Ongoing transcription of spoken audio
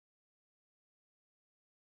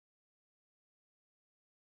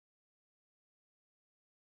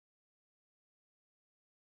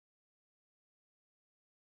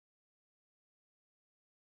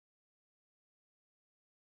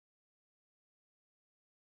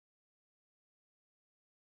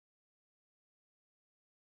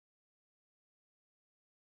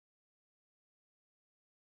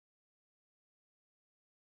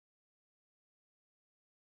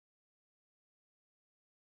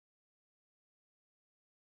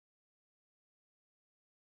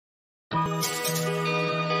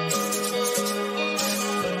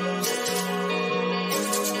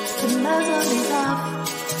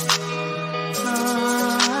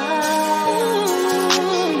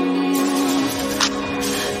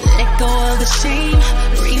shame.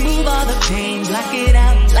 Remove all the pain, block it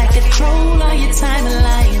out like a troll on your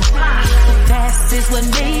timeline. The past is what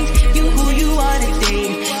made you who you are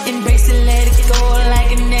today. Embrace it, let it go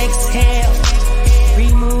like an exhale.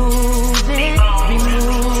 Remove it,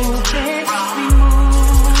 remove it,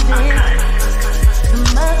 remove it. The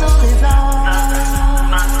muzzle is off.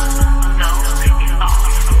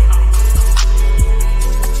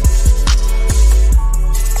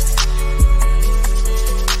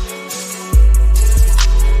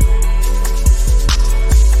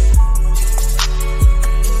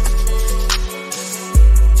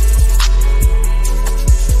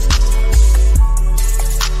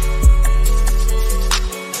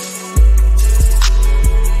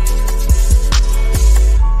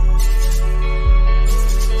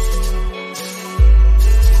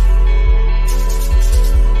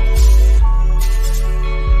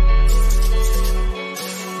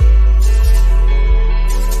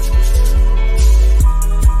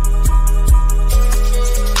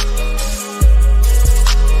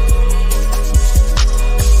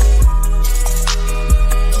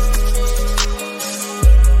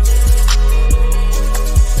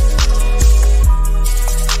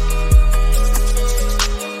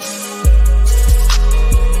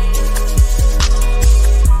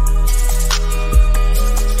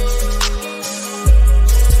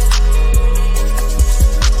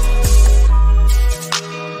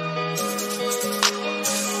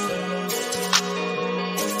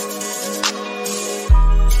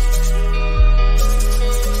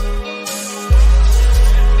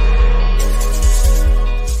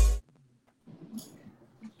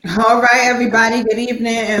 All right, everybody. Good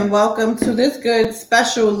evening and welcome to this good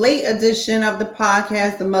special late edition of the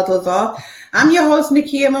podcast, The Muzzle's Off. I'm your host,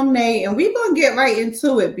 Nakia Monet, and we're going to get right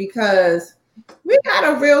into it because we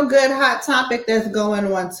got a real good hot topic that's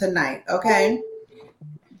going on tonight, okay?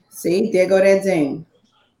 See, there go that ding.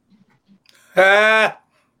 That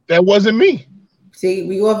wasn't me. See,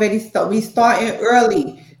 we already starting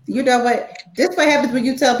early. You know what? This what happens when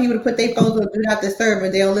you tell people to put their phones on do not disturb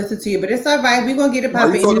and they don't listen to you. But it's all right. We're gonna get it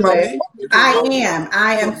popping anyway.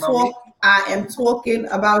 I am talking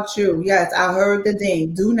about you. Yes, I heard the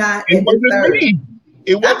ding. Do not disturb.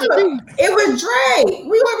 It wasn't me. It was Dre.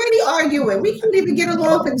 We already arguing. We can't even get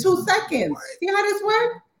along for 2 seconds. See how this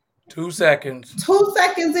works? 2 seconds. 2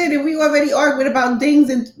 seconds in, and we already arguing about dings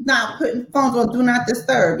and not putting phones on do not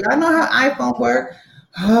disturb. Y'all know how iPhone work.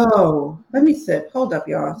 Oh, let me sip. Hold up,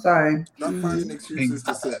 y'all. Sorry. Not finding excuses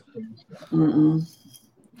to sip.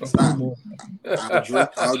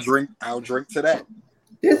 I'll drink to that.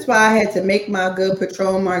 This is why I had to make my good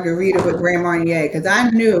Patron margarita with Grand Marnier, because I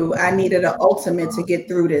knew I needed an ultimate to get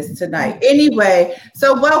through this tonight. Anyway,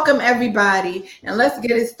 so welcome everybody, and let's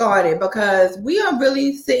get it started because we are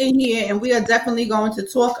really sitting here and we are definitely going to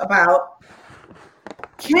talk about,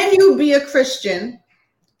 can you be a Christian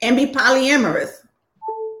and be polyamorous?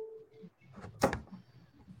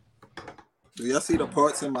 Do y'all see the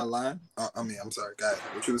parts in my line? I'm sorry, guys.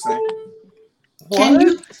 What you were saying? Can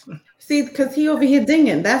you see? Because he over here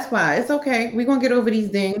dinging. That's why. It's okay. We're going to get over these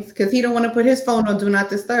dings because he don't want to put his phone on do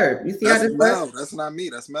not disturb. You see that's how this Mel. works? That's not me.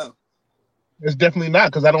 That's Mel. It's definitely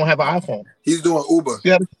not because I don't have an iPhone. He's doing Uber.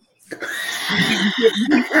 Yeah.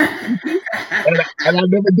 and I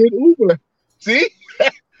never did Uber. See?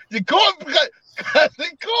 You caught because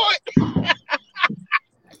they caught.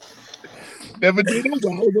 Never did Uber.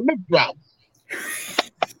 I was a lip drop.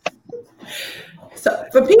 So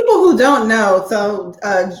for people who don't know, so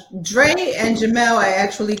Dre and Jamel are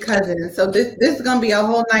actually cousins. So this is gonna be a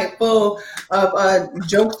whole night full of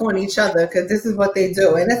jokes on each other because this is what they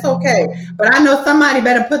do, and it's okay. But I know somebody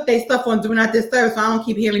better put their stuff on do not disturb, so I don't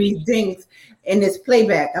keep hearing these dings in this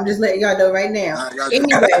playback. I'm just letting y'all know right now.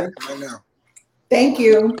 Anyway, right now. Thank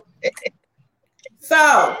you.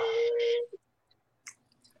 So.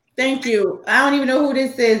 Thank you. I don't even know who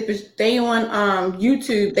this is, but they on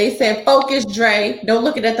YouTube. They said, focus, Dre. Don't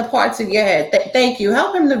look at the parts of your head. Thank you.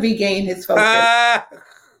 Help him to regain his focus.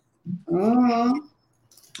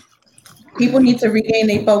 People need to regain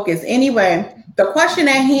their focus. Anyway, the question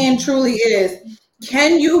at hand truly is,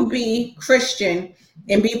 can you be Christian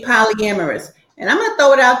and be polyamorous? And I'm going to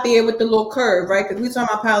throw it out there with the little curve, right? Because we're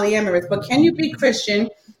talking about polyamorous. But can you be Christian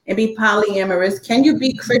and be polyamorous? Can you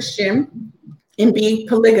be Christian and be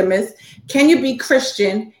polygamous? Can you be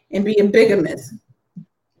Christian and be a bigamist?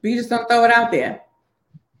 We just don't throw it out there.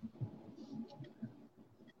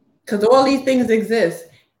 Because all these things exist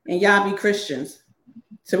and y'all be Christians.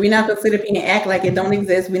 So we're not going to sit up here and act like it don't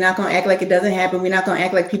exist. We're not going to act like it doesn't happen. We're not going to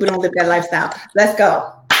act like people don't live that lifestyle. Let's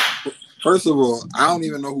go. First of all, I don't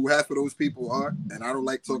even know who half of those people are. And I don't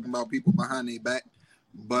like talking about people behind their back.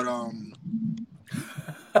 but I'm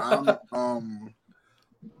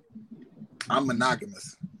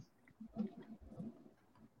monogamous.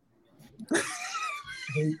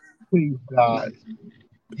 Please, God,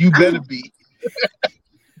 you better be,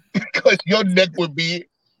 because your neck would be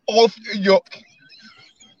off your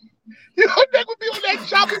neck would be on that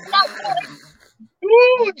chopping block.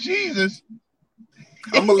 Oh, Jesus!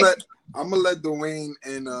 I'm gonna let Dwayne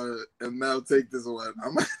and Mel take this one.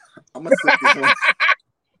 I'm gonna sit this one.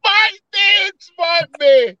 Smart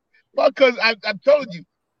man. Because I'm telling you,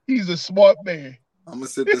 he's a smart man. I'm gonna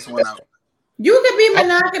sit this one out. You can be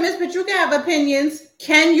monogamous, but you can have opinions.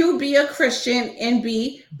 Can you be a Christian and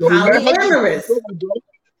be polyamorous?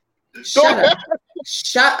 Shut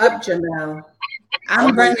up, Jamel.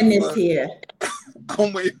 I'm running this here.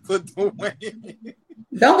 I'm waiting for Dwayne.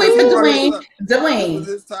 Don't wait for Dwayne. Dwayne.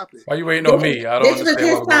 This topic. Why are you waiting on me? I don't This was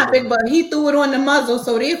understand his topic, but he threw it on the muzzle,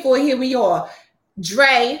 so therefore here we are.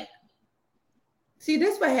 Dre. See,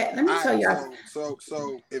 this what happened. Let me tell y'all.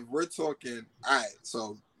 So if we're talking, all right,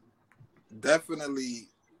 so definitely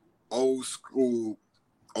old school,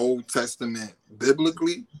 Old Testament,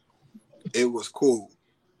 biblically, it was cool.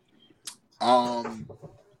 I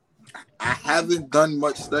haven't done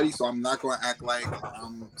much study, so I'm not going to act like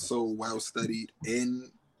I'm so well studied in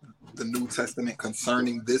the New Testament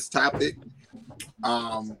concerning this topic.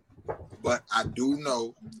 But I do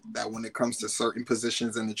know that when it comes to certain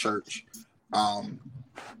positions in the church,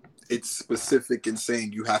 it's specific in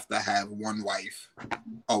saying you have to have one wife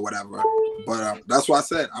or whatever. But that's why I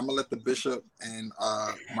said I'm gonna let the bishop and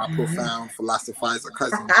my profound philosophizer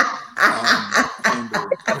cousin handle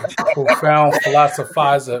profound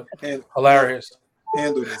philosophizer. Hilarious.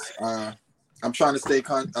 Handle this. I'm trying to stay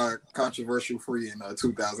controversial free in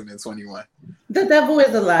 2021. The devil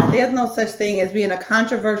is a lie. There's no such thing as being a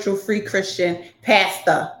controversial free Christian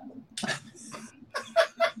pastor.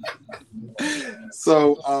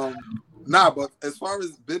 So, but as far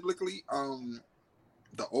as biblically,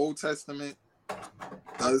 the Old Testament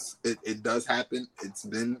does happen. It's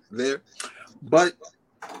been there, but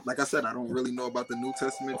like I said, I don't really know about the New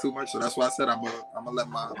Testament too much, so that's why I said I'm gonna let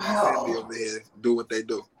my family over here do what they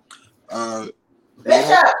do.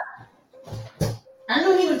 Bishop, I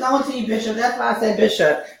knew he was going to you, Bishop. That's why I said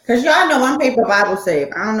Bishop, because y'all know I'm paper Bible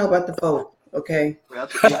saved. I don't know about the folk. Okay. I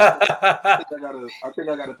think I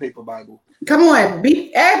got a paper Bible. Come on,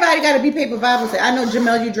 everybody got to be paper Bible saved. I know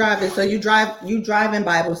Jamel, you driving, so you driving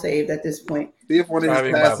Bible saved at this point. See if one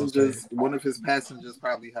of his passengers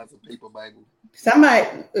probably has a paper Bible. Somebody,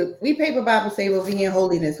 we paper Bible saved over here in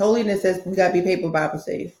Holiness. Holiness says we got to be paper Bible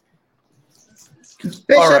saved. Bishop,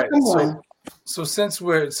 all right, come on. So since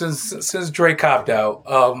Dre copped out,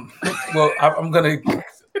 well, I'm gonna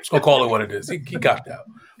call it what it is. He copped out.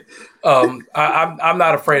 I'm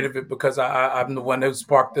not afraid of it because I'm the one that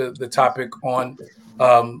sparked the topic on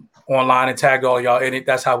online and tagged all y'all in it.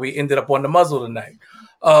 That's how we ended up on the muzzle tonight.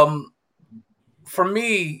 For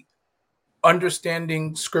me,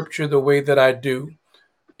 understanding scripture the way that I do,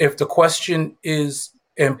 if the question is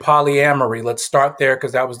in polyamory, let's start there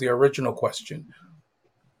because that was the original question.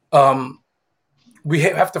 We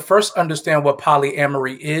have to first understand what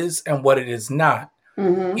polyamory is and what it is not.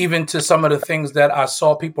 Mm-hmm. Even to some of the things that I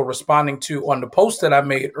saw people responding to on the post that I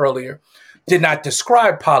made earlier did not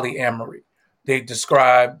describe polyamory. They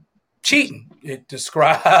described cheating. It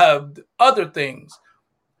described other things.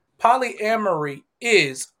 Polyamory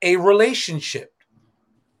is a relationship.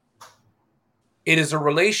 It is a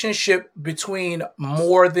relationship between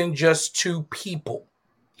more than just two people.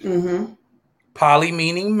 Mm-hmm. Poly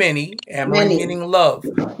meaning many, amory meaning love.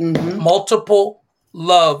 Mm-hmm. Multiple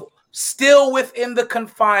love, still within the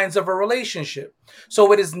confines of a relationship.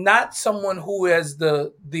 So it is not someone who has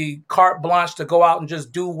the carte blanche to go out and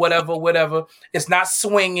just do whatever. It's not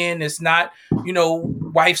swinging. It's not,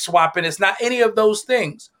 wife swapping. It's not any of those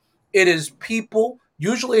things. It is people,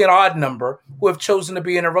 usually an odd number, who have chosen to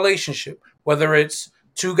be in a relationship, whether it's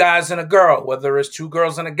two guys and a girl, whether it's two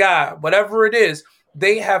girls and a guy, whatever it is.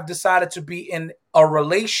 They have decided to be in a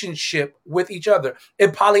relationship with each other.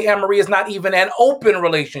 And polyamory is not even an open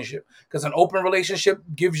relationship, because an open relationship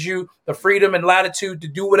gives you the freedom and latitude to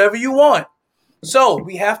do whatever you want. So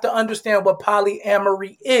we have to understand what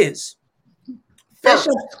polyamory is.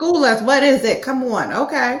 Bishop, school us. What is it? Come on.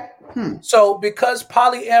 Okay. So because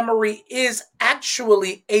polyamory is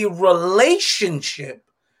actually a relationship,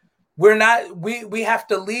 we have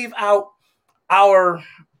to leave out our...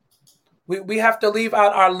 We have to leave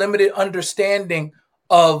out our limited understanding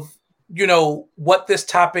of, what this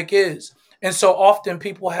topic is. And so often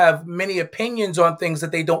people have many opinions on things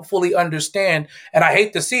that they don't fully understand. And I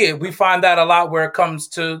hate to see it. We find that a lot where it comes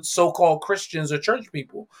to so-called Christians or church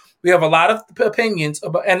people. We have a lot of opinions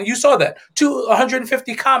about, and you saw that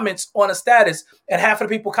 150 comments on a status, and half of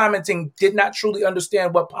the people commenting did not truly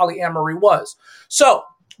understand what polyamory was. So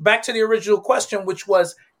back to the original question, which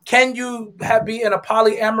was, can you be in a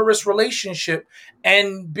polyamorous relationship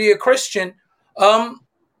and be a Christian?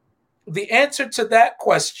 The answer to that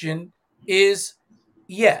question is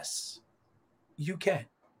yes, you can.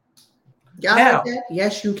 Y'all heard that?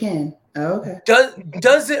 Yes, you can. Oh, okay.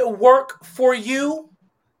 Does it work for you?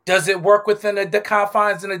 Does it work within the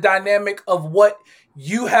confines and the dynamic of what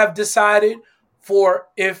you have decided for?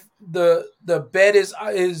 If the bed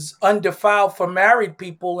is undefiled for married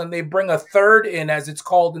people and they bring a third in, as it's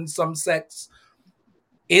called in some sects,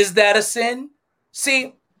 is that a sin?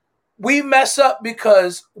 See, we mess up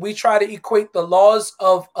because we try to equate the laws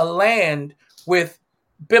of a land with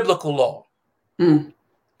biblical law.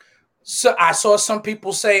 So I saw some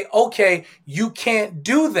people say, okay, you can't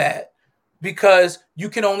do that because you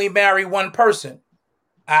can only marry one person.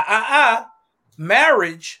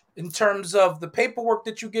 Marriage, in terms of the paperwork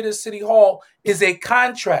that you get at City Hall, is a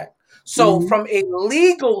contract. So from a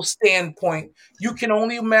legal standpoint, you can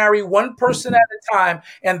only marry one person at a time.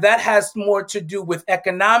 And that has more to do with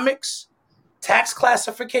economics, tax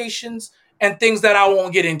classifications, and things that I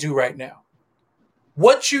won't get into right now.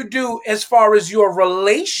 What you do as far as your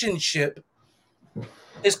relationship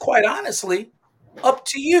is, quite honestly, up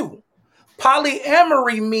to you.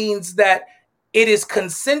 Polyamory means that it is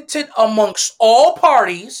consented amongst all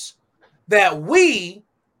parties that we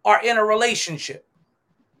are in a relationship.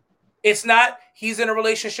 It's not he's in a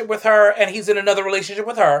relationship with her and he's in another relationship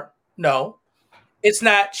with her. No. It's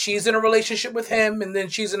not she's in a relationship with him and then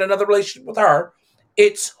she's in another relationship with her.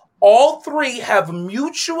 It's all three have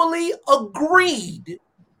mutually agreed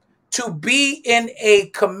to be in a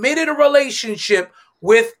committed relationship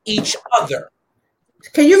with each other.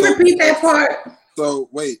 Can you repeat that part? So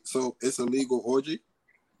wait, so it's a legal orgy?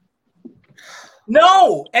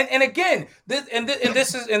 No, and again, this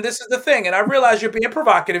is the thing, and I realize you're being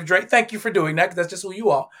provocative, Drake. Thank you for doing that, because that's just who you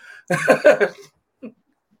are.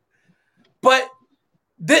 But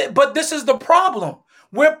this is the problem.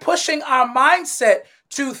 We're pushing our mindset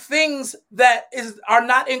to things that are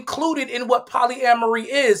not included in what polyamory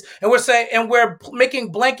is, and we're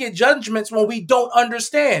making blanket judgments when we don't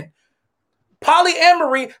understand.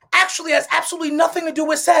 Polyamory actually has absolutely nothing to do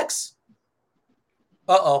with sex.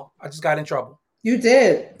 I just got in trouble. You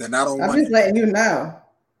did. Then I don't I'm just letting you know.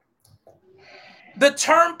 The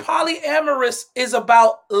term polyamorous is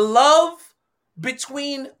about love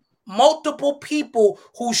between multiple people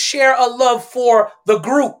who share a love for the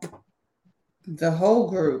group. The whole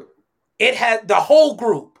group. It had the whole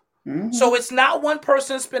group. So it's not one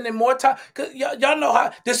person spending more time. Cause y'all know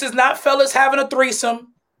how this is not fellas having a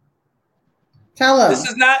threesome. Tell them. This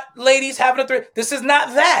is not ladies having a threesome. This is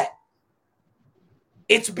not that.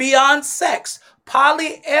 It's beyond sex.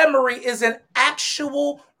 Polyamory is an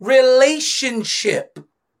actual relationship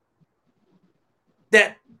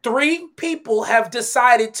that three people have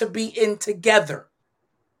decided to be in together.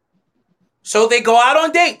 So they go out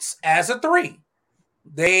on dates as a three.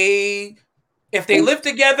 If they live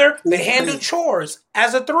together, they handle chores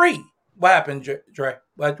as a three. What happened, Dre?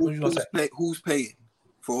 What you gonna say? Who's paying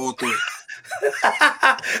for all three?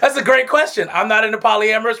 That's a great question. I'm not in a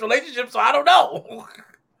polyamorous relationship, so I don't know.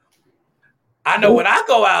 I know when I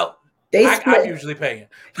go out, I'm usually paying.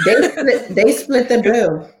 They split the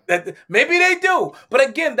bill. Maybe they do. But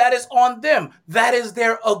again, that is on them. That is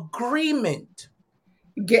their agreement.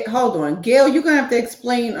 Hold on. Gail, you're going to have to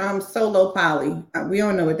explain solo poly. We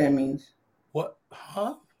don't know what that means. What?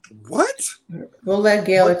 Huh? What? We'll let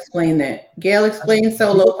Gail explain that. Gail, explain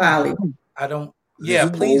solo poly. I don't. Yeah,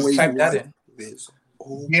 please type that in.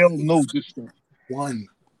 Gail knows this one.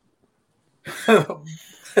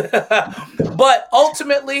 But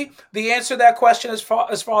ultimately, the answer to that question, as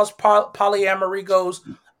far as polyamory goes,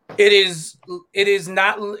 it is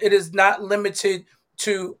not limited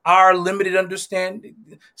to our limited understanding.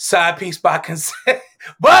 Side piece by consent.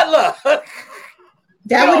 Butler.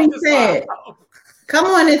 That's what he said. Come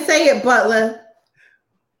on and say it, Butler.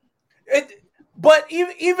 But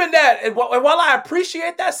even that, and while I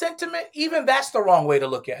appreciate that sentiment, even that's the wrong way to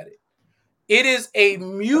look at it. It is a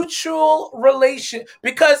mutual relation,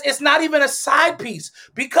 because it's not even a side piece.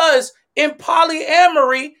 Because in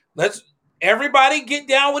polyamory, let's everybody get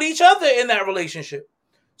down with each other in that relationship.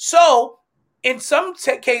 So in some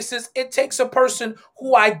cases, it takes a person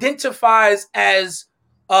who identifies as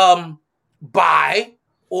bi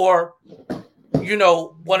or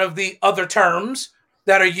one of the other terms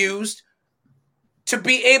that are used to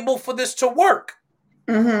be able for this to work.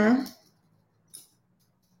 Mm-hmm.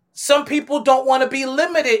 Some people don't want to be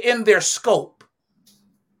limited in their scope.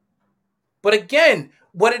 But again,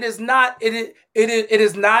 what it is not, it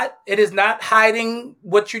is not hiding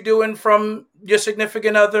what you're doing from your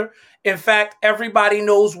significant other. In fact, everybody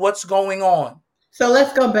knows what's going on. So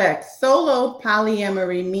let's go back. Solo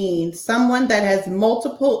polyamory means someone that has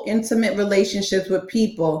multiple intimate relationships with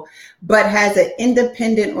people, but has an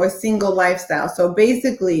independent or single lifestyle. So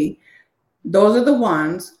basically, those are the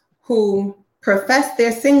ones who profess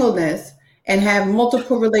their singleness and have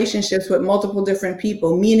multiple relationships with multiple different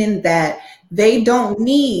people, meaning that they don't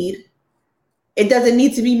need, it doesn't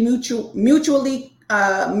need to be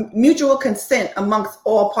mutual consent amongst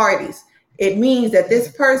all parties. It means that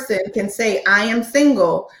this person can say, I am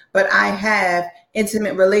single, but I have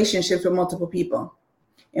intimate relationships with multiple people.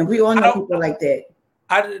 And we all know people like that.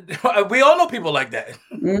 We all know people like that.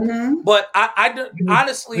 Mm-hmm. But I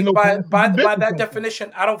honestly, by that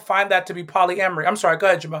definition, I don't find that to be polyamory. I'm sorry. Go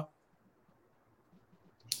ahead, Jamal.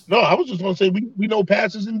 No, I was just going to say we know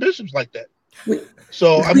pastors and bishops like that.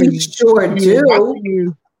 So I mean, sure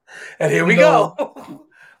do. And here we go.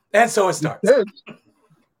 And so it starts.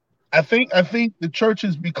 I think the church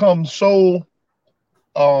has become so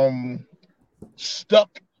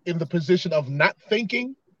stuck in the position of not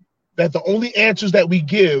thinking that the only answers that we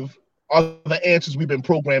give are the answers we've been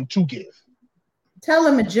programmed to give. Tell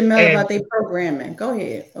them, Jamel, about their programming. Go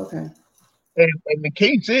ahead. Okay. And the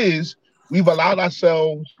case is, we've allowed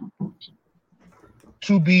ourselves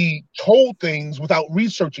to be told things without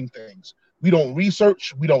researching things. We don't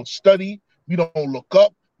research, we don't study, we don't look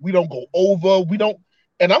up, we don't go over, we don't.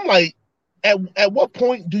 And I'm like, at what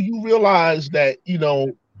point do you realize that,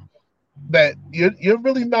 that you're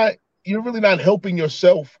really not helping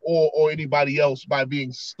yourself or anybody else by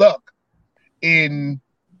being stuck in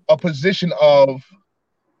a position of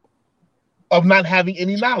not having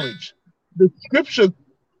any knowledge? The scripture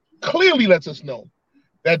clearly lets us know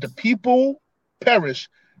that the people perish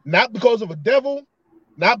not because of a devil,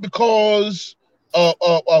 not because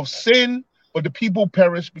of sin, but the people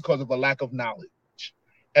perish because of a lack of knowledge.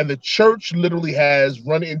 And the church literally has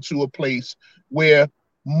run into a place where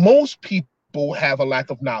most people have a lack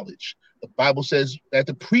of knowledge. The Bible says that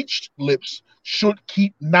the preached lips should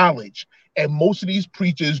keep knowledge. And most of these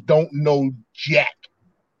preachers don't know jack.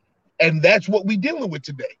 And that's what we're dealing with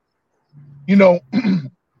today.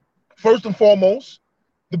 First and foremost,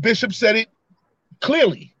 the bishop said it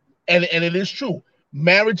clearly, and it is true.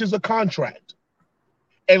 Marriage is a contract.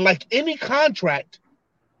 And like any contract,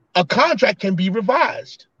 a contract can be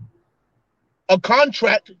revised. A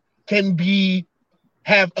contract can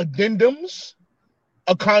have addendums.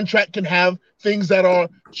 A contract can have things that are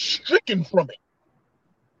stricken from it.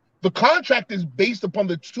 The contract is based upon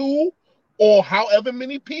the two or however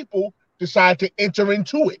many people decide to enter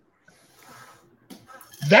into it.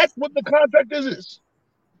 That's what the contract is.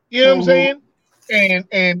 You know what I'm saying?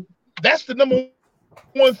 And that's the number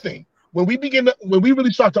one thing. When we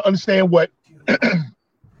really start to understand what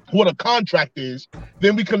a contract is,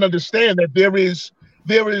 then we can understand that there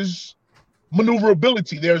is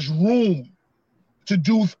maneuverability. There's room to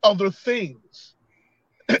do other things.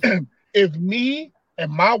 If me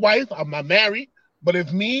and my wife, I'm not married, but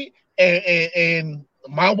if me and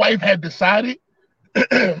my wife had decided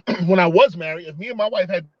when I was married, if me and my wife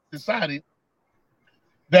had decided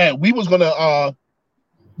that we was gonna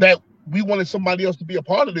that we wanted somebody else to be a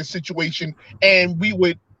part of this situation, and we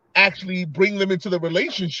would actually bring them into the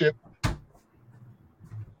relationship,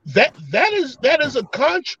 that is a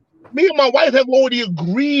contract. Me and my wife have already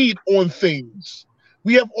agreed on things.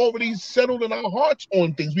 We have already settled in our hearts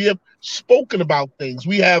on things. We have spoken about things.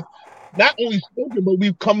 We have not only spoken, but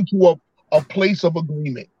we've come to a place of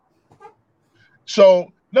agreement.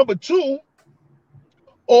 So, number two,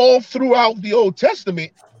 all throughout the Old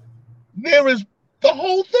Testament, there is the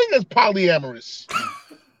whole thing is polyamorous.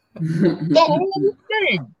 The whole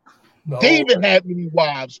thing. No. David had many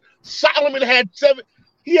wives. Solomon had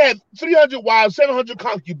 300 wives, 700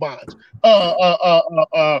 concubines.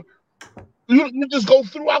 You just go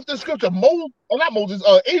throughout the scripture.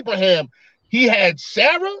 Abraham, he had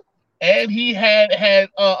Sarah, and he had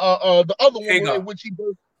the other woman in which he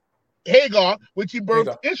birthed Hagar, which he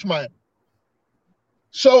birthed Ishmael.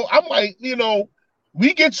 So I'm like,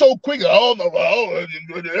 we get so quick.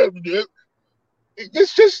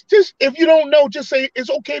 It's just if you don't know, just say it's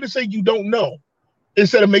okay to say you don't know,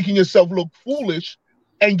 instead of making yourself look foolish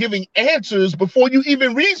and giving answers before you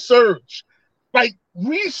even research. Like,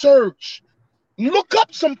 research, look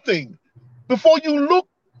up something before you look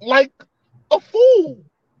like a fool.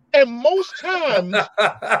 And most times,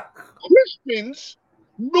 Christians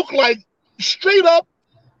look like straight up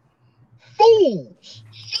fools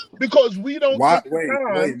because we don't take the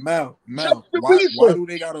time. Wait, Mel. Why do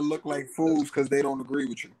they gotta look like fools? Because they don't agree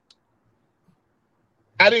with you.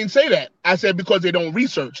 I didn't say that. I said because they don't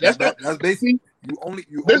research. That's basically you only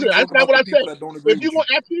that's not what I said. That don't agree if you want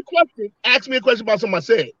to ask me a question, ask me a question about something I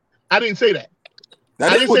said. I didn't say that.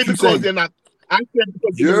 I didn't say because they're not. I said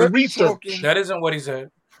because you're research. That isn't what he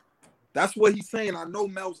said. That's what he's saying. I know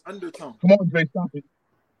Mel's undertone. Come on, Dre, stop it.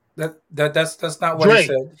 That's not what Dre, he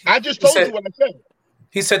said. I just told you what I said.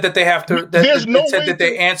 He said that they have to.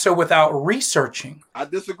 They answer without researching. I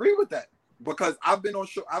disagree with that because I've been on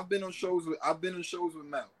shows with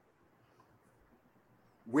Mel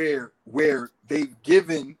where they've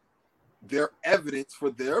given their evidence for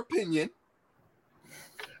their opinion.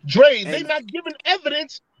 Dre, they're not giving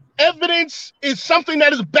evidence. Evidence is something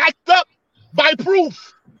that is backed up by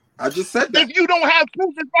proof. I just said that. If you don't have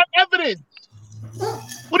proof, it's not evidence.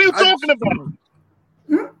 What are you talking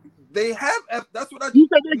about? They have. That's what I. You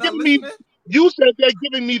said they're giving me. You said they're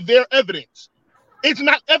giving me their evidence. It's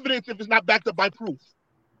not evidence if it's not backed up by proof,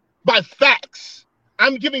 by facts.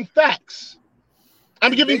 I'm giving facts.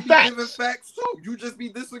 I'm giving facts. Giving facts too. You just be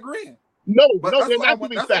disagreeing. No, they're not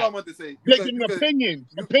giving facts. That's what I want to say. They're giving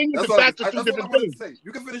opinions. Opinions and facts are two different things.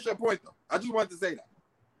 You can finish your point though. I just wanted to say that.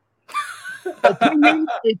 Opinions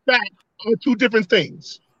and facts are two different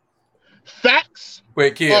things. Facts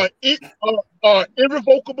are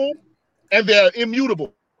irrevocable and they're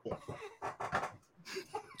immutable.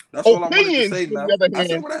 That's all I wanted to say, man.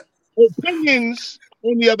 Opinions,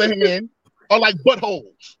 on the other hand, are like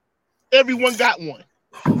buttholes. Everyone got one.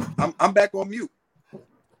 I'm back on mute.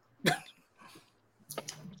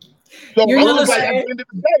 So I was like, at the end of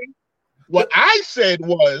the day, what I said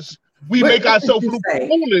was we make ourselves look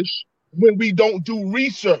foolish when we don't do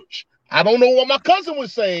research. I don't know what my cousin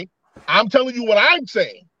was saying. I'm telling you what I'm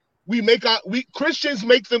saying. We Christians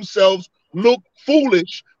make themselves look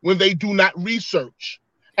foolish when they do not research,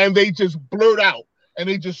 and they just blurt out and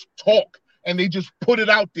they just talk and they just put it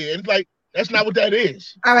out there. It's like that's not what that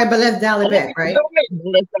is. All right, but let's dial it back, right?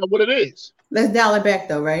 That's not what it is. Let's dial it back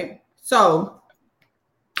though, right? So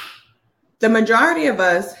the majority of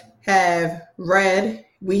us have read,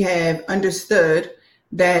 we have understood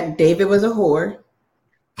that David was a whore.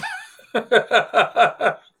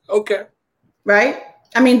 Okay. Right?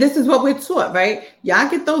 I mean, this is what we're taught, right? Y'all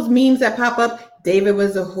get those memes that pop up. David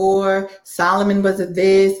was a whore. Solomon was a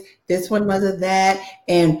this one was a that.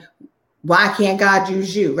 And why can't God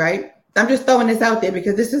use you, right? I'm just throwing this out there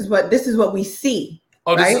because this is what we see.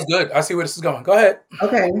 Oh, this is good. I see where this is going. Go ahead.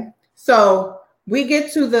 Okay. So we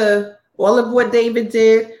get to all of what David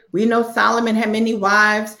did. We know Solomon had many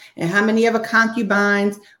wives and how many ever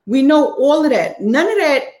concubines. We know all of that. None of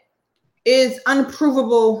that is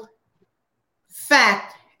unprovable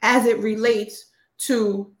fact as it relates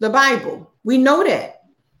to the Bible. We know that.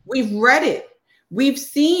 We've read it. We've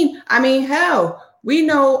seen, I mean, hell, we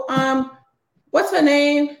know, what's her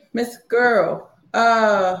name? Miss Girl.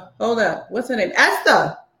 Hold up. What's her name?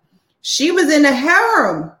 Esther. She was in the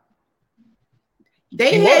harem.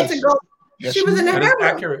 They had to go. Yes, she was in the harem.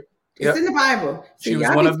 Accurate. It's in the Bible. She was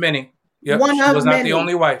one of many. Yep. She was not the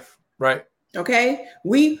only wife. Right. Okay.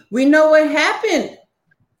 We know what happened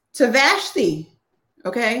to Vashti.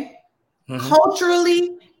 Okay. Mm-hmm.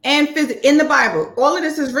 Culturally and physically in the Bible. All of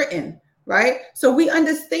this is written. Right. So we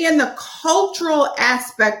understand the cultural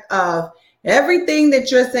aspect of everything that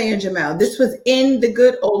you're saying, Jamal. This was in the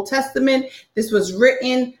good Old Testament. This was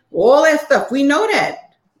written, all that stuff. We know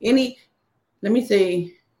that. Let me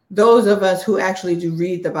say, those of us who actually do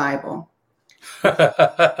read the Bible.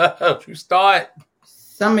 You start.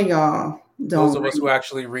 Some of y'all don't. Those of us who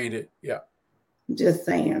actually read it. Yeah. Just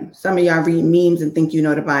saying. Some of y'all read memes and think you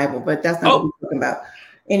know the Bible, but that's not what we're talking about.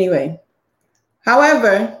 Anyway.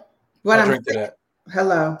 However, what I'm saying. That.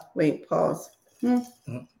 Hello. Wait, pause.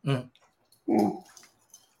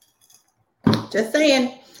 Just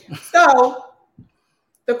saying. So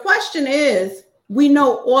the question is, we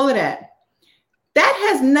know all of that. That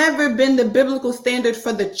has never been the biblical standard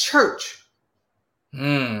for the church.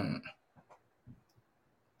 That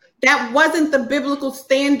wasn't the biblical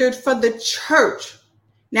standard for the church.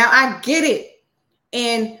 Now, I get it.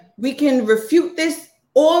 And we can refute this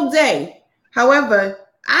all day. However,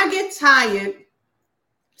 I get tired.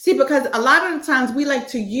 See, because a lot of the times we like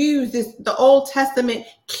to use the Old Testament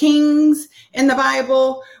kings in the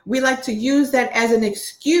Bible. We like to use that as an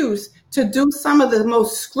excuse to do some of the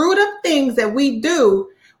most screwed up things that we do,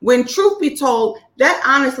 when truth be told, that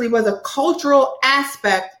honestly was a cultural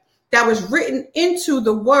aspect that was written into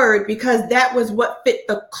the word because that was what fit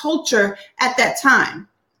the culture at that time,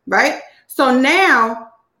 right? So now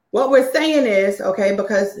what we're saying is, okay,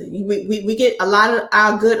 because we get a lot of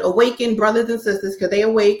our good awakened brothers and sisters because they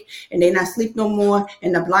awake and they not sleep no more,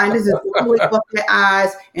 and the blinders is always off their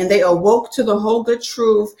eyes, and they awoke to the whole good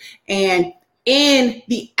truth. And in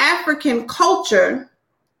the African culture,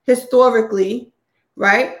 historically,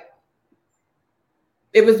 right,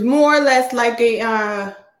 it was more or less like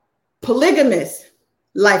a polygamous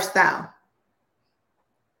lifestyle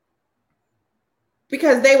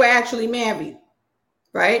because they were actually married.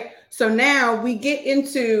 Right? So now we get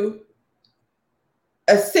into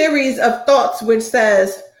a series of thoughts which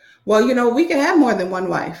says, well, we can have more than one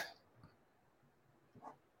wife.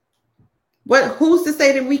 Who's to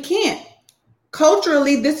say that we can't?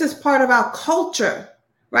 Culturally, this is part of our culture,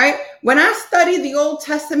 right? When I study the Old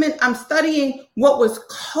Testament, I'm studying what was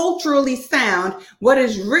culturally sound, what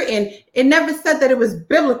is written. It never said that it was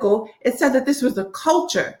biblical. It said that this was a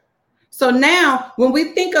culture. So now when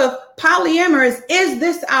we think of polyamorous, is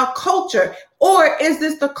this our culture, or is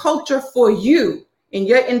this the culture for you in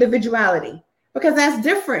your individuality? Because that's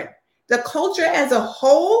different. The culture as a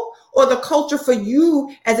whole or the culture for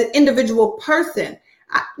you as an individual person.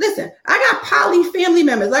 Listen, I got poly family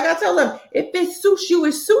members. Like I tell them, if it suits you,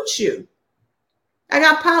 it suits you. I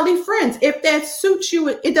got poly friends. If that suits you,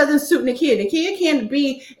 it doesn't suit Nakia. Nakia can't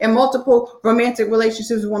be in multiple romantic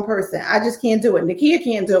relationships with one person. I just can't do it. Nakia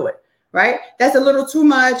can't do it. Right? That's a little too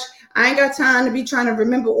much. I ain't got time to be trying to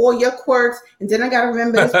remember all your quirks. And then I got to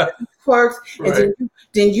remember this person's quirks. Right. And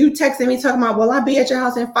then you texting me talking about, well, I'll be at your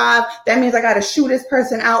house in 5. That means I got to shoot this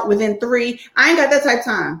person out within 3. I ain't got that type of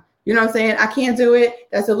time. You know what I'm saying? I can't do it.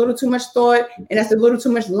 That's a little too much thought. And that's a little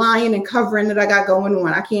too much lying and covering that I got going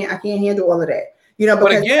on. I can't handle all of that.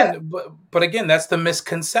 But again, that's the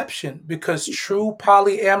misconception, because true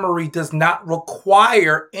polyamory does not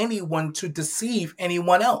require anyone to deceive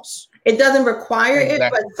anyone else. It doesn't require it,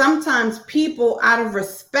 but sometimes people, out of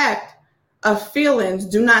respect of feelings,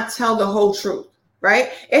 do not tell the whole truth, right?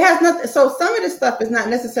 It has nothing. So some of this stuff is not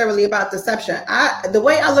necessarily about deception. The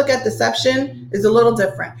way I look at deception is a little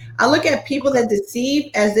different. I look at people that deceive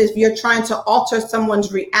as if you're trying to alter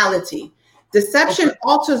someone's reality. Deception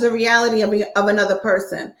alters the reality of another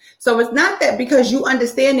person. So it's not that because you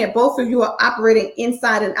understand that both of you are operating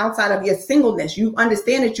inside and outside of your singleness. You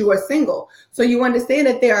understand that you are single. So you understand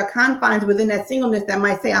that there are confines within that singleness that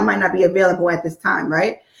might say, I might not be available at this time,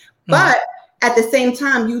 right? Mm-hmm. But at the same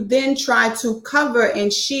time, you then try to cover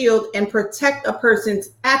and shield and protect a person's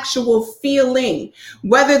actual feeling,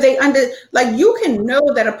 whether they you can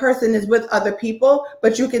know that a person is with other people,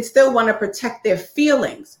 but you can still want to protect their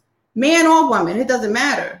feelings. Man or woman, it doesn't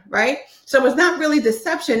matter, right? So it's not really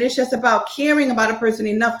deception. It's just about caring about a person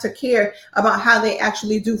enough to care about how they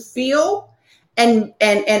actually do feel and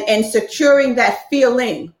securing that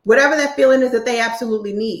feeling, whatever that feeling is that they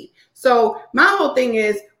absolutely need. So my whole thing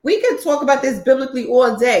is, we can talk about this biblically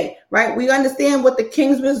all day, right? We understand what the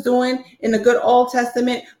kings was doing in the good Old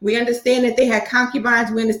Testament. We understand that they had concubines.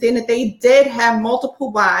 We understand that they did have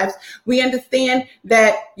multiple wives. We understand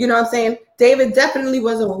that, David definitely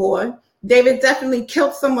was a whore. David definitely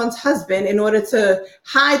killed someone's husband in order to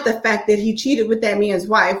hide the fact that he cheated with that man's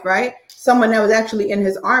wife, right? Someone that was actually in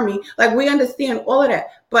his army. Like, we understand all of that.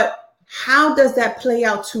 But how does that play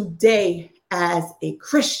out today as a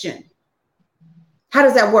Christian? How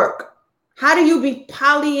does that work? How do you be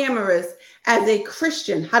polyamorous as a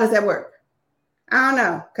Christian? How does that work? I don't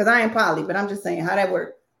know, because I ain't poly, but I'm just saying, how that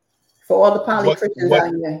work for all the poly Christians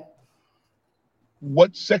out there?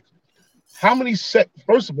 What sex? How many sects?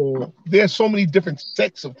 First of all, there's so many different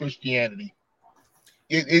sects of Christianity.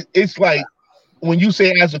 It's like when you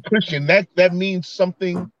say as a Christian, that means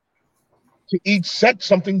something to each sect,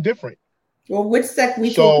 something different. Well, which sect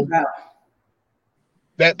we talking about?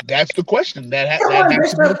 That's the question. That has to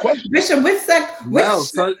be the question. Bishop, which sect? Mel,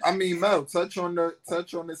 touch on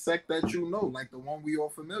the sect that you know, like the one we all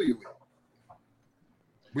familiar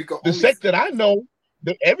with. The sect that I know,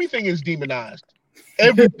 that everything is demonized.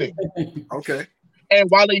 Everything. Okay. And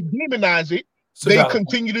while they demonize it, they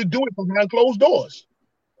continue to do it behind closed doors.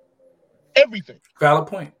 Everything. Valid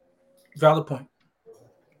point.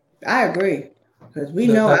 I agree. Because we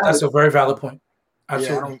know that's a very valid point.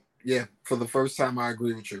 Absolutely. Yeah, for the first time, I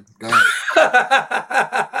agree with you. Go ahead.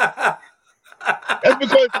 That's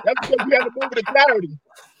because you had to move to clarity.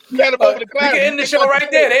 You had to move to clarity. We can end the show right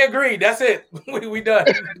there. They agreed. That's it. We done.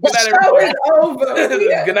 Good night, everybody. Over.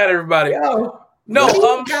 Good night, everybody.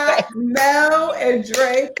 No, got Mel and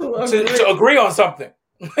Dre to agree on something.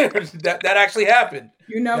 that actually happened.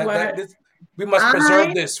 You know what? We must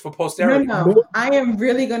preserve this for posterity. No. I am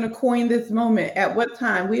really going to coin this moment. At what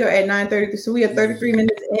time? We are at 9:30, so we are 33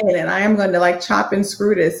 minutes in, and I am going to like chop and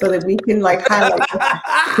screw this so that we can like highlight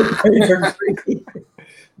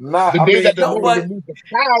the day that the Lord removed the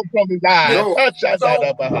cloud from his eyes.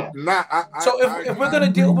 So if we're going to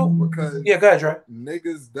deal with... Because yeah, go ahead, Dre.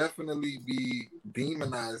 Niggas definitely be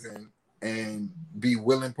demonizing and be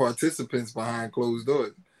willing participants behind closed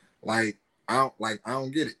doors. Like I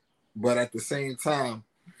don't get it. But at the same time,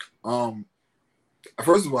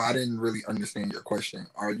 first of all, I didn't really understand your question.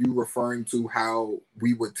 Are you referring to how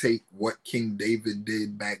we would take what King David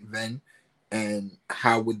did back then, and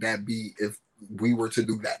how would that be if we were to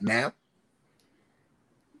do that now?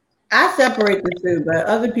 I separate the two, but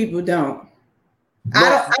other people don't.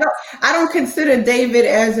 No. I don't consider David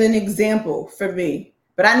as an example for me,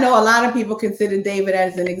 but I know a lot of people consider David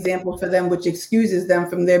as an example for them, which excuses them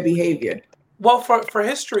from their behavior. Well, for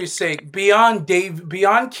history's sake, beyond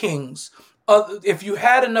kings, if you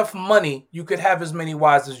had enough money, you could have as many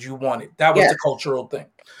wives as you wanted. That was the cultural thing.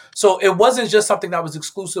 So it wasn't just something that was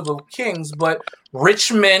exclusive of kings, but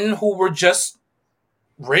rich men who were just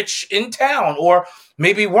rich in town, or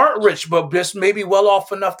maybe weren't rich, but just maybe well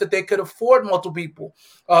off enough that they could afford multiple people.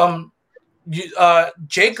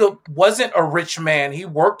 Jacob wasn't a rich man. He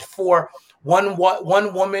worked for one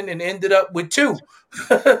woman and ended up with two,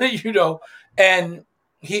 and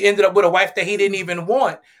he ended up with a wife that he didn't even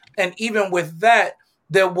want. And even with that,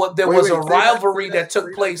 there was a rivalry that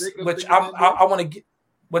took place, which I want to get.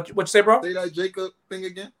 What you say, bro? Say that Jacob thing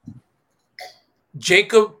again.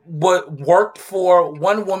 Jacob worked for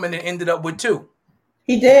one woman and ended up with two.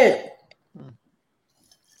 He did.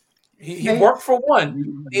 He worked for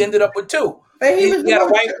one. He ended up with two. But he had a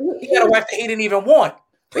wife that he didn't even want.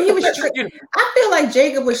 But he was tricked. I feel like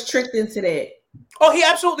Jacob was tricked into that. Oh, he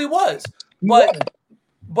absolutely was.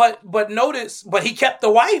 But notice, he kept the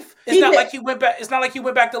wife. It's not like he went back. It's not like he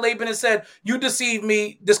went back to Laban and said, "You deceived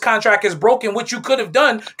me. This contract is broken," which you could have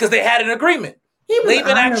done because they had an agreement.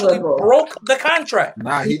 Laban actually broke the contract.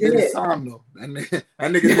 Nah, he did his time though. That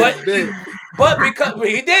nigga did. But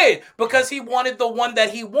because he wanted the one that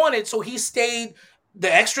he wanted, so he stayed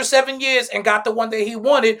the extra 7 years and got the one that he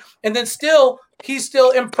wanted, and then he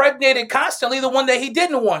still impregnated constantly the one that he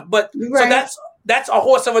didn't want. But so that's a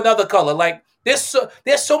horse of another color. Like there's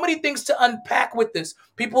so many things to unpack with this.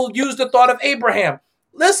 People use the thought of Abraham.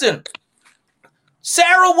 Listen,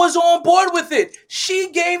 Sarah was on board with it.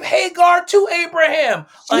 She gave Hagar to Abraham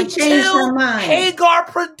until Hagar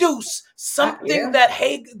produced something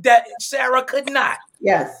that Sarah could not.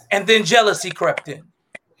 Yes. And then jealousy crept in.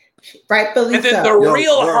 Rightfully and then the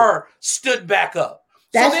real her stood back up.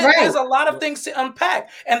 There's a lot of things to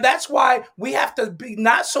unpack. And that's why we have to be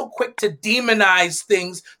not so quick to demonize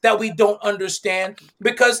things that we don't understand.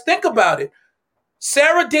 Because think about it.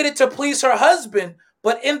 Sarah did it to please her husband,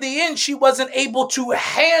 but in the end, she wasn't able to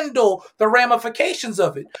handle the ramifications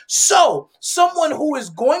of it. So someone who is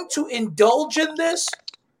going to indulge in this,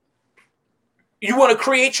 you want to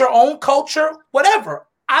create your own culture, whatever.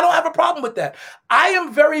 I don't have a problem with that. I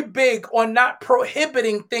am very big on not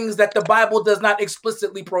prohibiting things that the Bible does not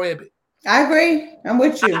explicitly prohibit. I agree. I'm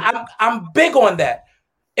with you. I'm big on that.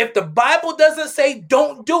 If the Bible doesn't say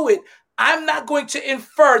don't do it, I'm not going to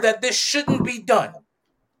infer that this shouldn't be done.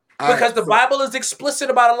 Because the Bible is explicit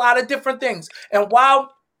about a lot of different things. And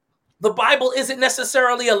while the Bible isn't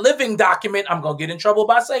necessarily a living document, I'm going to get in trouble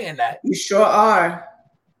by saying that. You sure are.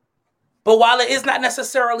 But while it is not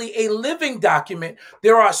necessarily a living document,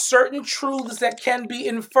 there are certain truths that can be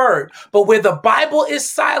inferred. But where the Bible is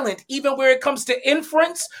silent, even where it comes to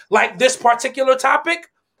inference, like this particular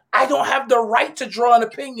topic, I don't have the right to draw an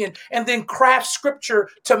opinion and then craft scripture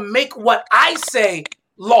to make what I say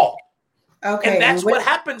law. Okay, and that's what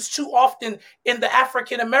happens too often in the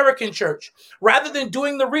African-American church. Rather than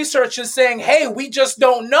doing the research and saying, hey, we just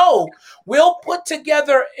don't know, we'll put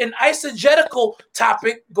together an eisegetical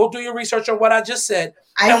topic. Go do your research on what I just said.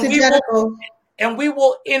 Eisegetical. And we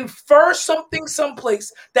will infer something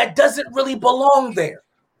someplace that doesn't really belong there.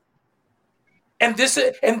 And this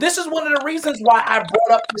is one of the reasons why I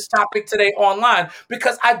brought up this topic today online,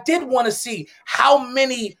 because I did want to see how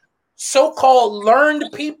many so-called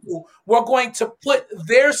learned people were going to put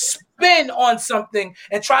their spin on something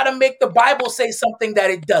and try to make the Bible say something that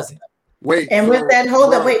it doesn't. With that,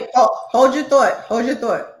 hold your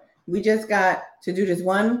thought. We just got to do this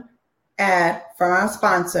one ad from our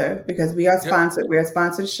sponsor because we are sponsored. We're a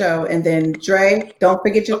sponsored show. And then Dre, don't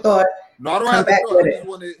forget your thought. No, I don't have to go. I just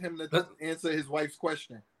wanted him to answer his wife's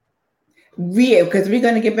question. Yeah, because we're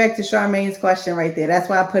going to get back to Charmaine's question right there. That's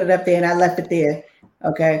why I put it up there and I left it there.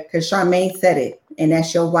 Okay, because Charmaine said it, and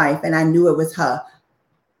that's your wife, and I knew it was her.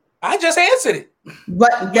 I just answered it.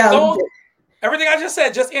 But no, everything I just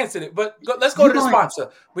said, just answered it. But let's go to the sponsor.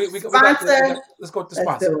 Let's go to the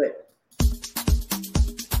sponsor. Let's do it.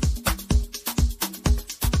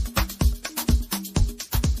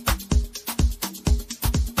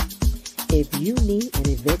 If you need an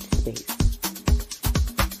event space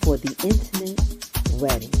for the intimate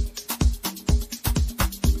wedding,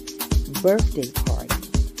 birthday party,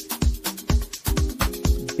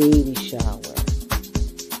 baby shower,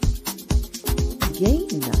 game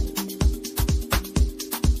night,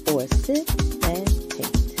 or sip and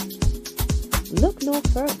paint, look no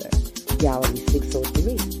further. Gallery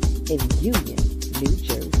 603 in Union, New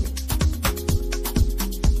Jersey.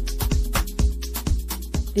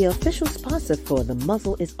 The official sponsor for the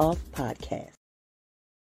Muzzle is Off podcast.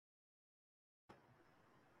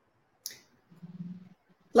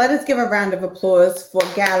 Let us give a round of applause for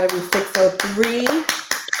Gallery 603,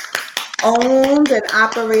 owned and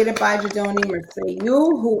operated by Jadoni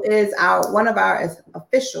Merceyu, who is one of our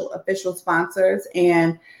official sponsors.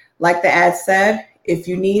 And like the ad said, if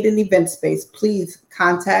you need an event space, please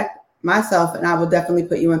contact myself, and I will definitely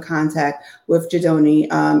put you in contact with Jadoni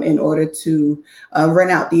in order to rent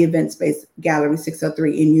out the event space, Gallery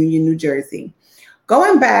 603 in Union, New Jersey.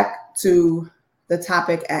 Going back to the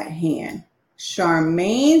topic at hand,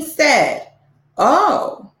 Charmaine said,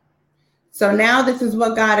 oh, so now this is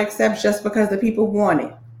what God accepts just because the people want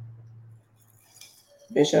it.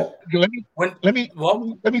 Bishop? Let me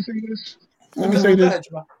say this. Let me say this.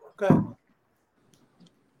 Go ahead.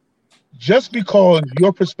 Just because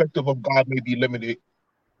your perspective of God may be limited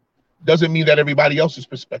doesn't mean that everybody else's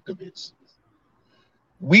perspective is.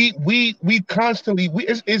 We constantly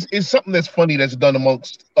it's something that's funny that's done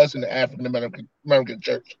amongst us in the African American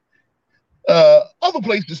church. Other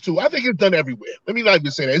places too. I think it's done everywhere. Let me not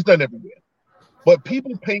even say that. It's done everywhere. But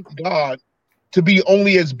people paint God to be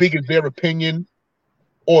only as big as their opinion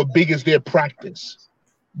or big as their practice.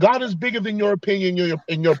 God is bigger than your opinion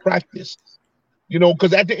and your practice. You know,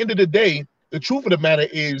 because at the end of the day, the truth of the matter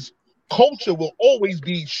is culture will always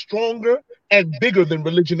be stronger and bigger than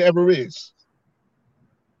religion ever is.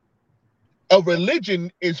 A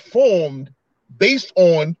religion is formed based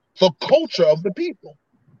on the culture of the people.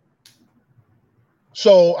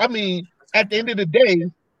 So, I mean, at the end of the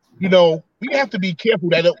day, you know, we have to be careful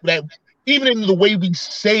that even in the way we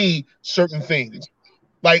say certain things,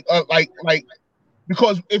 like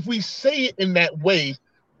because if we say it in that way,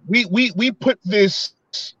 we put this.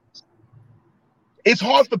 It's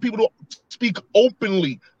hard for people to speak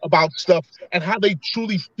openly about stuff and how they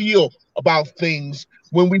truly feel about things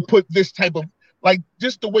when we put this type of, like,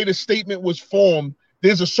 just the way the statement was formed.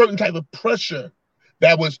 There's a certain type of pressure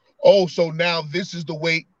that was, oh, so now this is the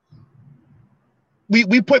way.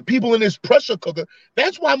 We put people in this pressure cooker.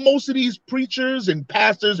 That's why most of these preachers and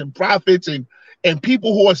pastors and prophets and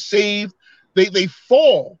people who are saved, they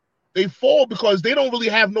fall. They fall because they don't really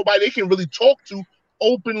have nobody they can really talk to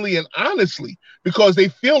openly and honestly, because they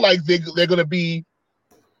feel like they're going to be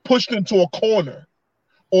pushed into a corner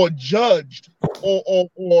or judged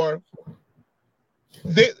or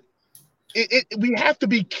we have to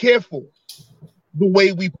be careful the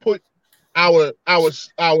way we put our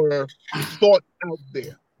thought out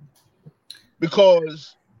there,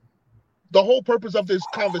 because the whole purpose of this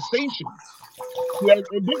conversation,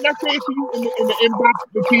 didn't I say it to you in the inbox,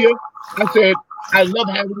 Nakia? I said, I love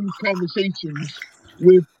having these conversations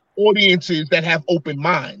with audiences that have open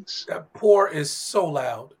minds. That pour is so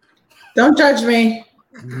loud. Don't judge me.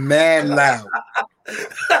 Man loud.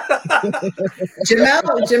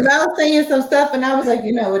 Jamel saying some stuff, and I was like,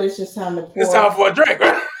 you know what? It's just time to pour. It's time for a drink,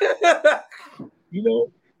 right? You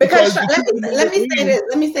know, because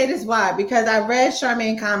let me say this why, because I read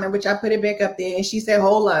Charmaine comment, which I put it back up there, and she said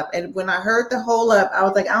hold up, and when I heard the hold up, I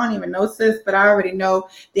was like, I don't even know, sis, but I already know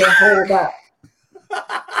they hold up.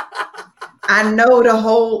 I know the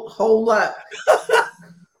hold up.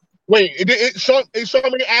 Wait, is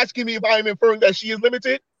Charmaine asking me if I am inferring that she is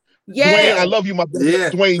limited? Yeah, Dwayne, I love you, my brother. Yeah,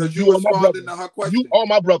 Dwayne, you are my brother. You are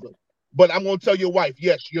my brother. But I'm going to tell your wife,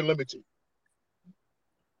 yes, you're limited.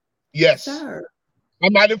 Yes. Sure.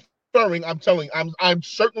 I'm not inferring. I'm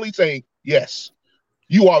certainly saying yes.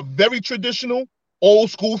 You are very traditional, old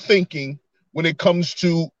school thinking when it comes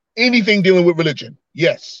to anything dealing with religion.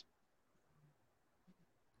 Yes.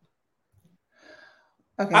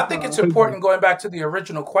 Okay, I think it's important, going back to the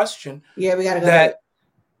original question. Yeah, we got to go. That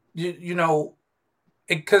you know,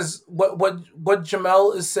 because what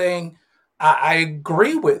Jamel is saying, I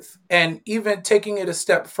agree with, and even taking it a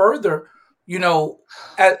step further, you know,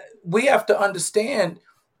 we have to understand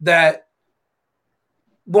that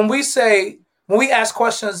when we ask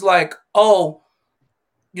questions like, oh,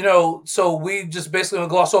 so we just basically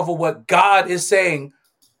gloss over what God is saying.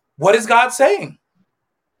 What is God saying?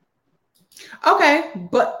 Okay,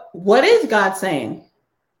 but what is God saying?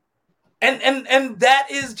 And that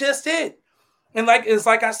is just it. And it's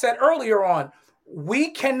like I said earlier on,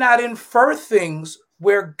 we cannot infer things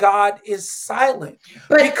where God is silent.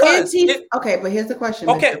 But is he okay? But here's the question.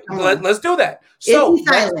 Okay, let's do that. Is he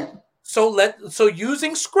silent? So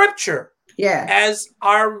using scripture, as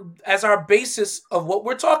our basis of what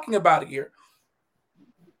we're talking about here,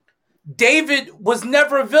 David was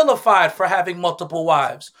never vilified for having multiple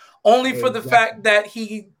wives, only for the fact that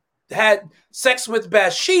he had sex with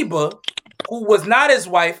Bathsheba, who was not his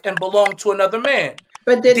wife and belonged to another man.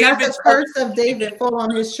 But did not the curse of David fall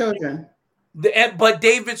on his children? But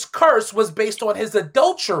David's curse was based on his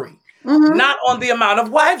adultery, not on the amount of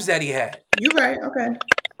wives that he had. You're right. Okay.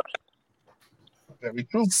 Very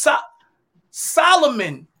true.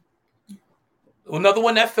 Solomon, another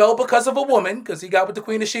one that fell because of a woman, because he got with the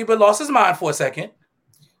Queen of Sheba and lost his mind for a second.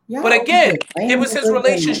 But again, it was his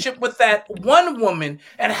relationship with that one woman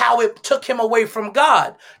and how it took him away from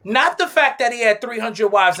God, not the fact that he had 300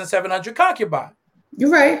 wives and 700 concubines. You're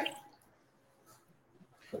right.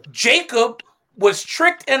 Jacob was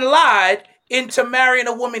tricked and lied into marrying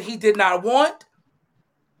a woman he did not want,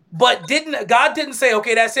 but God didn't say,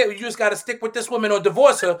 okay, that's it, you just got to stick with this woman or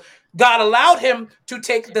divorce her. God allowed him to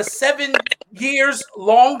take the 7 years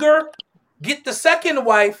longer, get the second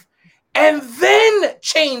wife, and then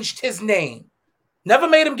changed his name. Never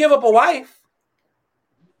made him give up a wife.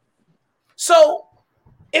 So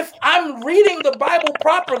if I'm reading the Bible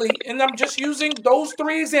properly, and I'm just using those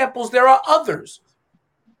 3 examples, there are others,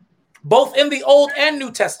 both in the Old and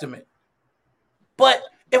New Testament. But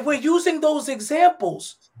if we're using those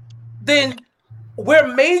examples, then we're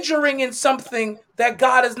majoring in something that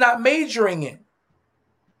God is not majoring in.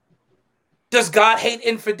 Does God hate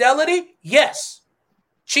infidelity? Yes.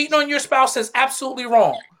 Cheating on your spouse is absolutely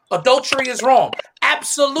wrong. Adultery is wrong.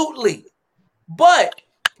 Absolutely. But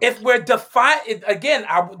if we're defined, again,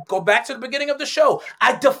 I would go back to the beginning of the show.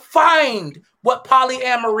 I defined what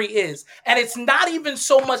polyamory is. And it's not even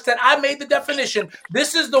so much that I made the definition.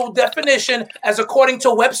 This is the definition as according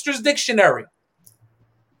to Webster's dictionary.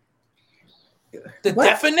 The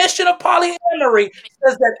definition of polyamory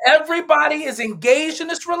says that everybody is engaged in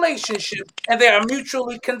this relationship and they are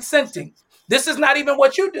mutually consenting. This is not even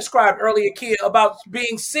what you described earlier, Kia, about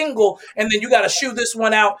being single and then you got to shoo this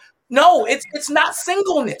one out. No, it's not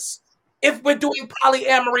singleness if we're doing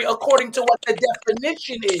polyamory according to what the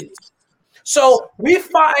definition is. So we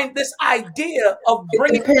find this idea of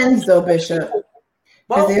bringing... It depends, though, Bishop.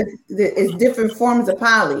 Well, it's different forms of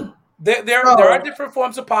poly. There are different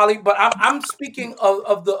forms of poly, but I'm speaking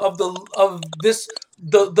of the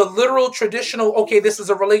literal traditional. Okay, this is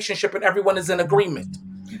a relationship and everyone is in agreement.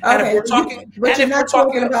 Okay, and if we're talking, what you're not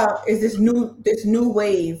talking about is this new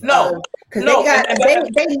wave. No, because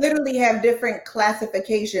they literally have different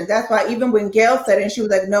classifications. That's why even when Gail said it, and she was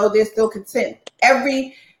like, "No, there's still consent."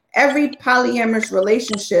 Every polyamorous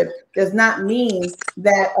relationship does not mean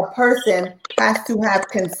that a person has to have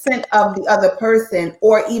consent of the other person,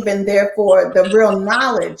 or even therefore the real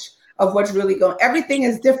knowledge of what's really going. Everything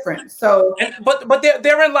is different. So, but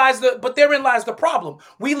therein lies the problem.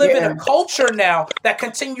 We live in a culture now that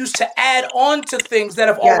continues to add on to things that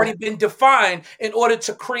have already been defined in order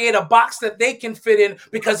to create a box that they can fit in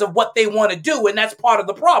because of what they want to do, and that's part of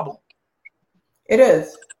the problem. It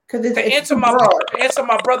is. To answer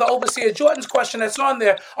my brother Overseer Jordan's question that's on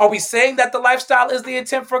there, are we saying that the lifestyle is the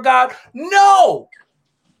intent for God? No.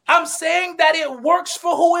 I'm saying that it works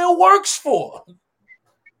for who it works for.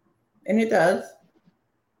 And it does.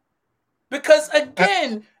 Because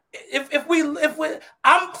again,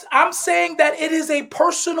 I'm saying that it is a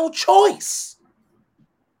personal choice.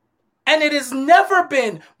 And it has never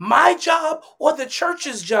been my job or the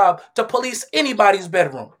church's job to police anybody's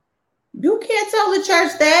bedroom. You can't tell the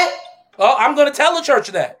church that. Oh, I'm going to tell the church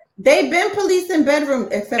that. They've been policing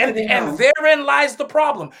bedrooms, and therein lies the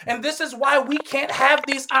problem. And this is why we can't have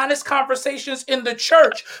these honest conversations in the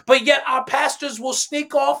church, but yet our pastors will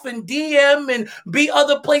sneak off and DM and be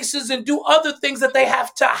other places and do other things that they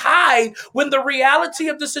have to hide when the reality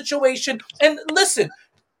of the situation. And listen,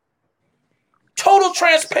 total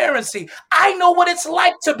transparency. I know what it's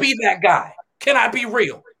like to be that guy. Can I be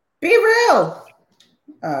real? Be real.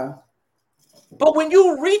 But when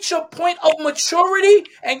you reach a point of maturity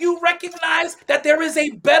and you recognize that there is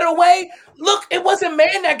a better way, look, it wasn't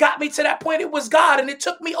man that got me to that point. It was God. And it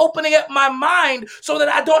took me opening up my mind so that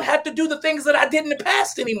I don't have to do the things that I did in the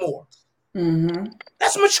past anymore. Mm-hmm.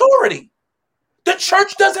 That's maturity. The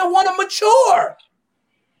church doesn't want to mature.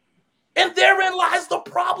 And therein lies the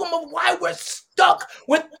problem of why we're stuck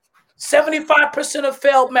with 75% of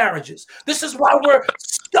failed marriages. This is why we're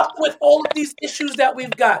stuck with all of these issues that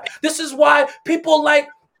we've got. This is why people like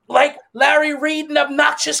Larry Reed and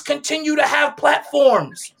Obnoxious continue to have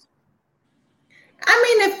platforms. I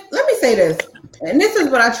mean, let me say this, and this is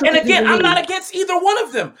what I truly And again, believe. I'm not against either one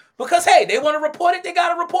of them because hey, they want to report it, they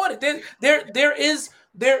got to report it. There is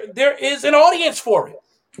an audience for it.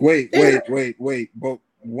 Wait. But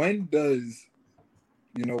when does,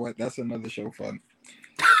 you know what? That's another show fun.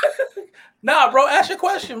 Nah, bro, ask your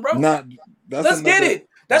question, bro. Nah, let's get it.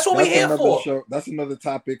 That's what we're here for. Show. That's another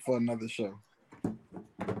topic for another show.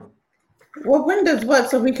 Well, when does what?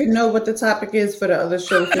 So we can know what the topic is for the other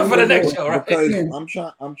show. For the next show, right? Because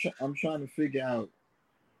I'm trying to figure out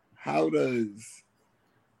how does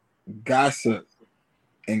gossip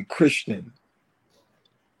and Christian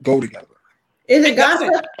go together. Is it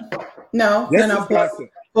gossip? No, yes, no. It's gossip.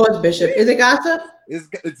 Pause, Bishop. Is it gossip?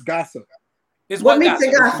 It's gossip. It's what makes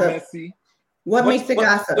it gossip? Messy. What makes it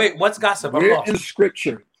gossip? Wait, what's gossip? We're in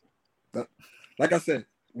scripture. Like I said,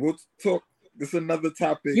 we'll talk. It's another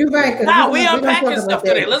topic. You're right. We unpacking stuff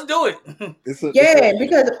today. Let's do it.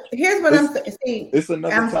 Because here's what I'm saying. It's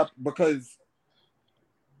another topic because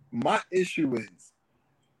my issue is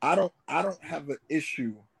I don't have an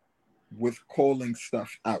issue with calling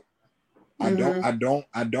stuff out. Mm-hmm.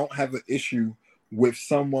 I don't have an issue with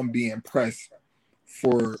someone being pressed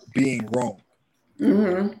for being wrong.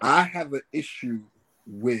 Mm-hmm. I have an issue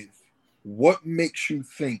with what makes you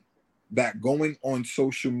think that going on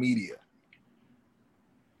social media,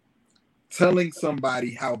 telling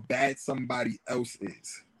somebody how bad somebody else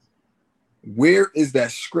is, where is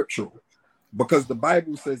that scriptural? Because the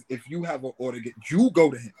Bible says if you have an order, you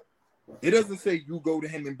go to him. It doesn't say you go to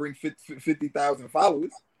him and bring 50,000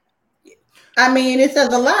 followers. I mean, it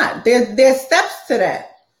says a lot. There's steps to that.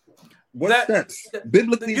 What steps?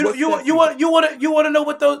 Biblically, you want to know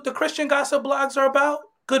what the Christian gossip blogs are about?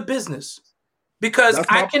 Good business, because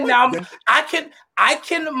I can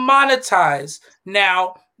monetize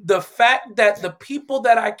now the fact that the people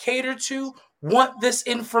that I cater to want this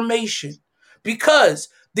information, because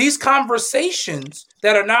these conversations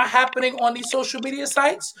that are not happening on these social media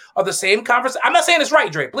sites are the same conversation. I'm not saying it's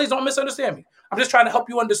right, Dre. Please don't misunderstand me. I'm just trying to help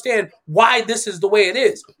you understand why this is the way it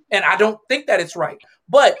is. And I don't think that it's right.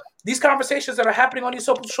 But these conversations that are happening on these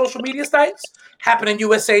social media sites happen in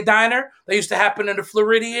USA Diner. They used to happen in the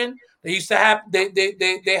Floridian. They used to have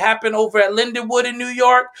they happen over at Lindenwood in New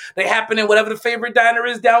York. They happen in whatever the favorite diner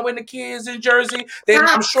is down when the key is in Jersey.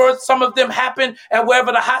 I'm sure some of them happen at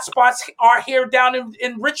wherever the hot spots are here down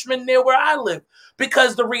in Richmond near where I live.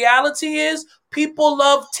 Because the reality is people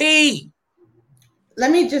love tea. Let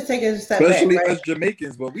me just take a step Especially back. Especially as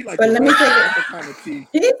Jamaicans, but we like but let me take the kind of tea.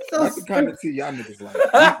 That's the kind of tea y'all niggas like.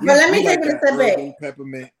 But let me take it a step back.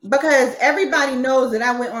 Peppermint. Because everybody knows that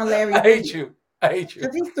I went on Larry. I hate you.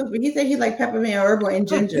 Because he's stupid. He said he like peppermint, herbal, and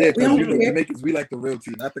ginger. Yeah, because you know Jamaicans, we like the real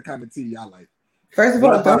tea, not the kind of tea y'all like. First of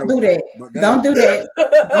all, don't do that. Don't do that.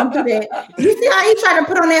 Don't do that. You see how he tried to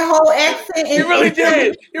put on that whole accent? He really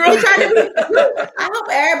did. I hope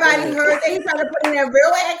everybody heard that he tried to put in that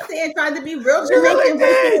real accent and tried to be real Jamaican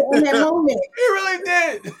in that moment. He really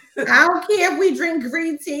did. I don't care if we drink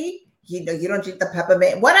green tea. You don't drink the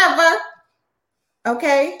peppermint. Whatever.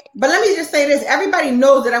 Okay? But let me just say this. Everybody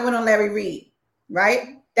knows that I went on Larry Reed.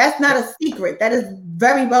 Right? That's not a secret. That is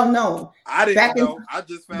very well known. I didn't know. I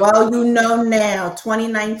just found out. Well, you know now,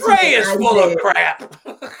 2019. Ray is full of crap.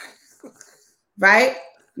 Right?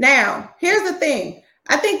 Now, here's the thing.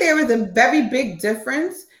 I think there is a very big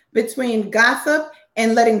difference between gossip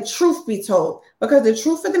and letting truth be told. Because the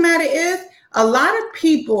truth of the matter is, a lot of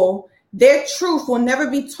people, their truth will never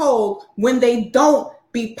be told when they don't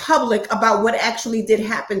be public about what actually did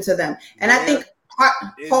happen to them. And I think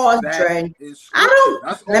pause, Dre.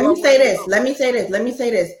 Let me say this,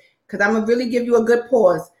 because I'm gonna really give you a good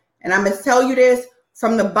pause, and I'm gonna tell you this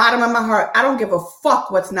from the bottom of my heart. I don't give a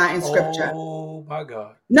fuck what's not in scripture. Oh my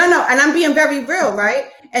God. No, and I'm being very real,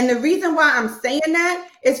 right? And the reason why I'm saying that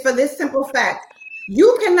is for this simple fact.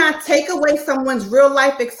 You cannot take away someone's real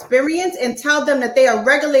life experience and tell them that they are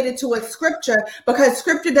regulated to a scripture, because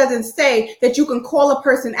scripture doesn't say that you can call a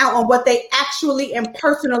person out on what they actually and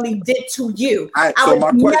personally did to you. So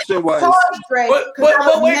my question was, but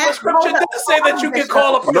scripture does say that you can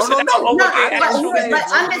call a person out on what they actually did.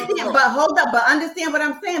 But understand what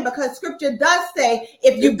I'm saying, because scripture does say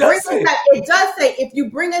if you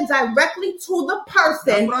bring it directly to the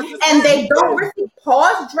person and they don't receive,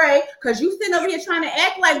 pause, Dre, because you sitting over here trying trying to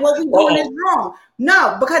act like what we're doing is wrong.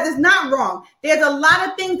 No, because it's not wrong. There's a lot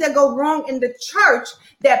of things that go wrong in the church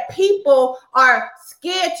that people are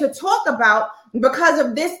scared to talk about because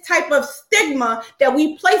of this type of stigma that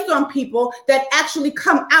we place on people that actually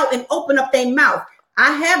come out and open up their mouth.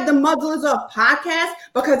 I have the Muzzlers Off podcast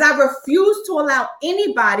because I refuse to allow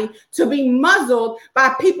anybody to be muzzled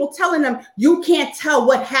by people telling them you can't tell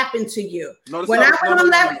what happened to you. When I went on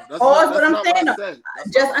that, what I'm saying.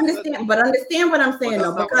 Just understand, but understand what I'm saying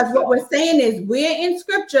though, because what we're saying is we're in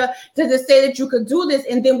scripture to just say that you could do this,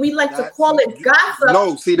 and then we like to call it gossip.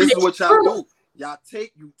 No, see, this is what y'all do. Y'all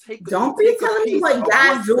take. Don't be telling me what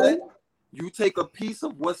God do. You take a piece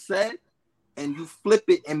of what's said and you flip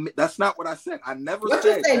it, and that's not what I said. I never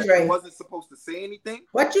said that I wasn't supposed to say anything.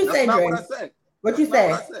 What you say, Dre? What I said. What you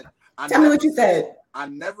said? Tell me what you said. I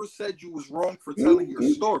never said you was wrong for telling your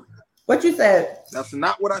story. What you said? That's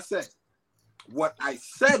not what I said. What I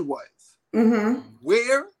said was,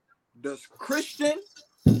 where does Christian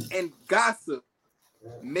and gossip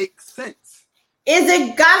make sense? Is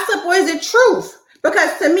it gossip or is it truth?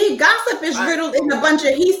 Because to me, gossip is riddled in a bunch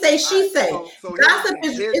of he say, she say. Gossip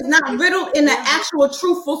is not riddled in an actual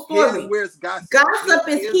truthful story. Where's gossip? Gossip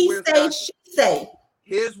is he say, she say.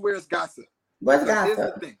 Here's where's gossip. What's gossip?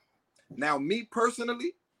 Here's the thing. Now, me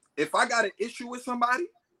personally, if I got an issue with somebody,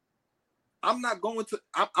 I'm not going to,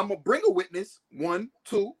 I'm going to bring a witness, 1,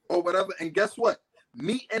 2, or whatever. And guess what?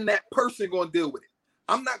 Me and that person going to deal with it.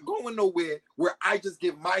 I'm not going nowhere where I just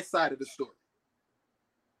give my side of the story.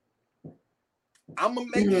 I'm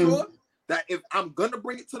going to make sure that if I'm going to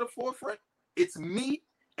bring it to the forefront, it's me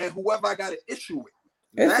and whoever I got an issue with.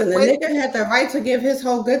 Listen, the nigga had the right to give his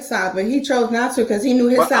whole good side, but he chose not to because he knew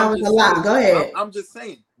his side was a lie. Go ahead. I'm just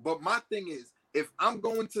saying. But my thing is, if I'm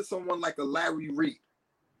going to someone like a Larry Reed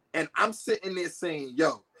and I'm sitting there saying,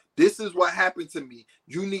 yo, this is what happened to me.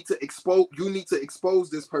 You need to expose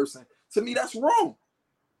this person. To me, that's wrong.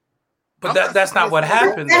 But that's not what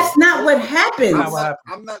happened. That's not what happened.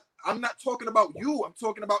 I'm not talking about you. I'm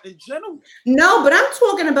talking about in general. No, but I'm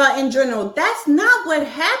talking about in general. That's not what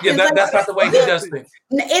happens. Yeah, that's not the way he does things.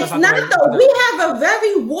 It's not though. We have a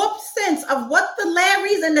very warped sense of what the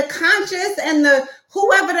Larrys and the Conscious and the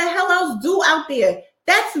whoever the hell else do out there.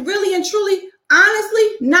 That's really and truly,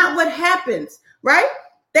 honestly, not what happens, right?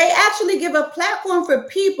 They actually give a platform for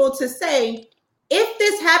people to say, if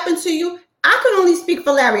this happened to you, I can only speak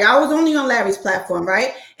for Larry. I was only on Larry's platform,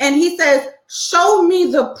 right? And he says, show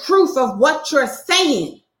me the proof of what you're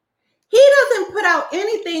saying. He doesn't put out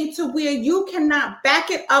anything to where you cannot back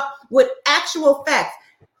it up with actual facts.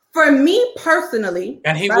 For me personally,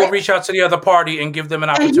 and he will reach out to the other party and give them an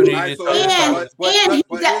opportunity to tell he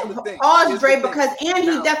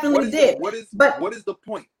definitely did. What is the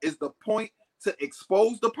point? Is the point to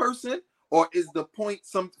expose the person, or is the point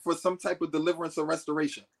for some type of deliverance or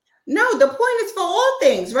restoration? No, the point is for all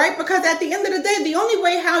things, right? Because at the end of the day, the only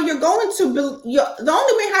way how you're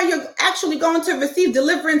actually going to receive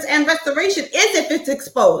deliverance and restoration is if it's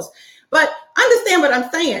exposed. But understand what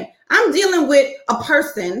I'm saying. I'm dealing with a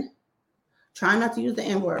person. Try not to use the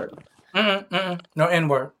N-word. No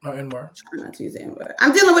N-word. No N-word. Try not to use the N-word.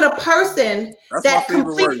 I'm dealing with a person that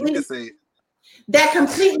completely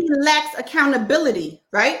lacks accountability,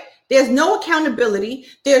 right? There's no accountability.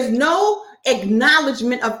 There's no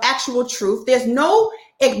acknowledgement of actual truth. There's no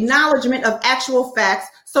acknowledgement of actual facts.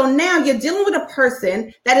 So now you're dealing with a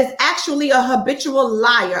person that is actually a habitual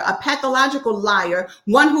liar, a pathological liar,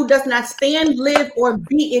 one who does not stand, live, or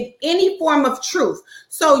be in any form of truth.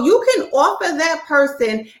 So you can offer that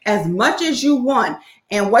person as much as you want.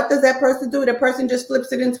 And what does that person do? The person just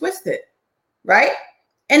flips it and twists it, right?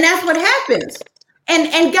 And that's what happens.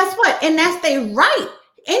 And guess what? And that's their right.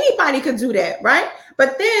 Anybody could do that, right?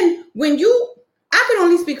 But then I can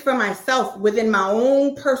only speak for myself within my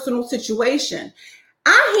own personal situation.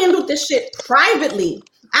 I handled this shit privately.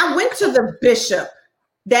 I went to the bishop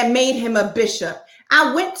that made him a bishop.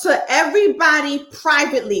 I went to everybody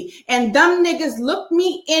privately, and them niggas looked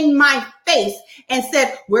me in my face and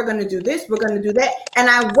said, we're going to do this, we're going to do that. And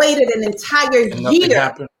I waited an entire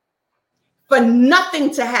year for nothing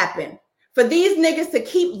to happen. For these niggas to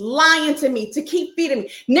keep lying to me, to keep feeding me.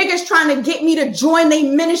 Niggas trying to get me to join their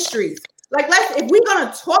ministries. Like, if we're going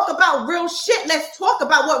to talk about real shit, let's talk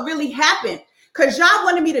about what really happened. Because y'all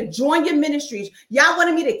wanted me to join your ministries. Y'all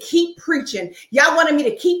wanted me to keep preaching. Y'all wanted me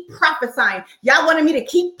to keep prophesying. Y'all wanted me to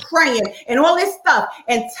keep praying and all this stuff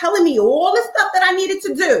and telling me all the stuff that I needed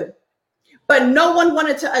to do. But no one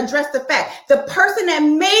wanted to address the fact. The person that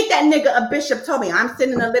made that nigga a bishop told me, I'm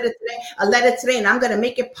sending a letter today, and I'm going to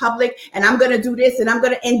make it public, and I'm going to do this,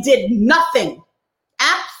 and did nothing.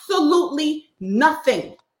 Absolutely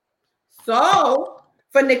nothing. So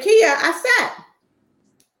For Nakia,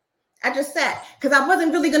 I just sat because I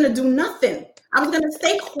wasn't really going to do nothing. I was going to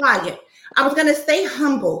stay quiet. I was going to stay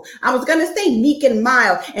humble. I was going to stay meek and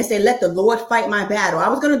mild and say, let the Lord fight my battle. I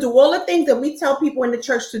was going to do all the things that we tell people in the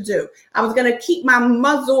church to do. I was going to keep my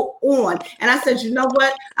muzzle on. And I said, you know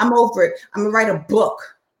what? I'm over it. I'm going to write a book.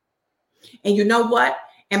 And you know what?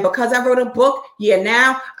 And because I wrote a book,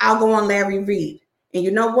 now I'll go on Larry Reed. And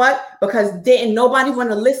you know what? Because didn't nobody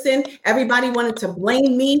want to listen. Everybody wanted to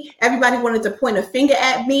blame me. Everybody wanted to point a finger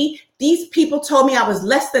at me. These people told me I was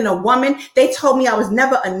less than a woman. They told me I was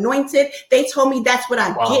never anointed. They told me that's what I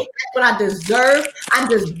get. That's what I deserve. I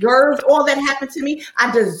deserved all that happened to me. I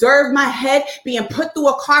deserved my head being put through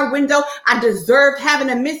a car window. I deserved having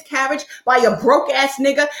a miscarriage by a broke ass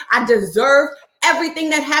nigga. I deserved everything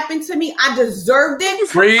that happened to me. I deserved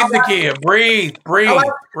it. Breathe again. Breathe.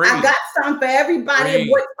 I got something for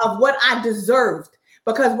everybody of what I deserved,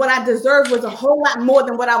 because what I deserved was a whole lot more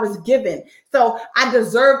than what I was given. So I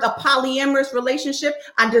deserved a polyamorous relationship.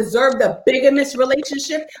 I deserved a bigamous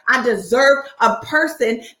relationship. I deserved a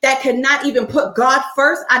person that could not even put God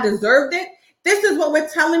first. I deserved it. This is what we're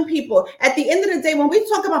telling people. At the end of the day, when we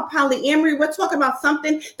talk about polyamory, we're talking about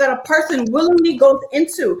something that a person willingly goes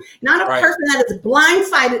into, not a person that is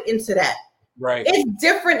blindsided into that. Right. It's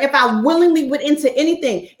different if I willingly went into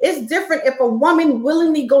anything. It's different if a woman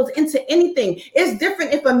willingly goes into anything. It's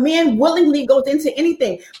different if a man willingly goes into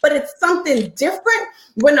anything. But it's something different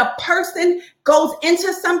when a person goes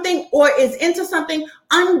into something or is into something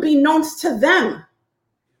unbeknownst to them.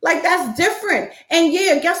 Like, that's different. And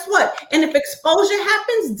guess what? And if exposure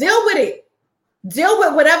happens, deal with it. Deal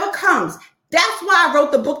with whatever comes. That's why I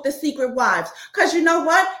wrote the book, The Secret Wives. Because you know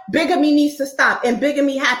what? Bigamy needs to stop. And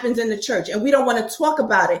bigamy happens in the church. And we don't want to talk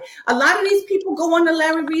about it. A lot of these people go on to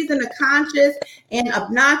Larry Reed's and the conscious and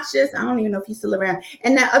obnoxious. I don't even know if he's still around.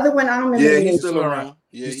 And that other one, I don't remember. Yeah, he's still around.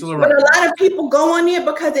 Yeah, he's still around. But a lot of people go on there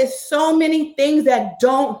because there's so many things that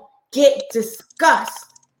don't get discussed.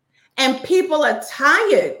 And people are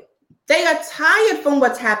tired. They are tired from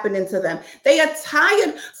what's happening to them. They are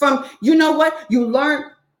tired from, you know what? You learn,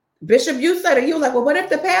 Bishop, you said it. You were like, well, what if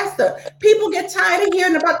the pastor? People get tired of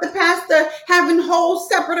hearing about the pastor having whole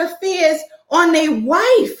separate affairs on their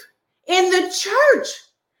wife in the church.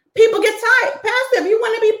 People get tired. Pastor, if you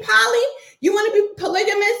want to be poly, you want to be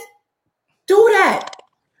polygamous, do that.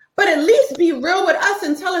 But at least be real with us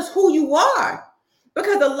and tell us who you are.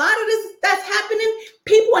 Because a lot of this that's happening,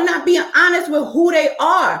 people are not being honest with who they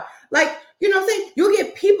are. Like, you know what I'm saying? You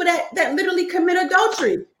get people that literally commit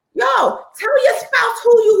adultery. Yo, tell your spouse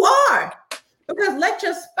who you are. Because let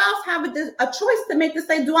your spouse have a choice to make to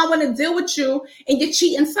say, do I want to deal with you and your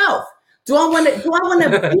cheating self? Do I want to be,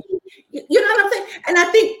 you know what I'm saying? And I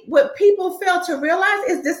think what people fail to realize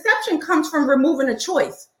is deception comes from removing a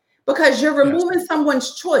choice. Because you're removing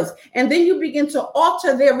someone's choice. And then you begin to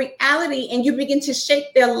alter their reality and you begin to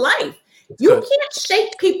shape their life. You can't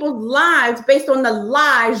shape people's lives based on the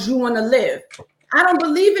lies you want to live. I don't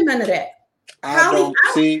believe in none of that. I don't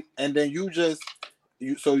see. And then you just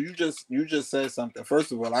said something.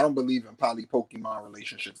 First of all, I don't believe in Pokemon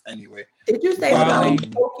relationships anyway. Did you say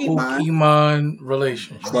Pokemon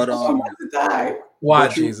relationships? But why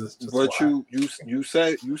Jesus? But you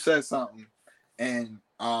said something, and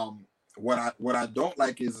what I don't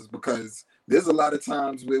like is because there's a lot of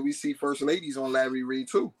times where we see first ladies on Larry Reed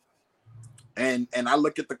too. And I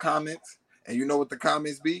look at the comments, and you know what the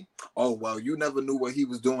comments be? Oh, well, you never knew what he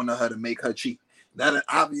was doing to her to make her cheat. That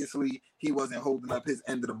obviously he wasn't holding up his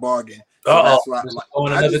end of the bargain. So that's why,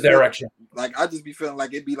 going another direction. I just be feeling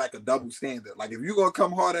like it'd be like a double standard. Like if you're gonna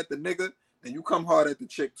come hard at the nigga, then you come hard at the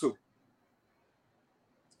chick too.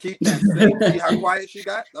 Keep that. See how quiet she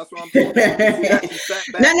got? That's what I'm doing.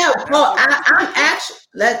 No. Well, I'm actually.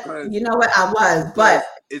 You know what? I was, but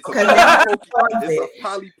it's a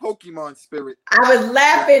poly Pokemon spirit. I was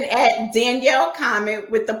laughing at Danielle comment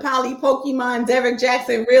with the poly Pokemon Derek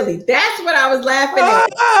Jackson. Really, that's what I was laughing at.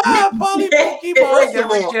 Poly Pokemon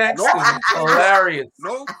Derek Jackson, hilarious.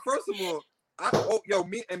 No, first of all,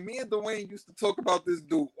 me and Dwayne used to talk about this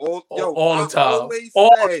dude all the time.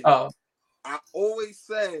 I always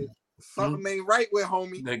said something ain't right with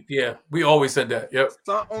homie. Yeah, we always said that. Yep.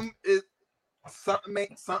 Something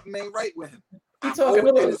ain't right with him. He's talking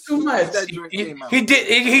a little too much. He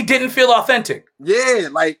didn't feel authentic. Yeah,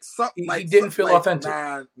 like something. He didn't feel authentic.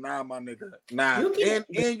 Nah, my nigga. Nah.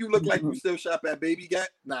 And you look like you still shop at Baby Gat.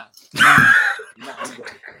 Nah,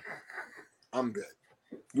 I'm good.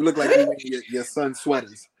 You look like you wear your son's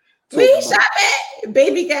sweaters. We shop at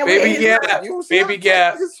Baby Gat. Baby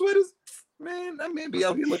Gat. His sweaters. Man, that man be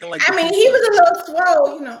out here looking like. I mean, he was a little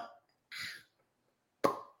slow, you know.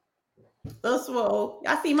 So swole.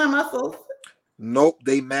 Y'all see my muscles? Nope,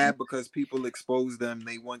 they mad because people expose them.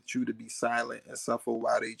 They want you to be silent and suffer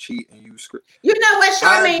while they cheat and you script. You know what,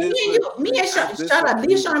 Charmaine? Me and shut up.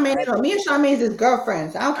 Leave Charmaine alone. Me and Charmaine's his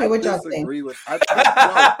girlfriends. I don't care what y'all think.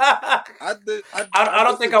 I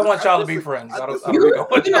don't think I want y'all to be friends. I don't think I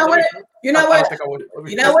want you know what? You know what?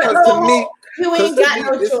 You know what? To me, you ain't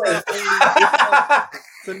got no choice.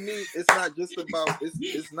 To me, it's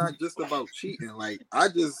not just about cheating. Like I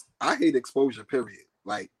hate exposure. Period.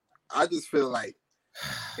 Like I just feel like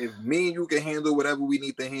if me and you can handle whatever we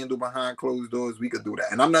need to handle behind closed doors, we could do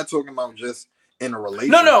that. And I'm not talking about just in a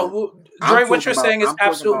relationship. No, Dre, what you're saying is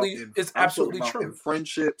absolutely true. In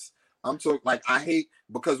friendships, I'm talking like I hate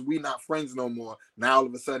because we not friends no more. Now all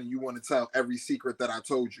of a sudden you want to tell every secret that I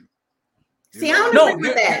told you. See, I don't agree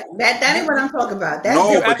with that. That ain't what I'm talking about. That's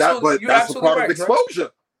that's a part of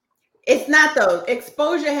exposure. It's not though.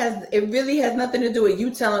 Exposure really has nothing to do with you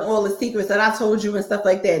telling all the secrets that I told you and stuff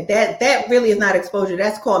like that. That really is not exposure.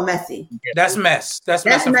 That's called messy. That's mess. That's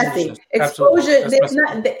messy. Exposure.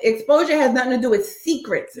 Exposure has nothing to do with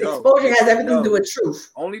secrets. Exposure has everything to do with truth.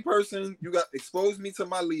 Only person you got exposed me to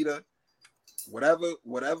my leader. Whatever.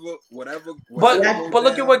 But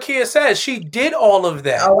look at what Kia says. She did all of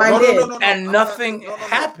that. Oh, I did. And nothing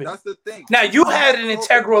happened. That's the thing. Now you had an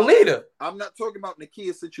integral leader. I'm not talking about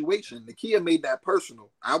Nakia situation. Nakia made that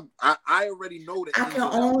personal. I already know that. I can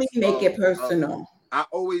only make it personal. I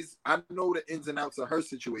know the ins and outs of her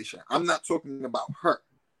situation. I'm not talking about her.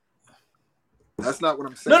 That's not what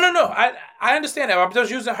I'm saying. No. I understand that. I'm just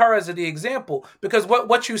using her as the example because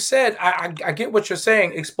what you said, I get what you're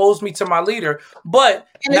saying. Expose me to my leader, but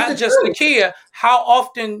not just Nakia. How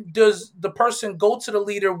often does the person go to the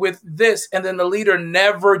leader with this, and then the leader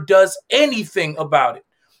never does anything about it?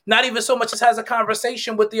 Not even so much as has a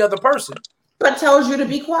conversation with the other person, but tells you to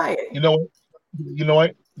be quiet. You know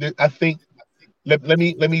what? I think let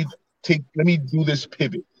me do this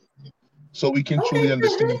pivot so we can truly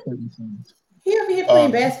understand certain things. He over here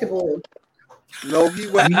playing basketball. No, he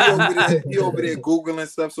over there Googling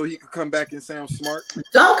stuff so he could come back and sound smart.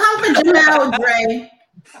 Don't come for Jamel,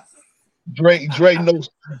 Dre. Dre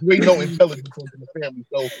knows intelligence in the family.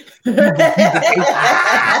 So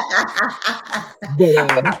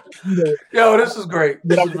yo, this is great.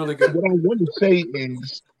 This is really good. What I want to say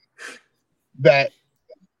is that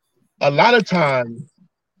a lot of times,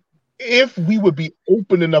 if we would be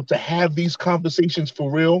open enough to have these conversations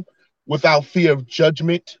for real, without fear of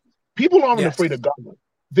judgment, people aren't afraid of God.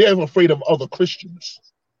 They're afraid of other Christians.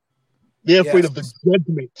 They're afraid of the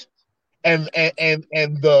judgment and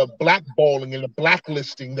the blackballing and the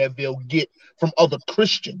blacklisting that they'll get from other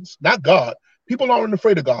Christians, not God. People aren't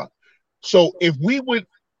afraid of God. So if we would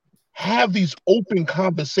have these open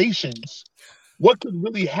conversations, what could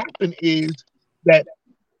really happen is that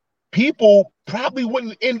people probably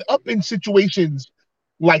wouldn't end up in situations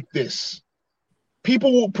like this.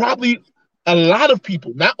 People will probably, a lot of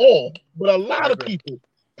people, not all, but a lot of people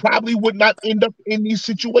probably would not end up in these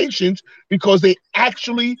situations because they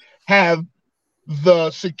actually have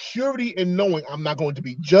the security in knowing I'm not going to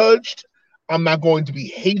be judged, I'm not going to be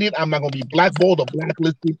hated, I'm not going to be blackballed or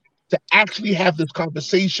blacklisted, to actually have this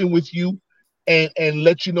conversation with you and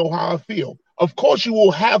let you know how I feel. Of course, you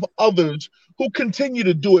will have others who continue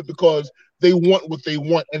to do it because they want what they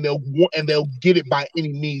want and they'll get it by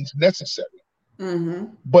any means necessary. Mm-hmm.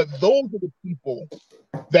 But those are the people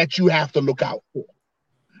that you have to look out for.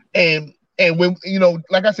 And when,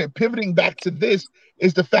 like I said, pivoting back to this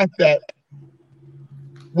is the fact that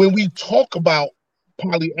when we talk about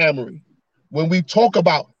polyamory, when we talk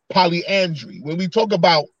about polyandry, when we talk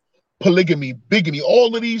about polygamy, bigamy,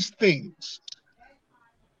 all of these things,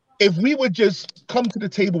 if we would just come to the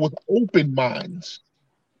table with open minds,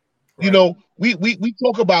 right. We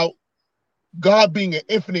talk about God being an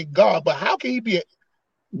infinite God, but how can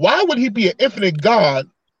why would he be an infinite God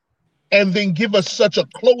and then give us such a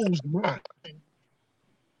closed mind?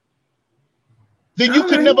 Then you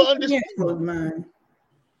could never understand.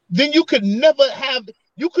 Then you couldn't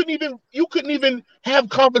even have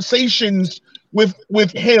conversations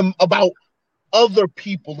with him about other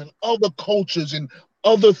people and other cultures and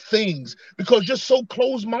other things because you're so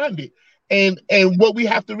closed-minded. And what we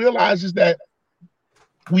have to realize is that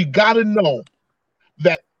we got to know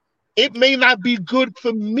that it may not be good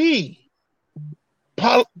for me.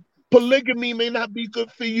 Polygamy may not be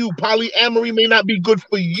good for you. Polyamory may not be good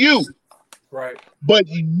for you. Right. But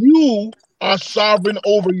you are sovereign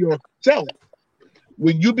over yourself.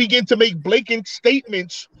 When you begin to make blatant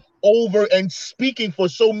statements over and speaking for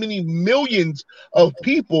so many millions of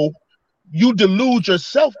people, you delude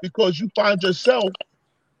yourself because you find yourself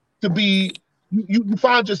to be You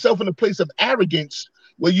find yourself in a place of arrogance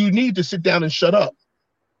where you need to sit down and shut up.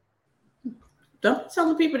 Don't be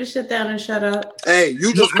telling people to sit down and shut up. Hey,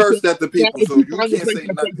 you just cursed at the people, so you can't say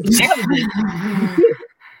nothing.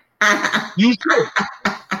 You should.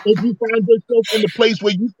 If you find yourself in the place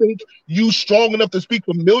where you think you're strong enough to speak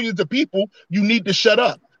for millions of people, you need to shut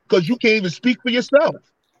up because you can't even speak for yourself.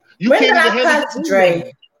 You can't even handle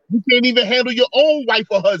Dre. You can't even handle your own wife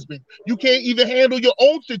or husband. You can't even handle your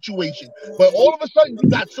own situation. But all of a sudden, you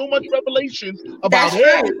got so much revelation about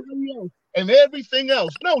everybody else and everything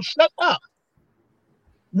else. No, shut up.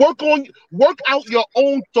 Work out your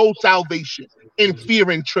own soul salvation in fear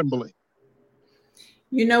and trembling.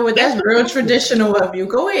 You know what? That's real traditional of you.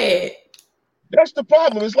 Go ahead. That's the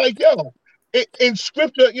problem. It's like, yo, in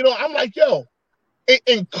scripture, I'm like, yo,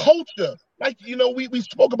 in culture, like, we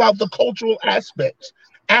spoke about the cultural aspects,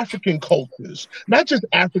 African cultures, not just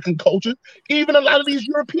African cultures, even a lot of these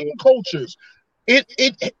European cultures.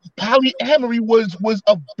 Polyamory was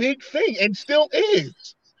a big thing and still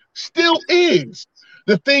is. Still is.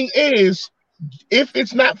 The thing is, if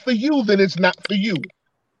it's not for you, then it's not for you.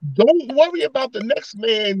 Don't worry about the next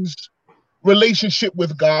man's relationship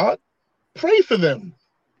with God. Pray for them.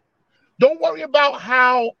 Don't worry about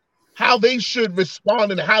how they should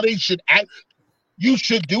respond and how they should act. You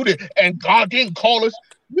should do this. And God didn't call us.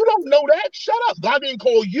 You don't know that. Shut up. God didn't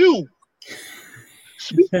call you.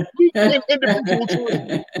 Speak in individual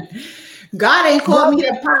terms. God ain't called me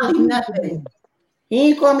to poly nothing. He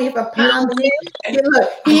ain't called me for poly. Look,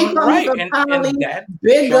 he ain't called me for poly,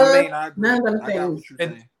 bigger, none of them things.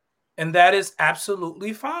 And that is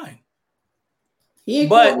absolutely fine. He ain't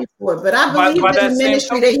called me for it, but I believe in the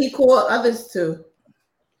ministry that he called others to.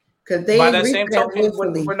 Because they by that same token,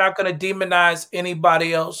 we're not going to demonize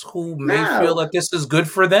anybody else who may feel that this is good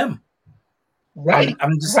for them. Right.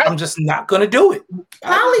 I'm just not going to do it.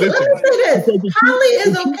 Poly, let me say this. Poly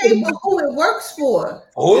is okay for who it works for.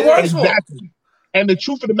 Who it works for. And the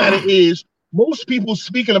truth of the matter is, most people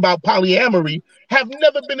speaking about polyamory have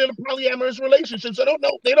never been in a polyamorous relationship, so they don't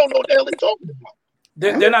know what the hell they're talking about.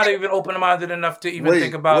 They're not even open-minded enough to even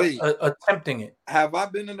think about attempting it. Have I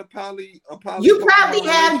been in a poly? You probably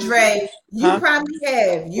have, Dre. You probably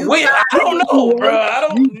have. I don't know, bro. I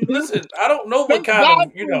don't know what kind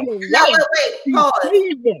of, wait, pause.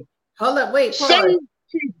 Hold up, wait, pause.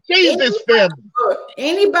 Save this family.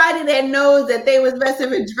 Anybody that knows that they was messing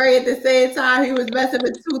with Dre at the same time he was messing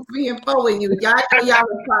with 2, 3, and 4 with you, y'all know y'all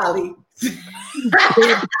was poly.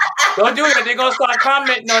 Don't do it. They're gonna start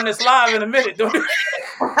commenting on this live in a minute. Don't do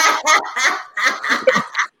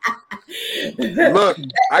it. Look,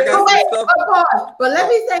 I got some stuff. But let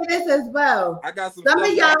me say this as well. I got some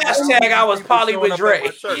of y'all hashtag I was poly with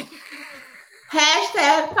Dre.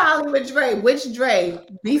 Hashtag poly with Dre. Which Dre?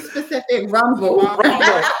 Be specific. Rumble.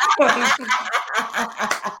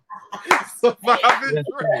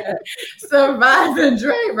 Surviving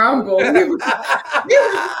Dre. Rumble. Let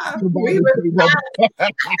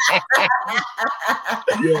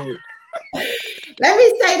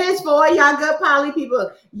me say this for all y'all good poly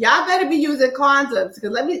people. Y'all better be using condoms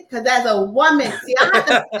because as a woman, see, I have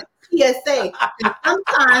to PSA. And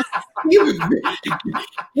sometimes people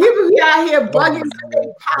be out here bugging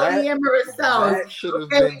their polyamorous selves. That should have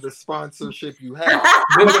been the sponsorship you had.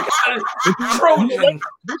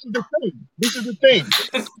 This is the thing.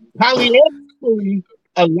 Polyamory,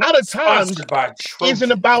 a lot of times,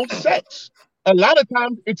 isn't about sex. A lot of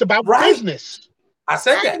times, it's about business. I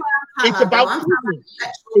said that. It's about business.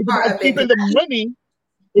 It's about keeping the money.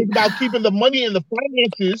 It's about keeping the money and the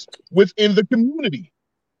finances within the community.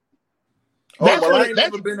 I ain't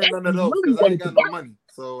never been in none of those because I ain't got no money.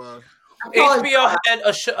 So HBO had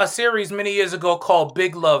a series many years ago called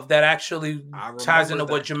Big Love that actually ties into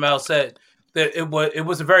what Jamel said. That it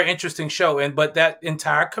was a very interesting show, but that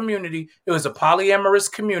entire community, it was a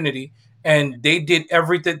polyamorous community, and they did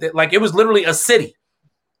everything like it was literally a city.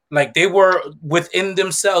 Like they were within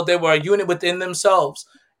themselves, they were a unit within themselves,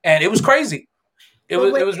 and it was crazy. It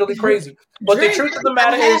was really crazy. But the truth of the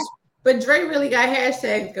matter is. But Dre really got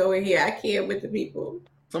hashtags going here. I can't with the people.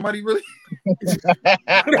 Somebody really? Yo,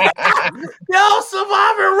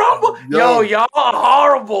 Survivor Rumble. Yo, y'all are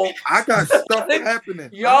horrible. I got stuff happening.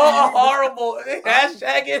 Y'all are horrible.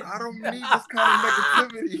 Hashtag it. I don't need this kind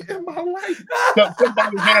of negativity in my life.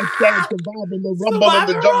 Somebody hashtag surviving the Rumble in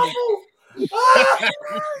the jungle.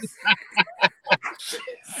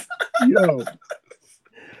 Yo.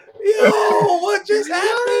 Yo, what just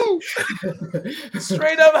happened?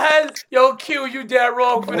 Straight up had Q, you dead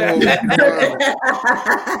wrong for that.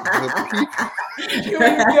 Q, you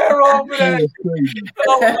dead wrong for that.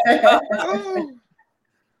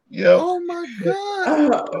 Oh my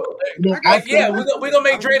God. We're gonna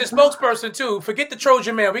make Dre the spokesperson too. Forget the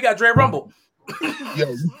Trojan man. We got Dre Rumble.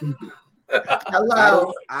 Yo,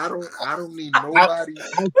 hello. I don't need nobody.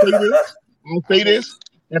 I'll say this,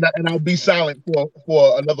 and I'll be silent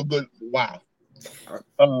for another good while.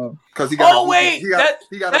 Because he got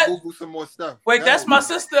to Google some more stuff. Wait, that's my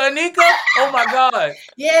sister Anika. Oh my God.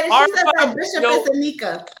 Yeah, she said that Bishop is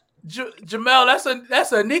Anika. Jamel,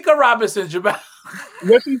 that's Anika Robinson. Jamel.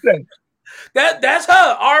 What she say? That's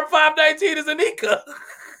her. R519 is Anika.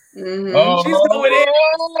 Mm-hmm. Oh, she's going in.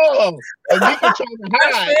 Anika trying to hide.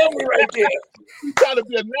 That's family right there. She's trying to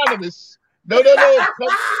be anonymous. No. Come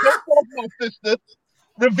forth, my sister.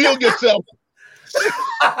 Reveal yourself.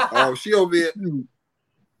 Oh, she over here.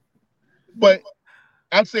 But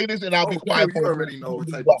I'll say this and I'll be quiet. You already know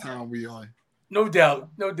what type of time we on. No doubt,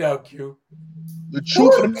 Q. The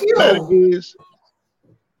truth of the matter is,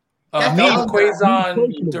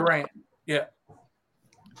 Quazon Durant. Yeah.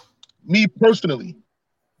 Me personally,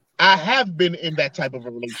 I have been in that type of a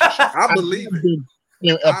relationship. I believe it.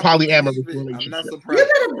 In a polyamorous relationship. I'm not surprised.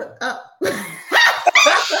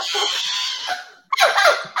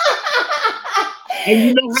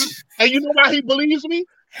 And you know why he believes me?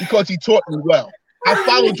 Because he taught me well. I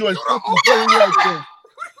followed your instructions very well.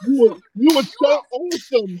 So you were so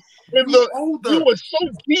awesome. You were so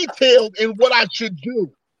detailed in what I should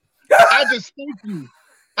do. I just thank you.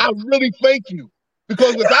 I really thank you.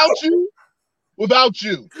 Because without you,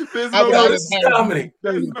 this is comedy.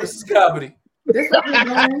 This is comedy. This what we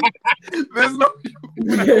doing?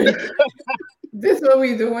 This what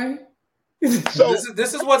we doing? So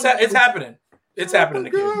this is what's it's happening. It's happening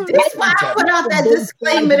again. That's why I put out that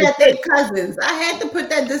disclaimer that they're cousins. I had to put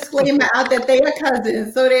that disclaimer out that they are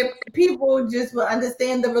cousins so that people just will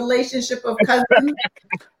understand the relationship of cousins.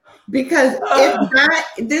 Because if not,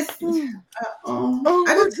 this. You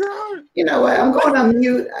know what? I'm going on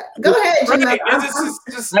mute. Go ahead, Jamel.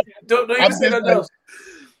 Don't even say nothing else.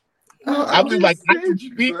 I'm just like, I can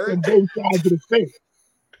speak from both sides of the fence.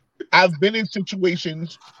 I've been in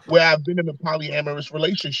situations where I've been in a polyamorous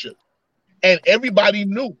relationship, and everybody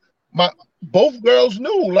knew. Both girls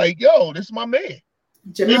knew, like, yo, this is my man.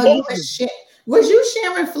 Jamel, was you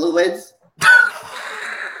sharing fluids?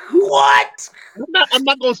 What? I'm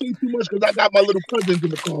not gonna say too much because I got my little cousins in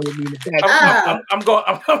the car with me in the back. I'm going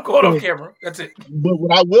off camera. That's it. But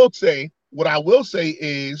what I will say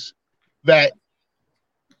is that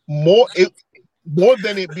more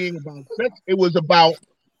than it being about sex, it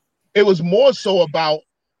was more so about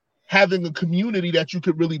having a community that you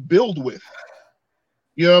could really build with.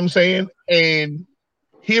 You know what I'm saying? And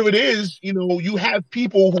here it is, you have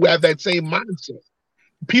people who have that same mindset.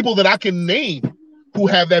 People that I can name who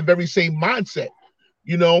have that very same mindset,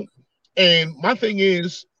 And my thing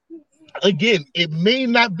is, again, it may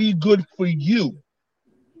not be good for you,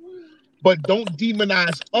 but don't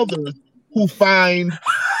demonize others who find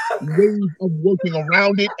ways of working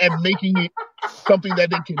around it and making it something that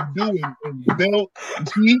they can do and build.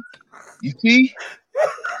 You see?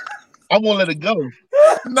 I'm gonna let it go.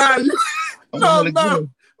 No.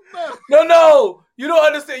 You don't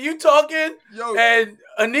understand. You talking, and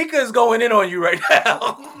Anika is going in on you right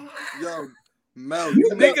now. Yo, Mel,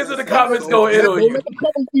 Anika's in the comments going in on you. Don't let the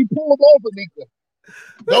covers be pulled off, Anika.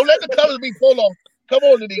 Don't let the covers be pulled off. Come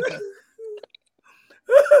on, Anika.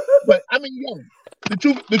 But I mean, the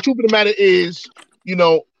truth of the matter is,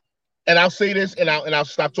 and I'll say this, and I'll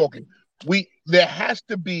stop talking. There has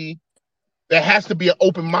to be an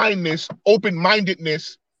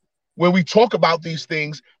open-mindedness when we talk about these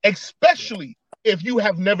things, especially if you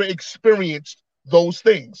have never experienced those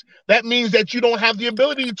things. That means that you don't have the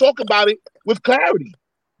ability to talk about it with clarity.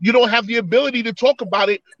 You don't have the ability to talk about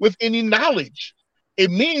it with any knowledge. It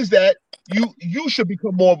means that you should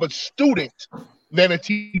become more of a student than a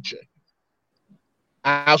teacher.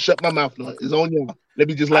 I'll shut my mouth now. It's on y'all. Let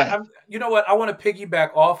me just laugh. You know what? I want to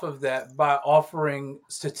piggyback off of that by offering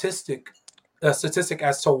statistic as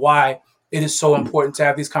to why it is so important to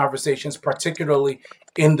have these conversations, particularly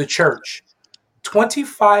in the church.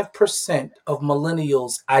 25% of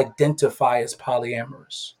millennials identify as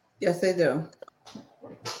polyamorous. Yes, they do.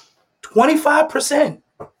 25%.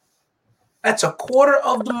 That's a quarter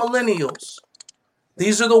of the millennials.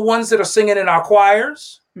 These are the ones that are singing in our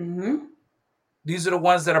choirs. Mm-hmm. These are the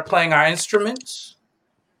ones that are playing our instruments.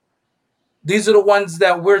 These are the ones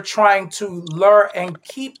that we're trying to lure and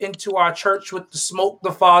keep into our church with the smoke,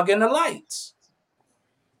 the fog, and the lights.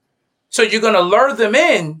 So you're going to lure them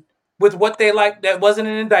in with what they like. That wasn't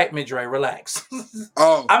an indictment, Dre. Relax.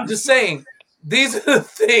 Oh, I'm just saying, these are the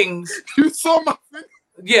things. You saw my face.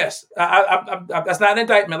 Yes, that's not an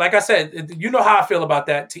indictment. Like I said, you know how I feel about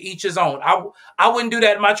that. To each his own. I wouldn't do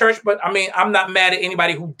that in my church, but I mean, I'm not mad at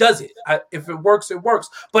anybody who does it. If it works, it works.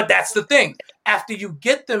 But that's the thing. After you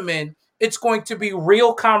get them in, it's going to be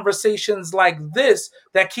real conversations like this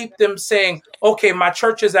that keep them saying, okay, my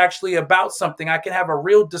church is actually about something. I can have a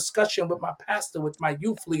real discussion with my pastor, with my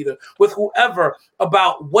youth leader, with whoever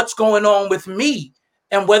about what's going on with me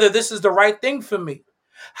and whether this is the right thing for me.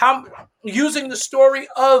 How using the story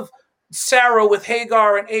of Sarah with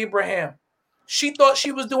Hagar and Abraham. She thought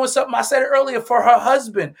she was doing something, I said it earlier, for her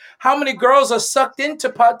husband. How many girls are sucked into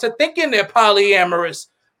to thinking they're polyamorous,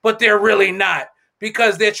 but they're really not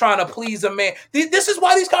because they're trying to please a man. This is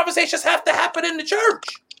why these conversations have to happen in the church.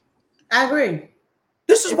 I agree.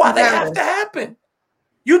 This is why they have to happen.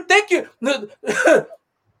 You think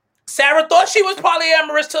Sarah thought she was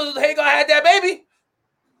polyamorous till Hagar had that baby.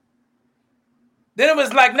 Then it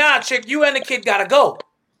was like, nah, chick, you and the kid gotta go.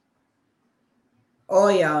 Oh,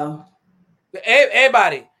 y'all.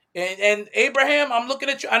 Everybody. And Abraham, I'm looking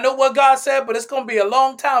at you. I know what God said, but it's going to be a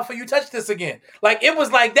long time for you to touch this again. Like, it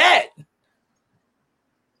was like that.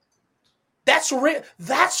 That's real.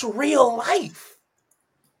 That's real life.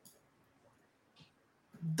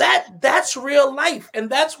 That's real life. And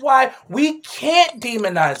that's why we can't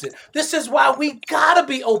demonize it. This is why we gotta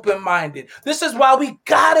be open-minded. This is why we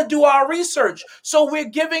gotta do our research. So we're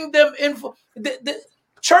giving them info. The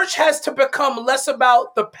church has to become less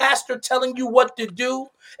about the pastor telling you what to do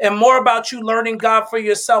and more about you learning God for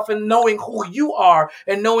yourself and knowing who you are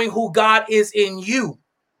and knowing who God is in you.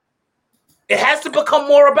 It has to become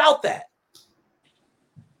more about that.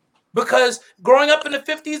 Because growing up in the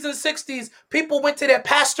 50s and 60s, people went to their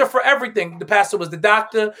pastor for everything. The pastor was the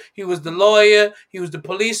doctor. He was the lawyer. He was the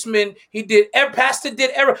policeman.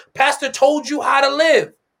 Pastor told you how to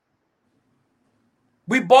live.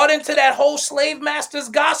 We bought into that whole slave master's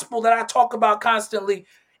gospel that I talk about constantly,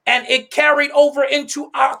 and it carried over into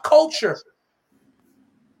our culture.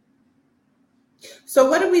 So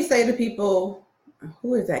what do we say to people?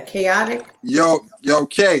 Who is that? Chaotic? Yo,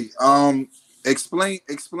 Kay. Explain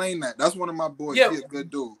that. That's one of my boys. Yeah. He's a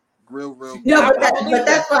good dude. Real. No, but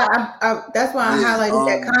that's why I highlighted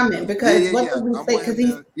that comment because what do we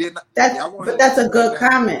say? Because that's a good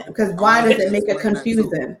comment because why does it make it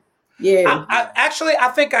confusing? Yeah,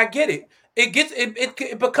 I think I get it.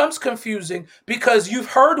 It becomes confusing because you've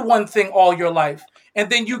heard one thing all your life, and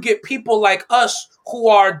then you get people like us who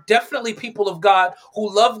are definitely people of God,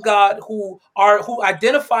 who love God, who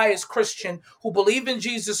identify as Christian, who believe in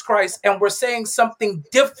Jesus Christ, and we're saying something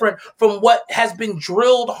different from what has been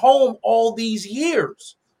drilled home all these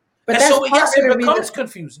years. But it becomes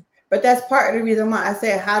confusing. But that's part of the reason why I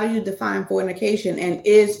said, how do you define fornication, and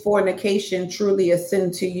is fornication truly a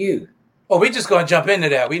sin to you? Oh, we're just going to jump into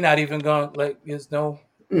that. We're not even going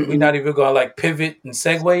we're not even going to pivot and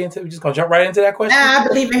segue into. We're just going to jump right into that question. Nah, I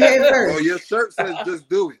believe in head first. Well, your shirt says just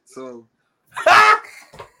do it. So.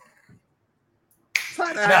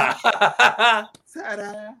 Ta-da.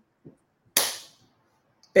 Ta-da.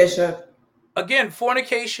 Bishop. Again,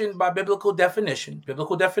 fornication by biblical definition,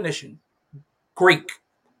 Greek,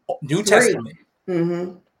 New Testament.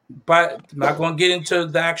 Mm-hmm. But I'm not going to get into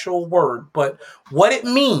the actual word, but what it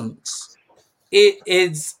means, it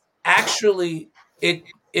is actually,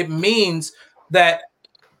 it means that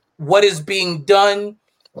what is being done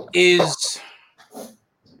is,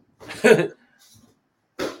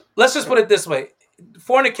 let's just put it this way.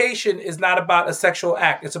 Fornication is not about a sexual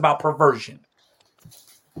act. It's about perversion.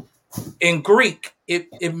 In Greek,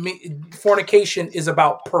 fornication is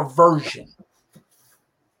about perversion.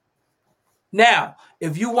 Now,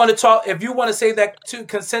 if you want to say that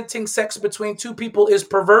consenting sex between two people is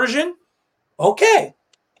perversion, okay.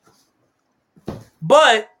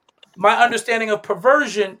 But my understanding of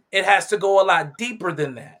perversion, it has to go a lot deeper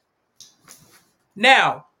than that.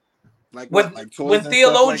 Now, when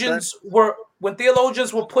theologians were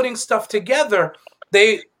putting stuff together,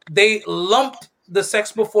 they lumped the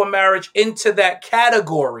sex before marriage into that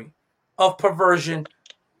category of perversion,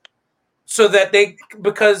 so that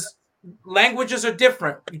because languages are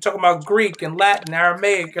different. You're talking about Greek and Latin,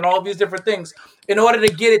 Aramaic, and all these different things. In order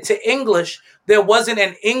to get it to English, there wasn't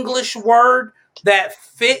an English word that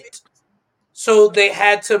fit, so they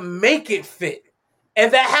had to make it fit.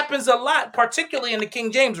 And that happens a lot, particularly in the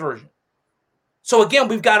King James Version. So again,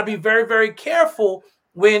 we've got to be very, very careful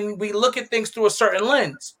when we look at things through a certain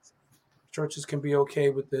lens. Churches can be okay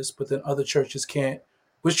with this, but then other churches can't.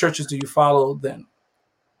 Which churches do you follow then?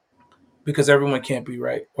 Because everyone can't be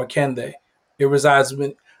right, or can they? It resides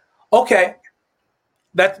in. Okay,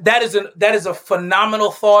 that is a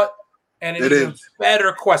phenomenal thought, and it is a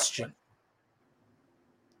better question.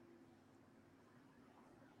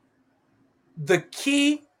 The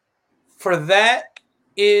key for that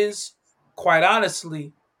is, quite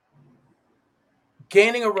honestly,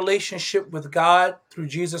 gaining a relationship with God through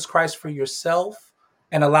Jesus Christ for yourself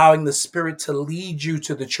and allowing the Spirit to lead you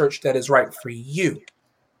to the church that is right for you.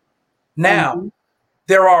 Now,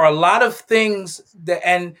 there are a lot of things that,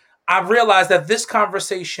 and I realize that this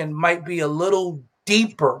conversation might be a little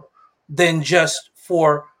deeper than just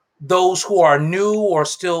for those who are new or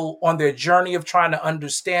still on their journey of trying to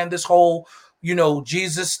understand this whole,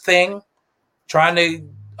 Jesus thing, trying to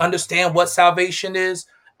understand what salvation is.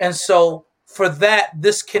 And so for that,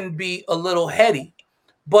 this can be a little heady.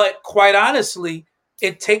 But quite honestly,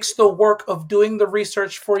 it takes the work of doing the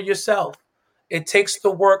research for yourself. It takes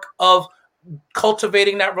the work of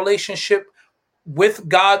cultivating that relationship with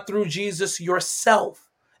God through Jesus yourself,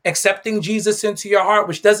 accepting Jesus into your heart,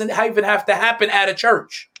 which doesn't even have to happen at a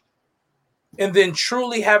church. And then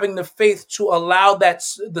truly having the faith to allow that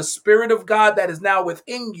the Spirit of God that is now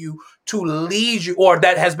within you to lead you, or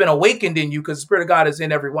that has been awakened in you, because the Spirit of God is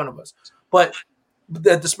in every one of us. But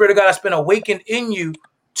the Spirit of God has been awakened in you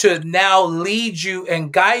to now lead you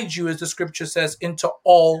and guide you, as the scripture says, into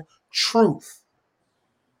all truth.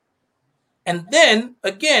 And then,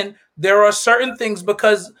 again, there are certain things,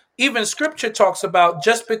 because even scripture talks about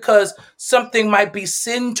just because something might be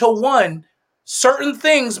sin to one, certain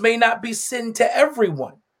things may not be sin to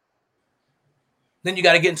everyone. Then you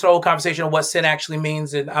got to get into the whole conversation of what sin actually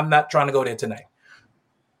means, and I'm not trying to go there tonight.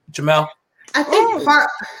 Jamel? I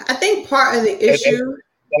think part of the issue...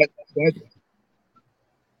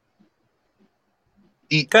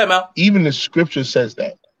 Even the scripture says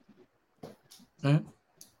that. Mm-hmm.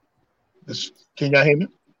 Can y'all hear me?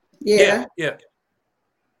 Yeah.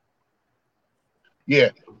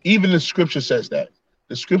 Even the scripture says that.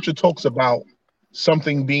 The scripture talks about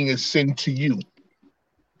something being a sin to you.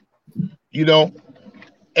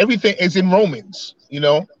 Everything is in Romans.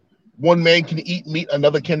 One man can eat meat,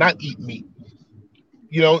 another cannot eat meat.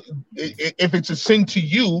 If it's a sin to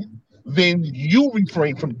you, then you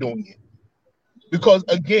refrain from doing it. Because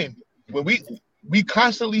again, when we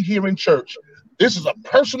constantly hear in church, this is a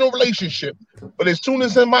personal relationship, but as soon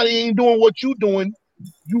as somebody ain't doing what you doing,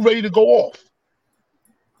 you ready to go off.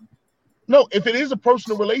 No, if it is a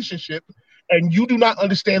personal relationship and you do not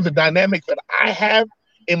understand the dynamic that I have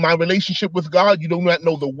in my relationship with God, you do not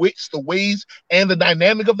know the wits, the ways, and the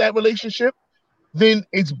dynamic of that relationship, then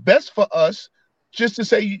it's best for us just to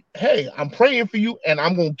say, hey, I'm praying for you and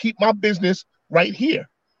I'm going to keep my business right here.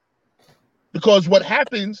 Because what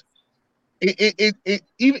happens,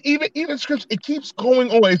 even scripture, it keeps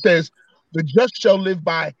going on. It says, the just shall live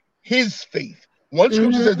by his faith. One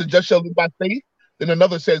scripture says the just shall live by faith. Then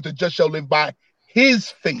another says the just shall live by his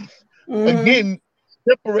faith. Again,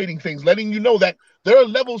 separating things, letting you know that there are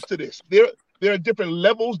levels to this. There are different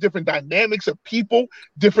levels, different dynamics of people,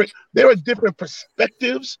 there are different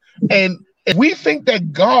perspectives. And we think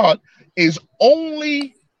that God is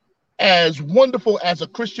only as wonderful as a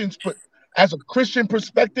Christian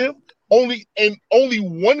perspective, only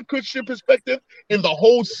one Christian perspective in the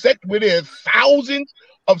whole sect where there are thousands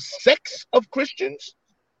of sects of Christians,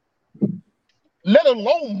 let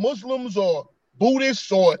alone Muslims or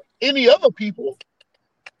Buddhists or any other people.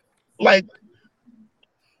 Like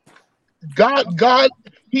God,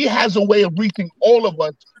 he has a way of reaching all of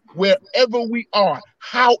us wherever we are,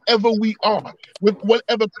 however we are, with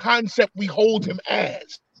whatever concept we hold him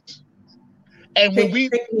as. And when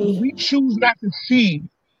we choose not to see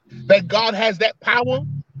that God has that power,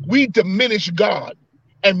 we diminish God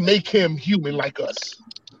and make him human like us.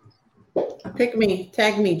 Pick me,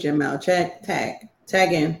 tag me, Jamel.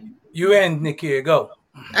 Tag in. You and Nikki, go.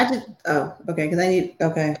 Okay,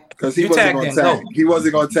 because he wasn't going to tag. He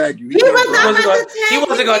wasn't going to tag you. He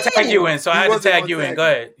wasn't going to tag you in, so I had to tag you in. Go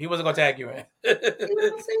ahead. He wasn't going to tag you in. You know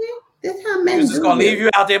what I'm saying? That's how men do. He was just going to leave you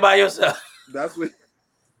out there by yourself. That's what.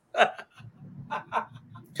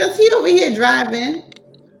 Because he over here driving.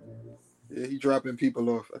 Yeah, he dropping people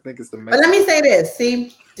off. I think it's the man. But let me say this.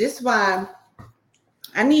 See, this is why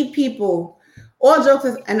I need people. All jokes,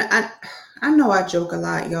 and I know I joke a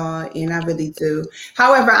lot, y'all, and I really do.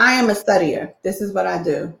 However, I am a studier. This is what I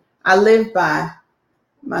do. I live by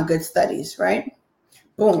my good studies, right?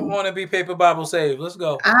 Boom. You want to be Paper Bible Saved. Let's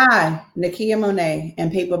go. Nakia Monet,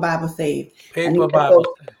 and Paper Bible Saved. Paper Bible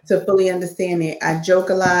to fully understand it. I joke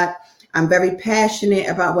a lot. I'm very passionate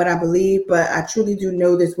about what I believe, but I truly do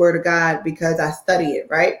know this word of God because I study it,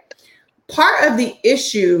 right? Part of the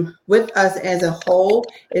issue with us as a whole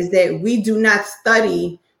is that we do not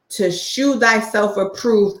study to shew thyself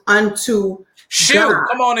approved unto shoe. God.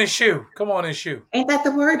 Come on and shoe. Ain't that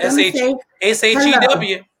the word?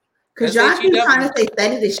 S-H-E-W. Because y'all keep trying to say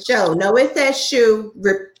study the show. No, it says shoe.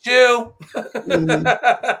 Shoe.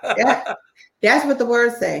 That's what the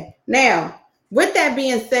words say. Now, with that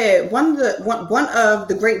being said, one of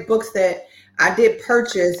the great books that I did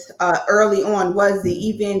purchase early on was the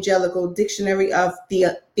Evangelical Dictionary of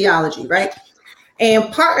Theology, right?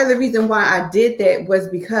 And part of the reason why I did that was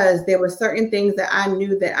because there were certain things that I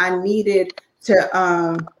knew that I needed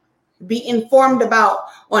to be informed about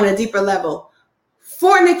on a deeper level.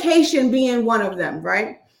 Fornication being one of them,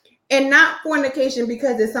 right? And not fornication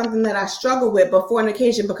because it's something that I struggle with, but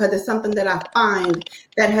fornication because it's something that I find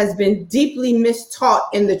that has been deeply mistaught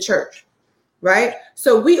in the church, right?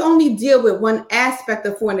 So we only deal with one aspect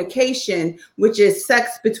of fornication, which is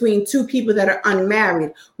sex between two people that are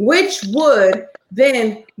unmarried, which would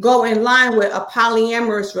then go in line with a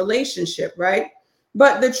polyamorous relationship, right?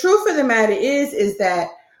 But the truth of the matter is that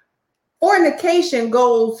fornication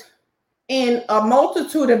goes in a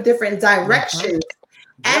multitude of different directions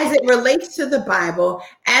as it relates to the Bible,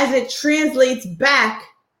 as it translates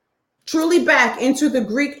truly back into the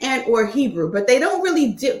Greek and or Hebrew. But they don't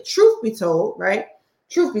really truth be told, right?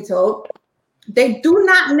 Truth be told, they do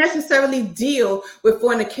not necessarily deal with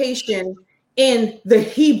fornication in the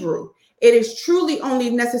Hebrew. It is truly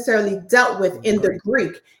only necessarily dealt with in the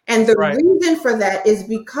Greek. And the reason for that is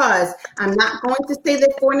because I'm not going to say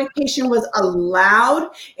that fornication was allowed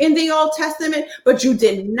in the Old Testament, but you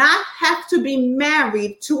did not have to be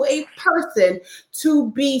married to a person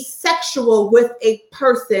to be sexual with a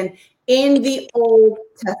person in the Old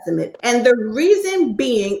Testament. And the reason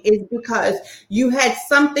being is because you had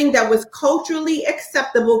something that was culturally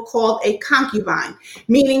acceptable called a concubine,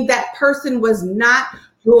 meaning that person was not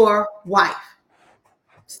your wife.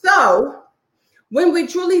 So when we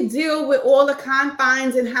truly deal with all the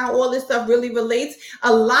confines and how all this stuff really relates,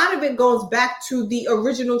 a lot of it goes back to the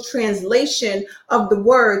original translation of the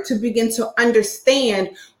word to begin to understand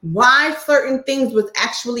why certain things was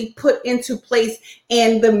actually put into place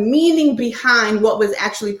and the meaning behind what was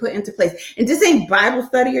actually put into place. And this ain't Bible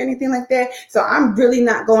study or anything like that. So I'm really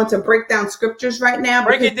not going to break down scriptures right now.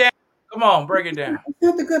 Break it down. Come on, break it down. It's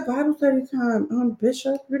not the good Bible study time,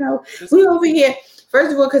 Bishop. You know, we over here.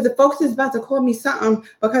 First of all, because the folks is about to call me something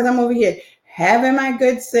because I'm over here having my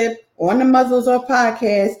good sip on the Muzzles or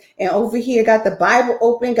podcast, and over here got the Bible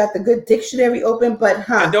open, got the good dictionary open, but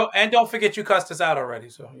and don't forget you cussed us out already.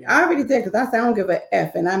 So yeah. I already did because I said I don't give a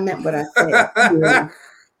F, and I meant what I said.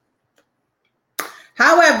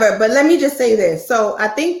 However, but let me just say this. So I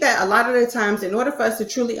think that a lot of the times, in order for us to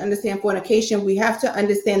truly understand fornication, we have to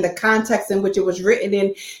understand the context in which it was written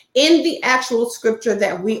in the actual scripture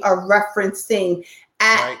that we are referencing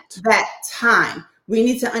at that time. We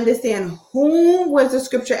need to understand whom was the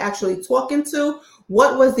scripture actually talking to?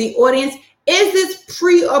 What was the audience? Is this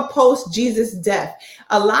pre or post Jesus' death?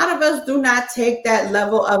 A lot of us do not take that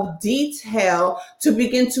level of detail to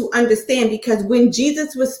begin to understand, because when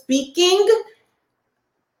Jesus was speaking,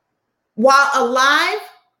 while alive,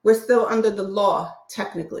 we're still under the law,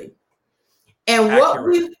 technically. And what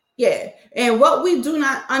we do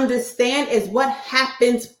not understand is what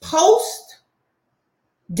happens post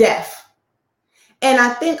death. And I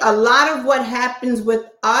think a lot of what happens with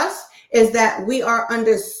us is that we are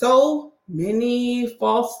under so many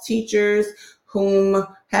false teachers whom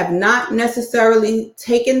have not necessarily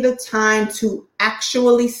taken the time to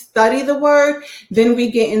actually study the word. Then we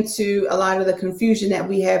get into a lot of the confusion that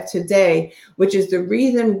we have today, which is the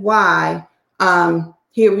reason why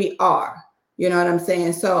here we are. You know what I'm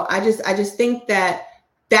saying? So I just think that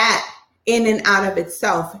in and out of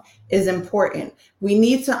itself is important. We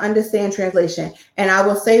need to understand translation. And I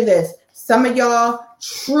will say this, some of y'all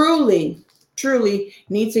truly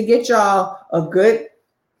need to get y'all a good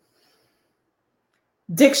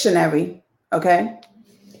dictionary, okay?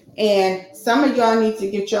 And some of y'all need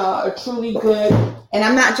to get y'all a truly good, and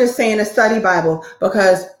I'm not just saying a study Bible,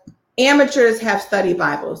 because amateurs have study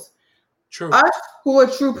Bibles. True. Us who are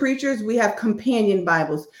true preachers, we have companion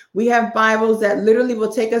Bibles. We have Bibles that literally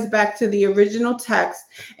will take us back to the original text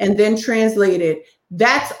and then translate it.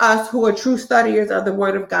 That's us who are true studiers of the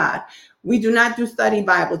Word of God. We do not do study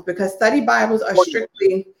Bibles, because study Bibles are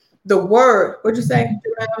strictly the Word. What'd you say?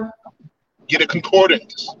 Get a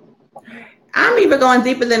concordance. I'm even going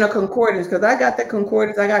deeper than a concordance, because I got the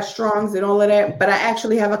concordance, I got Strong's and all of that, but I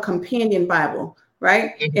actually have a companion Bible,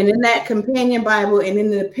 right? Mm-hmm. And in that companion Bible, and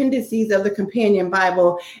in the appendices of the companion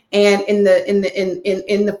Bible, and in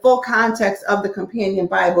the full context of the companion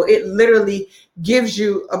Bible, it literally gives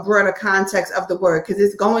you a broader context of the word, because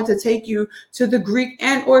it's going to take you to the Greek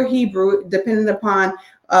and or Hebrew, depending upon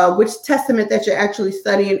which testament that you're actually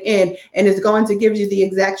studying in, and it's going to give you the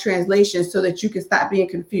exact translation so that you can stop being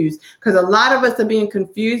confused. Because a lot of us are being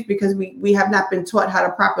confused because we have not been taught how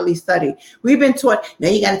to properly study. We've been taught, now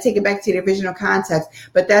you got to take it back to the original context,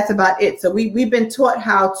 but that's about it. So we've been taught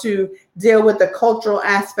how to deal with the cultural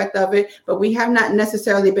aspect of it, but we have not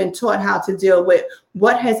necessarily been taught how to deal with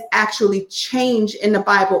what has actually changed in the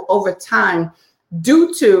Bible over time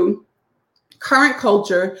due to current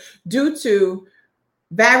culture, due to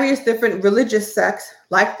various different religious sects,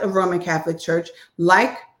 like the Roman Catholic Church,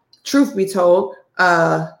 like, truth be told,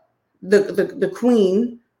 the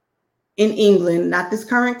Queen in England, not this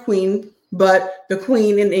current queen, but the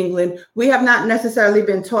Queen in England. We have not necessarily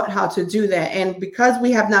been taught how to do that. And because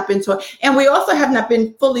we have not been taught, and we also have not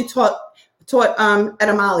been fully taught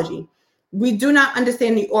etymology. We do not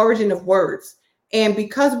understand the origin of words. And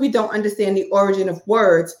because we don't understand the origin of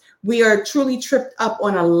words, we are truly tripped up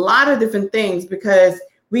on a lot of different things because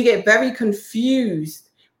we get very confused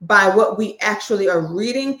by what we actually are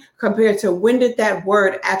reading compared to when did that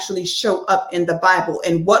word actually show up in the Bible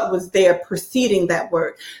and what was there preceding that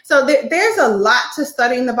word. So there's a lot to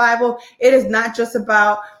study in the Bible. It is not just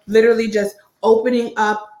about literally just opening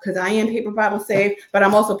up, because I am Paper Bible Saved, but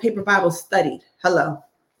I'm also Paper Bible Studied. Hello.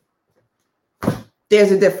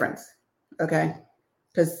 There's a difference, okay?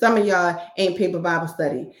 Because some of y'all ain't Paper Bible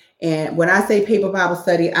Study. And when I say Paper Bible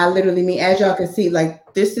Study, I literally mean, as y'all can see, like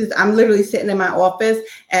I'm literally sitting in my office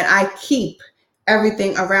and I keep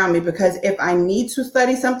everything around me because if I need to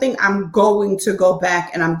study something, I'm going to go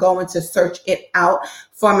back and I'm going to search it out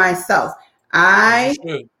for myself. I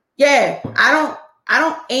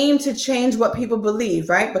don't aim to change what people believe,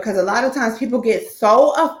 right? Because a lot of times people get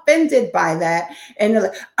so offended by that and they're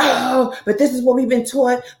like, oh, but this is what we've been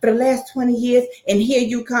taught for the last 20 years. And here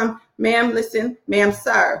you come, ma'am, listen, ma'am,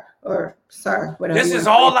 sir, or sir, whatever. This is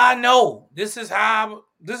all I know. This is how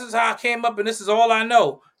I came up and this is all I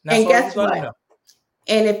know. And guess what? Know.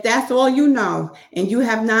 And if that's all you know, and you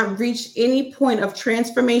have not reached any point of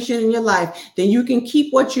transformation in your life, then you can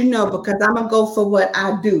keep what you know because I'm going to go for what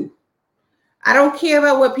I do. I don't care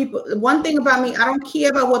about what people, one thing about me, I don't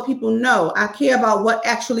care about what people know. I care about what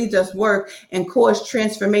actually does work and cause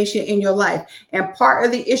transformation in your life. And part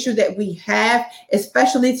of the issue that we have,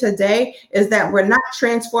 especially today, is that we're not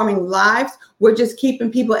transforming lives. We're just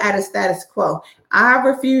keeping people at a status quo. I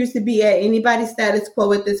refuse to be at anybody's status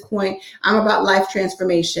quo at this point. I'm about life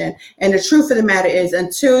transformation. And the truth of the matter is,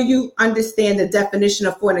 until you understand the definition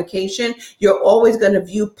of fornication, you're always going to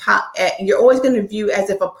view as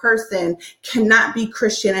if a person cannot be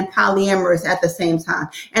Christian and polyamorous at the same time.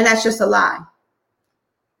 And that's just a lie.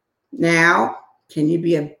 Now, can you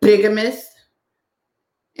be a bigamist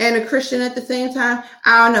and a Christian at the same time?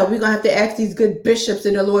 I don't know. We're going to have to ask these good bishops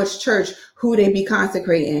in the Lord's church who they be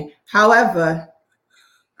consecrating. However,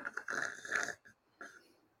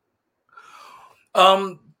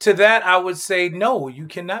 to that, I would say, no, you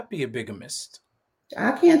cannot be a bigamist.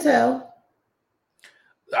 I can't tell.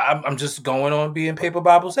 I'm just going on being Paper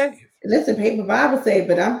Bible Saved. Listen, Paper Bible Saved,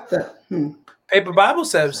 but Paper Bible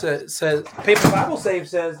Saved says Paper Bible Saved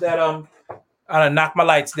says that I done knocked my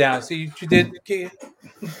lights down. See what you did, kid?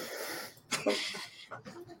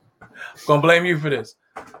 Gonna blame you for this.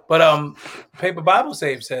 But Paper Bible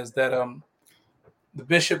Saved says that the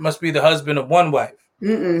bishop must be the husband of one wife.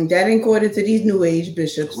 That ain't according to these new age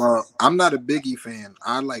bishops. Well, I'm not a Biggie fan.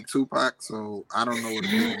 I like Tupac, so I don't know what a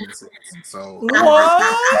bigamist is. So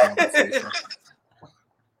what?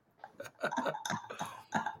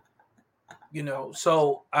 You know,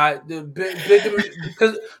 so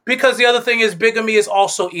because the other thing is bigamy is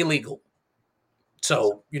also illegal.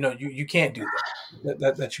 So you know you can't do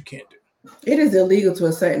that. That you can't do. It is illegal to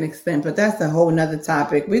a certain extent, but that's a whole nother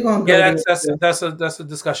topic. We're gonna go. That's a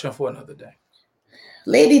discussion for another day.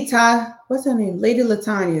 Lady what's her name? Lady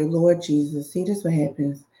Latanya. Lord Jesus, see, this what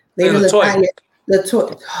happens. Lady Latanya.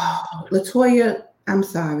 Latoya. I'm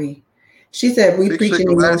sorry. She said we preaching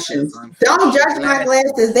emotions. Don't judge my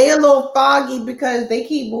glasses. They a little foggy because they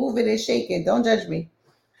keep moving and shaking. Don't judge me.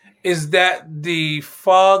 Is that the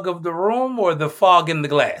fog of the room or the fog in the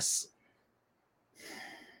glass?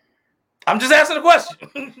 I'm just asking a question.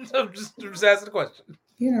 I'm just asking a question.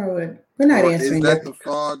 You know what? We're not answering. Is that the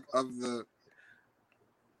fog of the?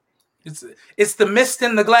 It's the mist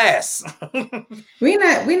in the glass. We're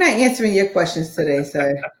not answering your questions today,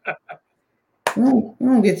 sir. We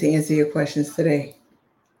don't get to answer your questions today.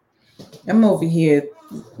 I'm over here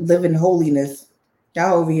living holiness.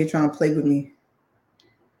 Y'all over here trying to play with me.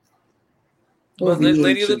 Well,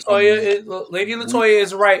 Lady Latoya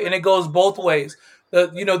is right, and it goes both ways.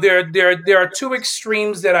 There are two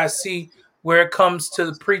extremes that I see where it comes to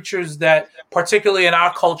the preachers that, particularly in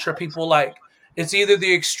our culture, people like. It's either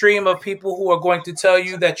the extreme of people who are going to tell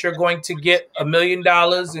you that you're going to get $1 million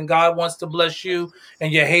and God wants to bless you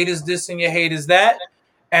and your hate is this and your hate is that.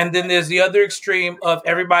 And then there's the other extreme of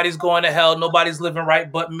everybody's going to hell, nobody's living right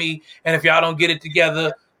but me. And if y'all don't get it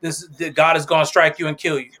together, God is going to strike you and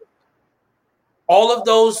kill you. All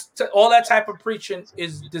that type of preaching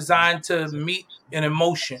is designed to meet an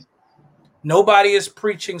emotion. Nobody is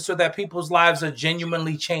preaching so that people's lives are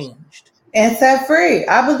genuinely changed and set free.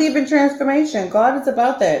 I believe in transformation. God is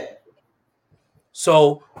about that.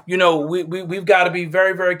 So, we've got to be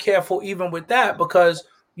very, very careful even with that, because,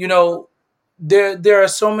 there are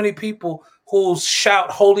so many people who shout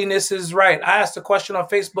holiness is right. I asked a question on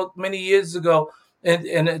Facebook many years ago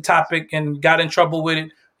in a topic and got in trouble with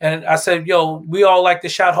it. And I said, we all like to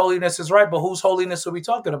shout holiness is right, but whose holiness are we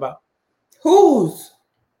talking about? Whose?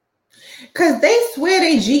 Because they swear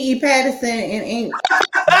they G.E. Patterson and ain't.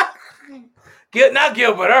 Not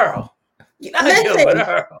Gilbert Earl. Gilbert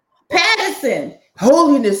Earl. Patterson.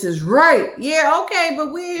 Holiness is right. Yeah, okay,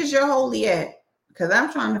 but where is your holy at? Because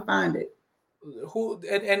I'm trying to find it.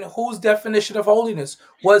 And whose definition of holiness?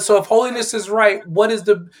 So if holiness is right, what is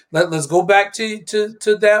let's go back to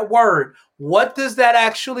that word. What does that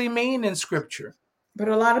actually mean in scripture? But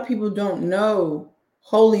a lot of people don't know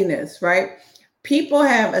holiness, right? People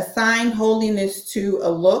have assigned holiness to a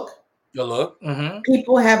look. A look. Mm-hmm.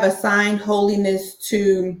 People have assigned holiness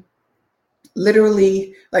to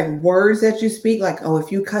literally like words that you speak, like, oh,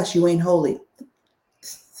 if you cuss, you ain't holy.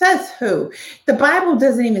 Says who? The Bible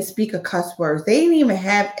doesn't even speak of cuss words. They didn't even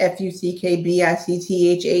have FUCK,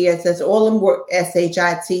 BICTHASS, all of them were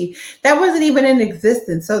SHIT. That wasn't even in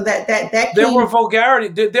existence. So that there were vulgarity.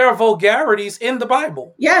 There are vulgarities in the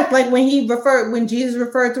Bible. Yes, like when Jesus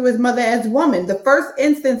referred to his mother as woman. The first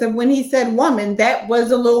instance of when he said woman, that was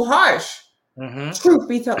a little harsh. Mm-hmm. Truth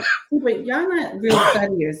be told, but y'all not real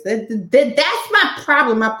studiers. That's my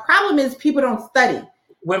problem. My problem is people don't study.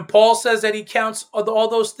 When Paul says that he counts all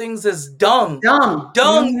those things as dung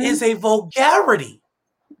mm-hmm. is a vulgarity.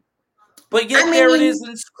 But yet there it is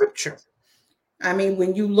in scripture. I mean,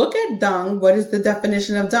 when you look at dung, what is the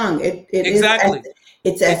definition of dung? Exactly.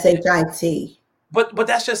 It's SHIT. But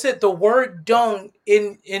that's just it. The word dung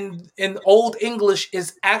in Old English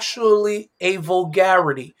is actually a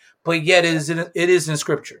vulgarity, but yet it is in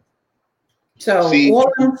scripture. So,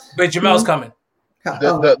 but Jamel's coming.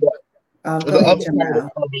 The other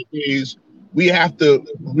part of it is we have to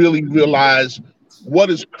really realize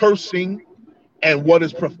what is cursing and what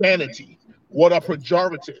is profanity, what are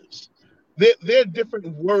pejoratives. They're different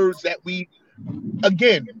words that we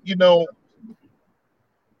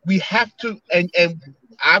have to, and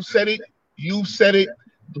I've said it, you've said it,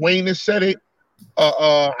 Dwayne has said it.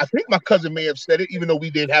 I think my cousin may have said it, even though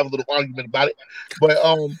we did have a little argument about it. But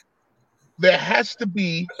there has to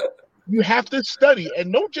be. You have to study,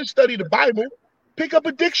 and don't just study the Bible. Pick up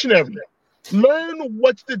a dictionary. Learn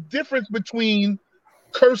what's the difference between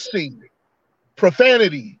cursing,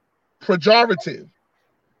 profanity, pejorative.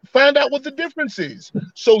 Find out what the difference is,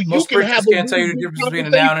 so most you can have. Can't tell you the difference between a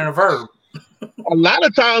noun and a verb. A lot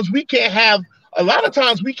of times we can't have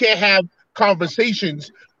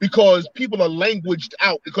conversations because people are languaged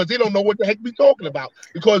out because they don't know what the heck we're talking about.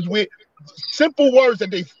 Because we're simple words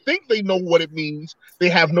that they think they know what it means, they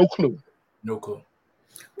have no clue. No clue.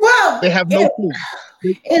 Well, they have no clue.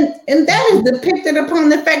 And that is depicted upon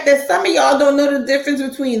the fact that some of y'all don't know the difference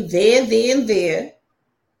between there, and there.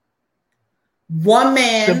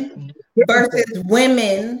 Woman versus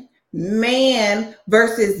women, man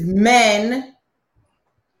versus men.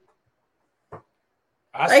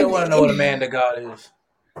 I still want to know what a man to God is.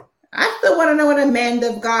 I still want to know what a man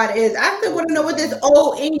of God is. I still want to know what this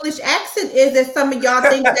old English accent is that some of y'all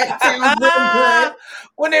think that sounds really good.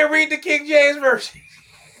 When they read the King James Version.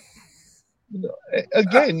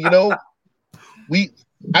 Again,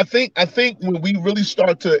 I think when we really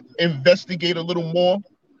start to investigate a little more,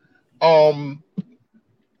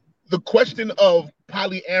 the question of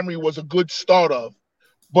polyamory was a good start of,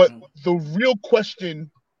 but the real question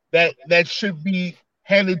that should be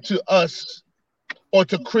handed to us or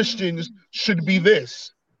to Christians should be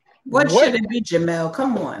this. What should it be, Jamel?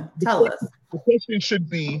 Come on, tell us. The question should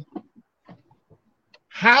be,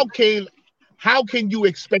 how can you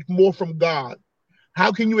expect more from God?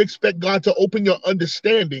 How can you expect God to open your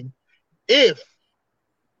understanding if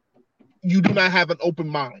you do not have an open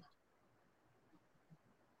mind?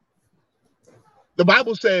 The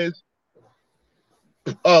Bible says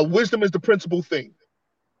wisdom is the principal thing,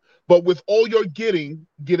 but with all you're getting,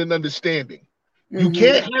 get an understanding. You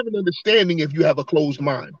can't have an understanding if you have a closed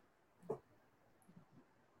mind.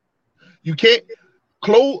 You can't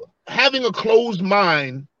having a closed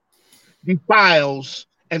mind defiles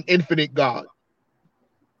an infinite God.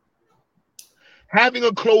 Having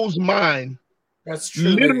a closed mind, that's true,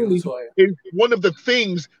 literally, is one of the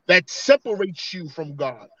things that separates you from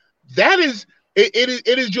God. That is, it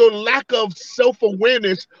is your lack of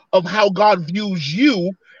self-awareness of how God views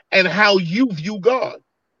you and how you view God.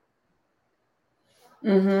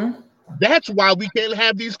 Mm-hmm. That's why we can't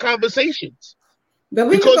have these conversations. But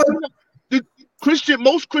because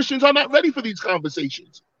most Christians are not ready for these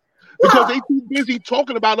conversations because they're too busy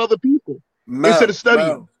talking about other people instead of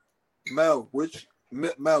studying. Mel,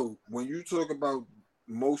 when you talk about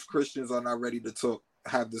most Christians are not ready to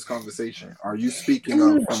have this conversation, are you speaking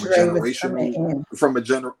of from a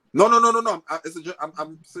generational, No.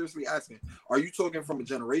 I'm seriously asking. Are you talking from a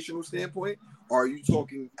generational standpoint, or are you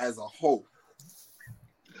talking as a whole?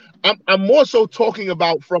 I'm more so talking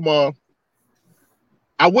about from a.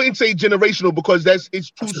 I wouldn't say generational because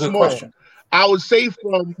it's too small. Question. I would say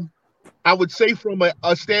from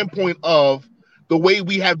a standpoint of the way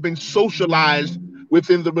we have been socialized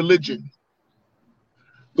within the religion.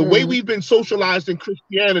 The way we've been socialized in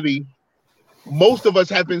Christianity, most of us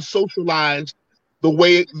have been socialized the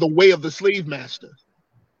way of the slave master.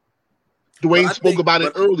 Dwayne spoke about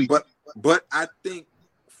it earlier. But I think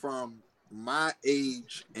from my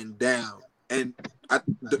age and down, and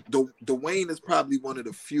Dwayne is probably one of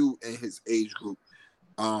the few in his age group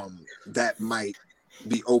that might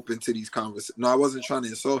be open to these conversations. No, I wasn't trying to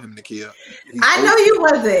insult him, Nakia. I know you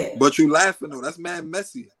wasn't. But you laughing though. That's mad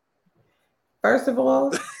messy. First of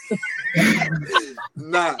all.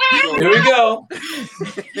 Nah. Here we go.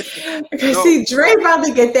 See, Dre about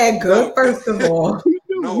to get that good, first of all.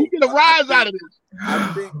 We get a rise out of this.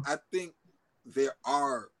 I think there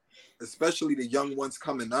are, especially the young ones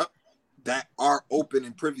coming up, that are open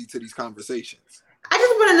and privy to these conversations. I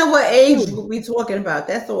just want to know what age we talking about.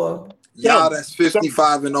 That's all. Y'all, that's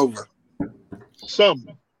 55 and over. Some.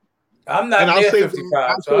 I'm not near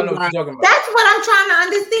 55, so I know what you're talking about. That's what I'm trying to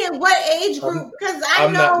understand. What age group? Because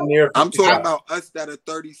I'm not near 55. I'm talking about us that are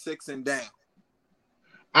 36 and down.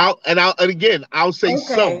 I'll say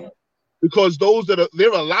some, because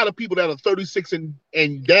there are a lot of people that are 36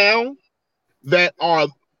 and down that are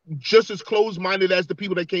just as closed-minded as the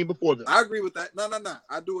people that came before them. I agree with that. No.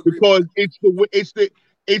 I do agree. Because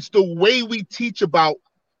it's the way we teach about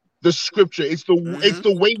the scripture. It's the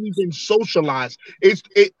way we've been socialized. It's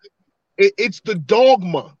the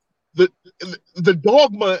dogma. The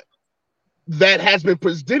dogma that has been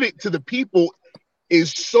presented to the people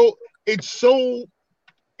is so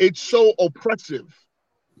oppressive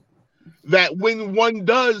that when one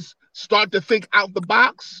does start to think out the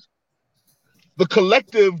box, the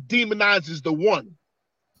collective demonizes the one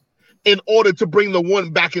in order to bring the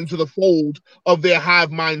one back into the fold of their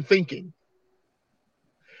hive mind thinking.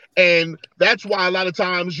 And that's why a lot of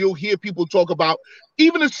times you'll hear people talk about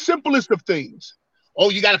even the simplest of things. Oh,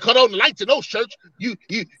 you got to cut on the lights in those church. You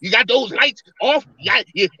got those lights off.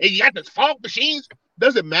 You got the fog machines.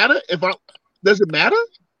 Does it matter does it matter?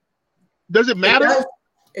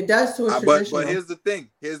 It does to a traditional. But here's the thing.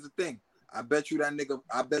 I bet you that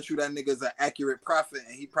nigga's an accurate prophet,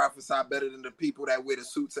 and he prophesied better than the people that wear the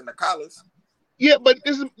suits and the collars. Yeah, but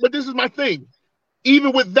this is my thing.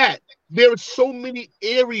 Even with that, there are so many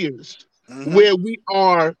areas where we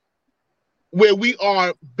are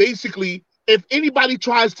basically, if anybody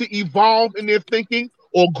tries to evolve in their thinking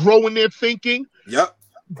or grow in their thinking,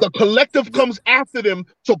 the collective comes after them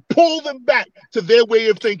to pull them back to their way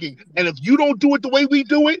of thinking. And if you don't do it the way we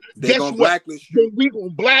do it, guess what? We're going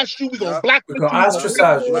to blast you. We're going to blacklist you.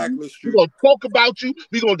 Ostracize you. We're going to talk about you.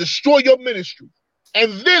 We're going to destroy your ministry.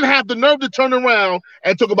 And then have the nerve to turn around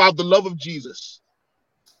and talk about the love of Jesus.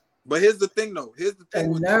 But here's the thing, though. Here's the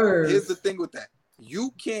thing with that.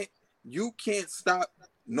 You can't stop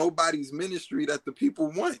nobody's ministry that the people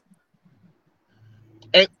want.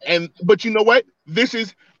 But you know what?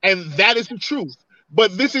 That is the truth.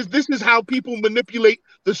 But this is how people manipulate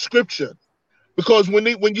the scripture. Because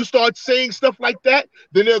when you start saying stuff like that,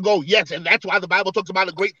 then they'll go, yes, and that's why the Bible talks about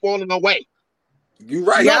a great falling away. You're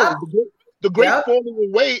right. No, the great falling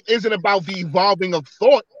away isn't about the evolving of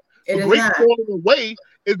thought. The great falling away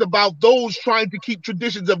is about those trying to keep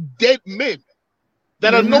traditions of dead men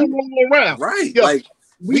that are no longer around. Right. Yeah, like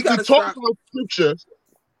we talk about scripture.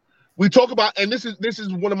 We talk about, and this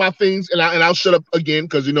is one of my things, and I'll shut up again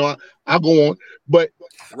because I'll go on. But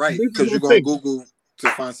because you're gonna Google to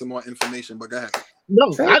find some more information. But go ahead.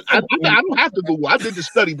 No, I don't have to Google. I did the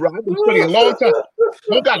study, bro. I've been studying a long time.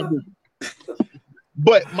 Don't gotta Google.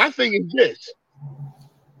 But my thing is this: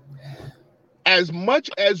 as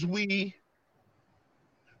much as we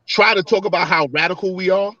try to talk about how radical we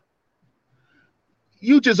are,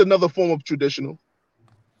 you just another form of traditional.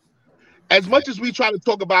 As much as we try to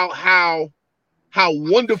talk about how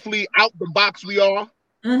wonderfully out the box we are,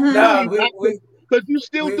 because you're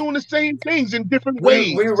still doing the same things in different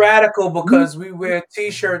ways. We're radical because we wear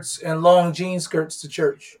t-shirts and long jean skirts to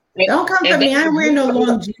church. Don't come to me. I ain't wearing no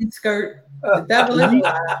long jean skirt. The devil is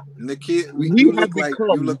alive. Nikki, you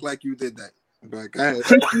look like you did that. But go ahead.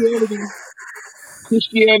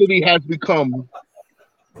 Christianity has become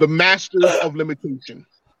the masters of limitation.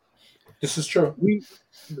 This is true.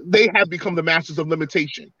 They have become the masters of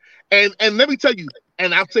limitation. And let me tell you,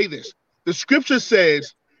 and I'll say this, the scripture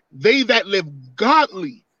says, they that live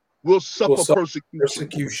godly will suffer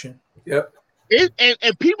persecution. Yep.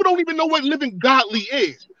 And people don't even know what living godly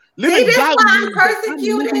is. Living godly means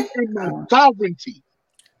persecuted. In my sovereignty.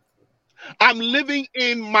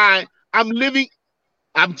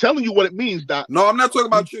 I'm telling you what it means, Doc. No, I'm not talking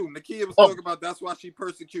about you. Nakia was talking about that's why she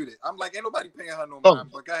persecuted. I'm like, ain't nobody paying her no mind,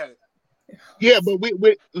 but go ahead. Yeah, but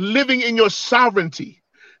we're living in your sovereignty,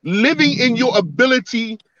 living in your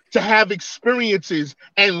ability to have experiences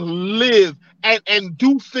and live and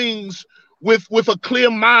do things with a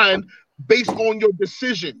clear mind based on your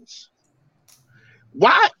decisions.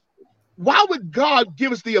 Why would God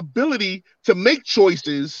give us the ability to make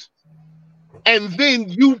choices and then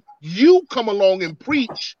you come along and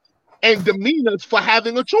preach and demean us for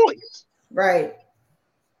having a choice? Right.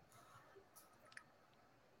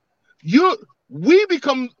 We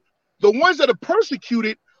become the ones that are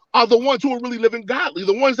persecuted are the ones who are really living godly.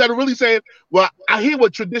 The ones that are really saying, well, I hear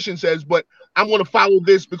what tradition says, but I'm going to follow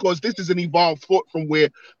this because this is an evolved thought from where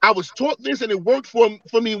I was taught this and it worked for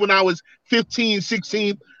me when I was 15,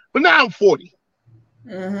 16, but now I'm 40.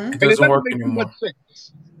 It doesn't work anymore.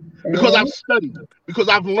 Because I've studied, because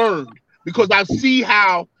I've learned, because I see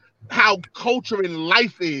how culture and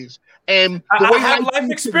life is. And the way I have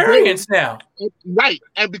life experience today, now. Right.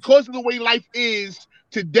 And because of the way life is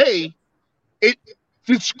today,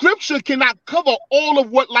 the scripture cannot cover all of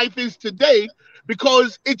what life is today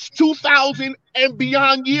because it's 2,000 and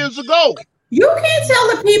beyond years ago. You can't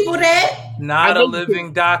tell the people that. Not a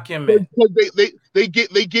living document. They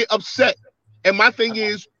get upset. And my thing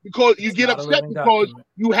is, because you get upset because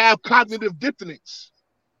you have cognitive dissonance.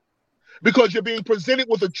 Because you're being presented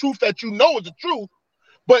with a truth that you know is the truth,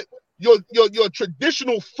 but your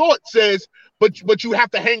traditional thought says, but you have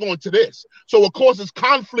to hang on to this. So it causes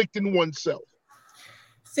conflict in oneself.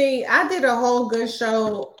 See, I did a whole good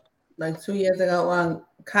show like 2 years ago on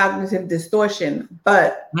cognitive distortion,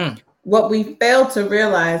 but what we failed to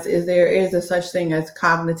realize is there is a such thing as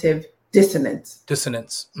cognitive dissonance.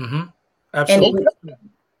 Mm-hmm. Absolutely.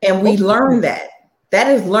 And we learn that. That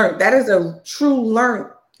is learned. That is a true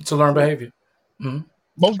learned. It's a learned behavior. Mm-hmm.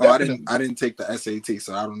 I didn't take the SAT,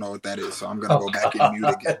 so I don't know what that is. So I'm gonna go back and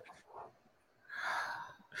mute again.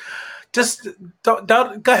 Just don't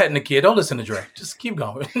go ahead, Nakia. Don't listen to Dre. Just keep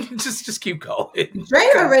going. just keep going. Dre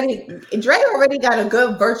already got a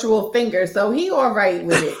good virtual finger, so he all right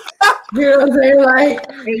with it. You know what I'm saying?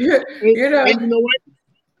 Like, you know. And you know what?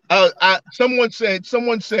 Someone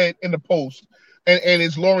said in the post, and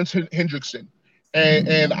it's Lawrence Hendrickson,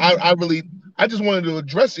 and I just wanted to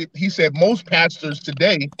address it. He said most pastors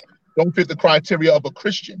today don't fit the criteria of a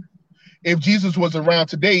Christian. If Jesus was around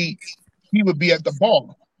today, he would be at the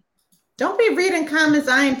bar. Don't be reading comments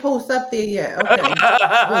I ain't post up there yet. Okay.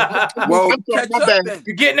 Well,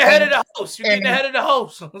 you're getting ahead of the host. You're getting ahead of the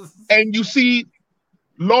host. And you see,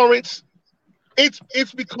 Lawrence, it's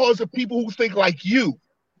because of people who think like you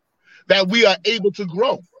that we are able to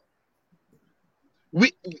grow.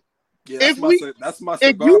 If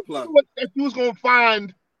you was gonna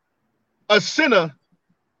find a sinner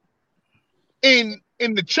in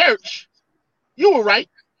the church, you were right.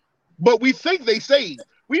 But we think they saved.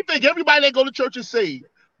 We think everybody that go to church is saved.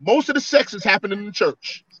 Most of the sex is happening in the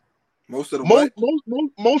church. Most of the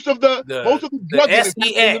most of the drugging is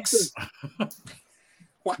happening in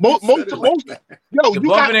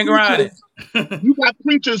the church. You got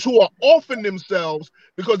preachers who are offing themselves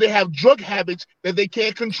because they have drug habits that they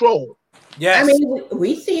can't control. Yes. I mean,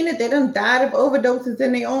 we seen it. They done died of overdoses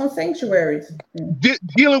in their own sanctuaries.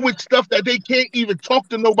 Dealing with stuff that they can't even talk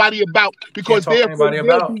to nobody about because they'll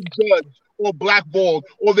be judged or blackballed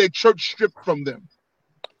or their church stripped from them.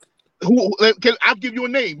 I'll give you a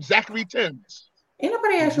name, Zachary Timms. Ain't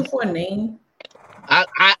nobody asked you for a name. I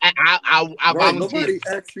volunteered. Nobody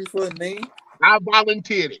asked you for a name. I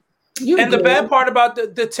volunteered it. The bad part about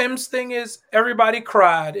the Tim's thing is everybody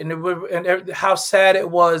cried and how sad it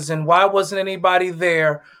was and why wasn't anybody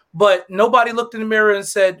there, but nobody looked in the mirror and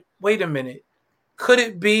said, "Wait a minute, Could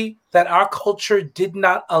it be that our culture did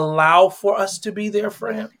not allow for us to be there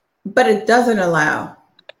for him? But it doesn't allow.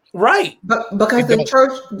 Right. But because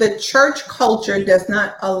the church culture does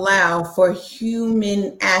not allow for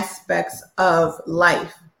human aspects of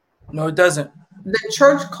life. No, it doesn't. The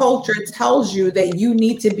church culture tells you that you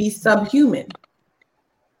need to be subhuman.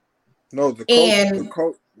 No, the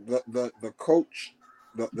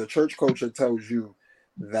church culture tells you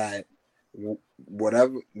that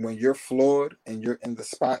whatever, when you're flawed and you're in the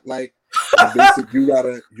spotlight, you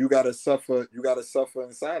gotta suffer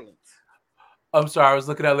in silence. I'm sorry, I was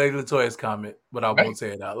looking at Lady Latoya's comment, but I won't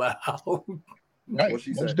say it out loud. Right, what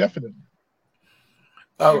she most said. definitely.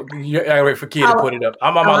 Oh, I wait for Kia to put it up.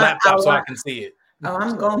 I'm on my laptop so I can see it. Oh,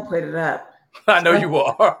 I'm gonna put it up. I know you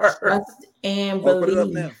are. Trust and believe. Put it up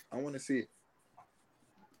now. I want to see it.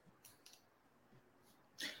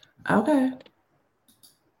 Okay.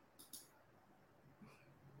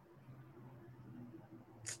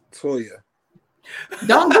 Toya.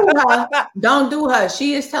 Don't do her. Don't do her.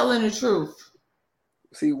 She is telling the truth.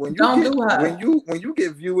 See, when you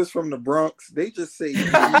get viewers from the Bronx, they just say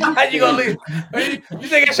you gonna leave? You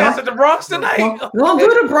taking shots at the Bronx tonight? Don't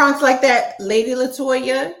do the Bronx like that, Lady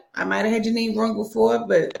Latoya. I might have had your name wrong before,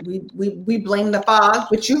 but we blame the fog.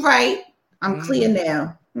 But you're right. I'm clear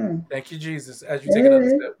now. Thank you, Jesus. As you take another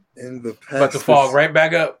step, in the past, but the fog right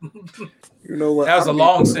back up. You know what? That was a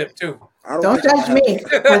long sip too. Don't judge me,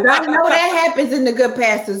 because I know that happens in the good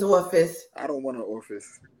pastor's office. I don't want an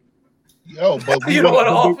office. Yo, but you don't want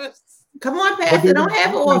an office? Come on, Pastor, don't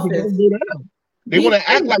have an office. They want to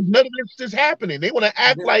act like none of this is happening. They want to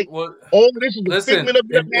act like all this is a figment of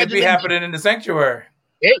their imagination. It'd be happening in the sanctuary.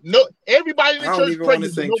 No, everybody in the church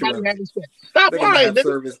prays. Nobody having sex. Stop lying.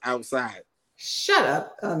 Service outside.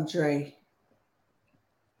 Shut up, Dre.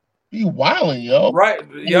 You wilding, yo. Right,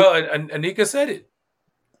 yo. And Anika said it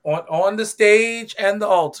on the stage and the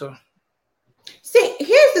altar. See,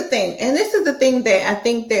 here's the thing, and this is the thing that I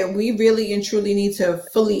think that we really and truly need to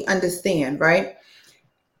fully understand, right?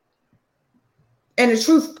 And the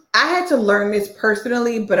truth, I had to learn this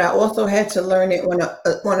personally, but I also had to learn it on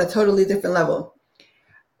a totally different level.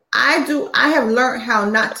 I have learned how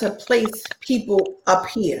not to place people up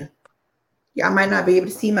here. Yeah, I might not be able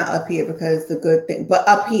to see my up here because it's a good thing, but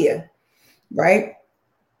up here, right?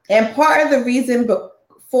 And part of the reason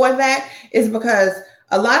for that is because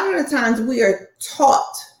a lot of the times we are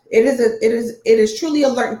taught, it is truly a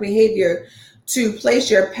learned behavior to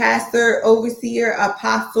place your pastor, overseer,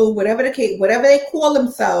 apostle, whatever the case, whatever they call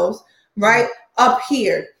themselves, right, up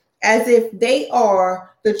here, as if they are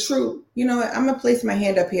the true. You know what? I'm gonna place my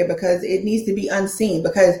hand up here because it needs to be unseen,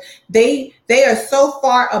 because they are so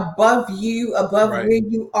far above you, above where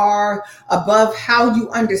you are, above how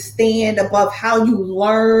you understand, above how you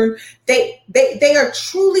learn. They are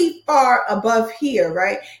truly far above here,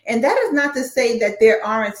 right? And that is not to say that there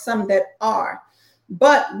aren't some that are.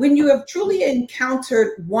 But when you have truly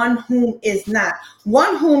encountered one whom is not,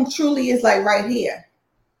 one whom truly is like right here,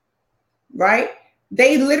 right?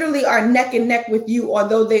 They literally are neck and neck with you,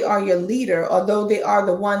 although they are your leader, although they are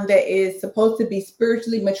the one that is supposed to be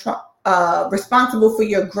spiritually responsible for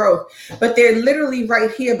your growth. But they're literally right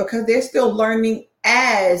here because they're still learning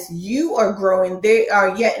as you are growing. They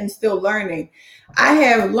are yet and still learning. I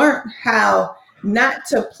have learned how not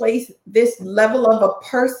to place this level of a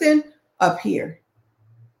person up here.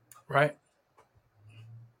 Right.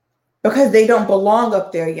 Because they don't belong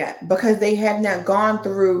up there yet, because they have not gone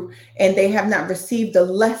through and they have not received the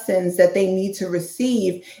lessons that they need to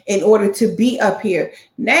receive in order to be up here.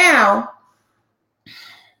 Now,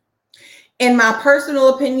 in my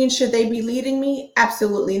personal opinion, should they be leading me?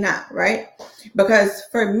 Absolutely not, right? Because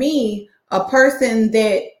for me, a person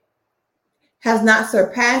that has not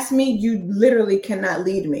surpassed me, you literally cannot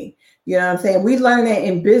lead me. You know what I'm saying? We learn that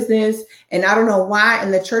in business, and I don't know why in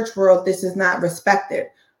the church world this is not respected.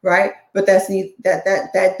 Right. But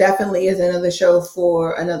that definitely is another show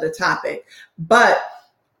for another topic. But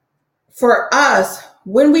for us,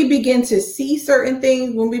 when we begin to see certain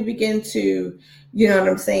things, when we begin to, you know what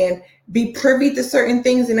I'm saying, be privy to certain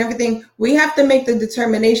things and everything, we have to make the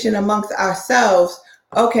determination amongst ourselves.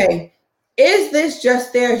 OK, is this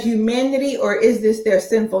just their humanity or is this their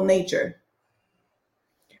sinful nature?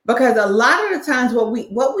 Because a lot of the times what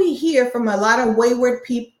we hear from a lot of wayward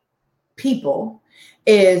people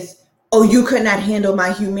is, oh, you could not handle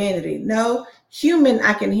my humanity. No, human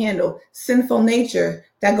I can handle. Sinful nature,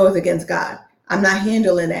 that goes against God. I'm not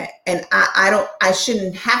handling that. And I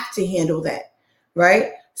shouldn't have to handle that.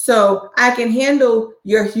 Right. So I can handle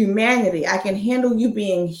your humanity. I can handle you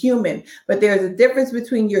being human, but there's a difference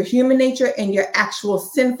between your human nature and your actual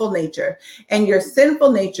sinful nature. And your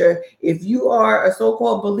sinful nature, if you are a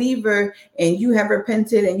so-called believer and you have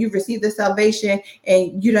repented and you've received the salvation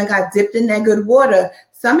and you done got dipped in that good water,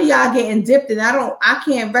 some of y'all getting dipped and I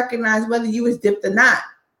can't recognize whether you was dipped or not.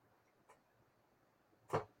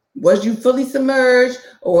 Was you fully submerged,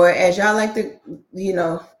 or as y'all like to,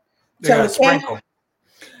 tell the sprinkle?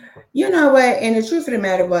 You know what? And the truth of the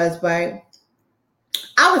matter was, right,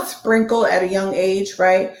 I was sprinkled at a young age,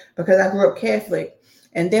 right, because I grew up Catholic.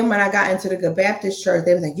 And then when I got into the Good Baptist church,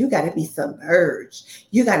 they was like, you got to be submerged.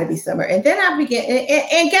 You got to be submerged. And then I began,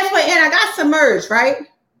 and guess what? And I got submerged, right?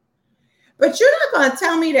 But you're not going to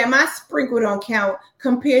tell me that my sprinkle don't count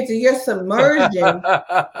compared to your submersion,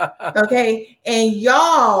 okay? And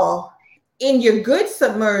y'all, in your good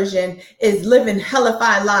submersion, is living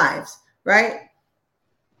hellified lives, right?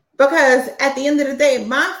 Because at the end of the day,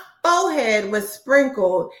 my forehead was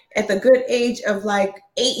sprinkled at the good age of like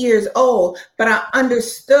 8 years old, but I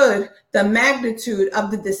understood the magnitude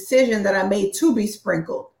of the decision that I made to be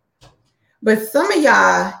sprinkled. But some of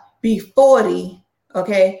y'all be 40,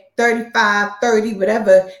 okay, 35, 30,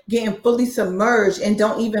 whatever, getting fully submerged and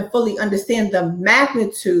don't even fully understand the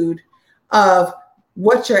magnitude of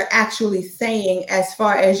what you're actually saying as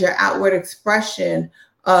far as your outward expression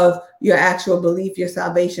of your actual belief, your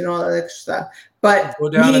salvation, all that extra stuff. But go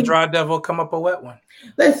down a dry devil, come up a wet one.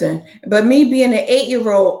 Listen, but me being an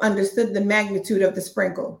 8-year-old understood the magnitude of the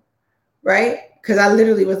sprinkle, right? Because I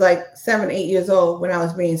literally was like 7, 8 years old when I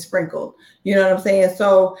was being sprinkled. You know what I'm saying?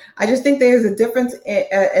 So I just think there's a difference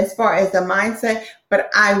as far as the mindset, but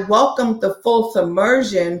I welcomed the full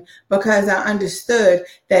submersion because I understood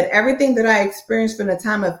that everything that I experienced from the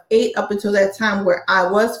time of 8 up until that time where I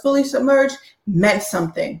was fully submerged meant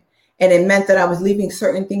something. And it meant that I was leaving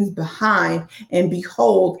certain things behind. And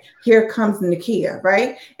behold, here comes Nakia,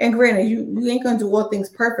 right? And granted, you ain't going to do all things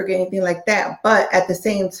perfect or anything like that. But at the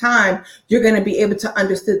same time, you're going to be able to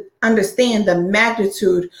understand the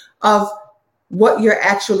magnitude of what you're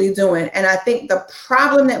actually doing. And I think the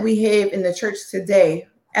problem that we have in the church today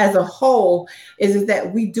as a whole is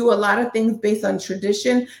that we do a lot of things based on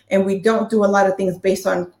tradition and we don't do a lot of things based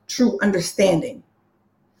on true understanding.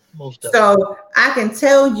 So I can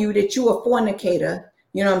tell you that you're a fornicator.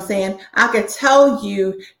 You know what I'm saying? I could tell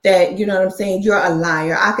you that, you know what I'm saying, you're a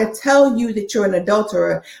liar. I could tell you that you're an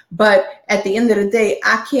adulterer. But at the end of the day,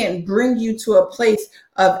 I can't bring you to a place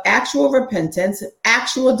of actual repentance,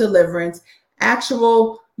 actual deliverance,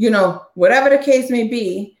 actual, whatever the case may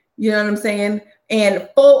be, you know what I'm saying, and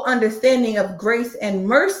full understanding of grace and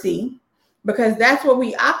mercy, because that's what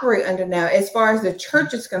we operate under now. As far as the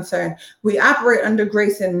church is concerned, we operate under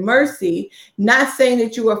grace and mercy, not saying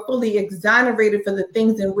that you are fully exonerated for the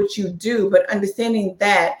things in which you do, but understanding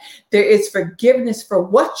that there is forgiveness for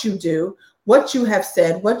what you do, what you have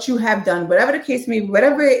said, what you have done, whatever the case may be,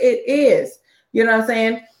 whatever it is, you know what I'm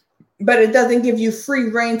saying? But it doesn't give you free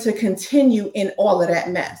reign to continue in all of that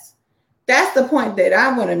mess. That's the point that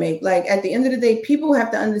I want to make. Like, at the end of the day, people have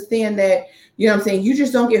to understand that, you know what I'm saying, you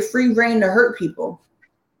just don't get free reign to hurt people.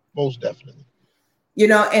 Most definitely.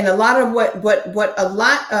 And a lot of what a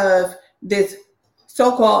lot of this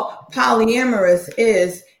so-called polyamorous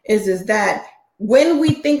is that when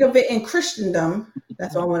we think of it in Christendom,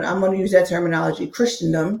 that's why I'm going to use that terminology,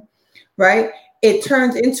 Christendom, right? It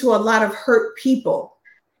turns into a lot of hurt people.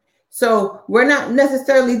 So we're not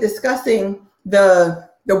necessarily discussing the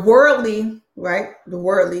worldly, right? The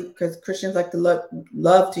worldly, because Christians like to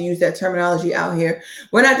love to use that terminology out here.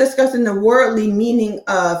 We're not discussing the worldly meaning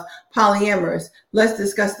of polyamorous. Let's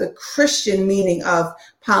discuss the Christian meaning of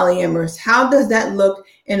polyamorous. How does that look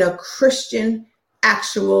in a Christian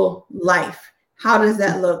actual life? How does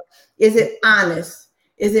that look? Is it honest?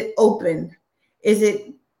 Is it open? Is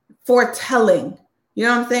it foretelling? You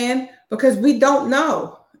know what I'm saying? Because we don't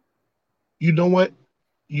know. You know what?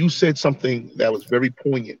 You said something that was very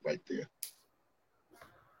poignant right there.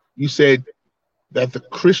 You said that the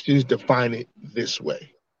Christians define it this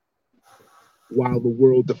way, while the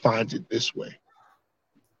world defines it this way.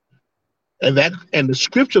 And the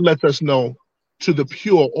scripture lets us know, to the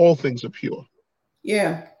pure, all things are pure.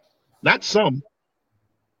 Yeah. Not some,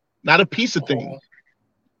 not a piece of things.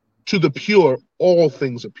 To the pure, all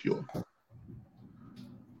things are pure.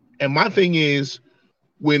 And my thing is,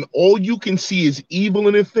 when all you can see is evil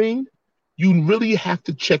in a thing, you really have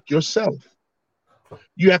to check yourself.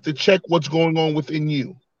 You have to check what's going on within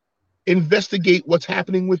you. Investigate what's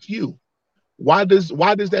happening with you. Why does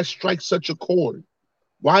that strike such a chord?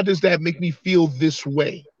 Why does that make me feel this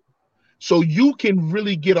way? So you can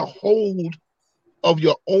really get a hold of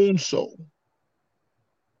your own soul.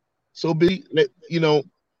 So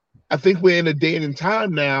I think we're in a day and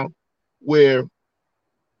time now where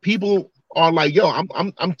people are like, yo,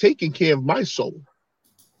 I'm taking care of my soul.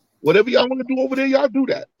 Whatever y'all want to do over there, y'all do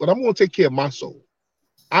that. But I'm going to take care of my soul.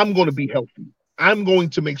 I'm going to be healthy. I'm going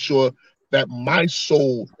to make sure that my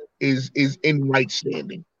soul is in right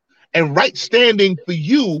standing. And right standing for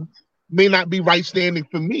you may not be right standing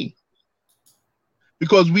for me.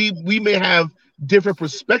 Because we may have different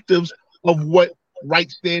perspectives of what right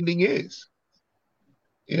standing is.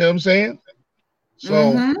 You know what I'm saying?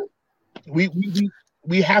 So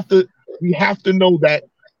we have to know that.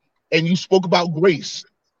 And you spoke about grace.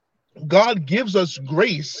 God gives us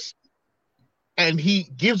grace, and he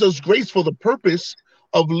gives us grace for the purpose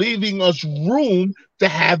of leaving us room to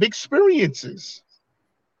have experiences.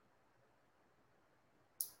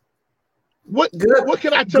 What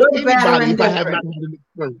can I tell anybody if I have not had an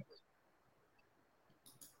experience?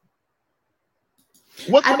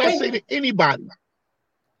 What can I say to anybody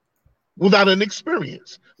without an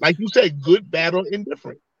experience? Like you said, good, bad, or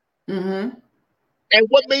indifferent. Mm-hmm. And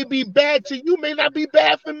what may be bad to you may not be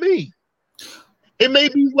bad for me. It may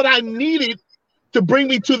be what I needed to bring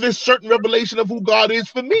me to this certain revelation of who God is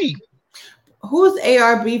for me. Who's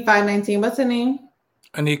ARB 519? What's her name?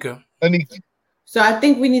 Anika. So I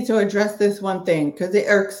think we need to address this one thing because it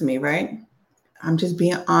irks me, right? I'm just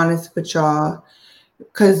being honest with y'all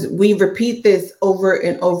because we repeat this over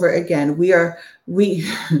and over again. We are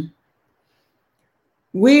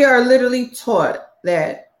literally taught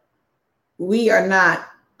that we are not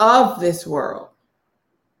of this world,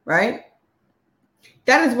 right?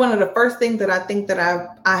 That is one of the first things that I think that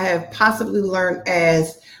I have possibly learned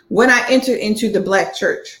as when I entered into the Black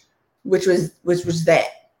church, which was that.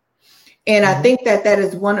 And I think that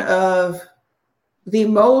is one of the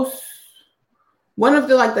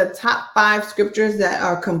top 5 scriptures that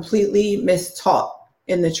are completely mistaught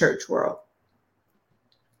in the church world,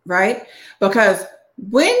 right? Because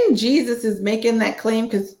when Jesus is making that claim,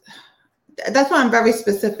 because that's why I'm very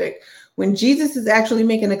specific. When Jesus is actually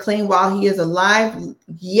making a claim while he is alive,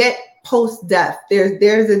 yet post-death,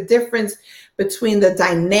 there's a difference between the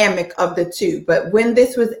dynamic of the two. But when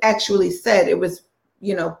this was actually said, it was,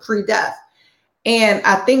 pre-death. And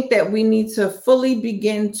I think that we need to fully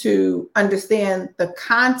begin to understand the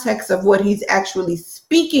context of what he's actually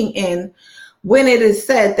speaking in when it is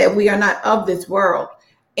said that we are not of this world.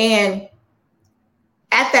 And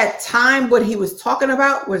at that time, what he was talking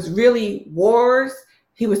about was really wars.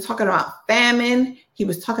 He was talking about famine. He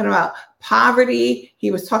was talking about poverty. He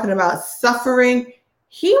was talking about suffering.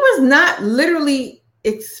 He was not literally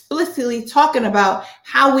explicitly talking about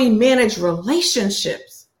how we manage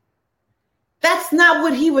relationships. That's not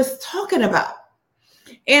what he was talking about.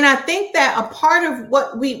 And I think that a part of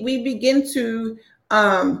what we begin to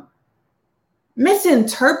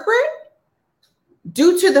misinterpret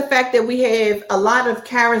due to the fact that we have a lot of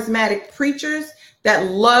charismatic preachers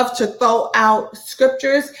that love to throw out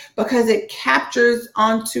scriptures because it captures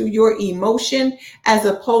onto your emotion as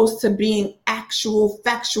opposed to being actual,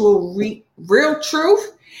 factual, real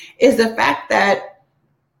truth, is the fact that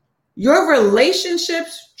your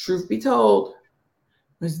relationships, truth be told,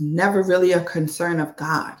 was never really a concern of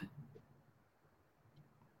God.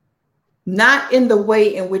 Not in the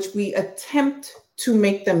way in which we attempt to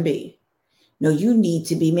make them be. No, you need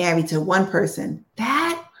to be married to one person.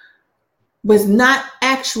 That was not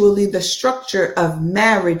actually the structure of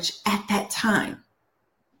marriage at that time.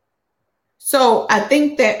 So I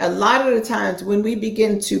think that a lot of the times when we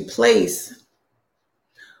begin to place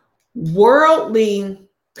worldly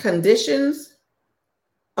conditions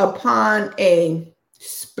upon a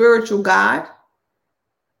spiritual God,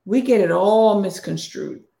 we get it all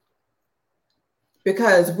misconstrued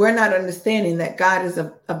because we're not understanding that God is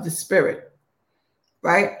of the spirit,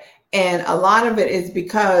 right? And a lot of it is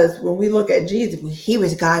because when we look at Jesus, he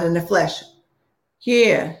was God in the flesh.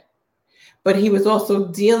 Yeah. But he was also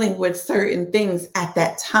dealing with certain things at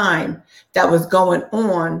that time that was going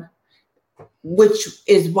on, which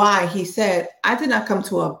is why he said, I did not come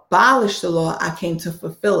to abolish the law. I came to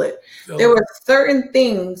fulfill it. There were certain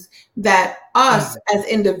things that us as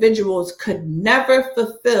individuals could never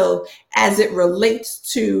fulfill as it relates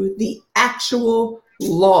to the actual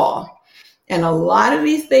law. And a lot of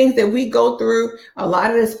these things that we go through, a lot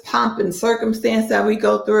of this pomp and circumstance that we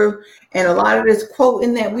go through, and a lot of this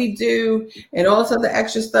quoting that we do, and all this other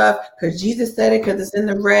extra stuff, because Jesus said it, because it's in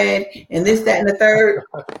the red, and this, that, and the third,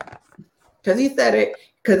 because he said it,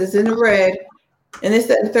 because it's in the red, and this,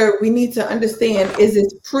 that, and the third, we need to understand, is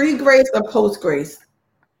this pre-grace or post-grace?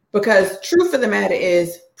 Because truth of the matter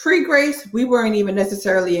is, pre-grace, we weren't even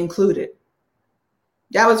necessarily included.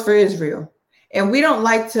 That was for Israel. And we don't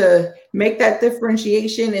like to make that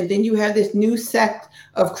differentiation. And then you have this new sect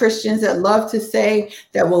of Christians that love to say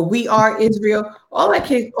that, well, we are Israel. All that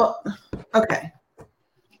kid. Okay.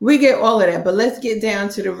 We get all of that, but let's get down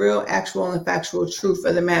to the real, actual, and factual truth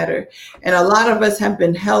of the matter. And a lot of us have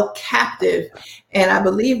been held captive. And I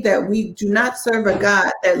believe that we do not serve a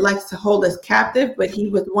God that likes to hold us captive, but he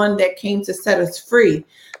was one that came to set us free.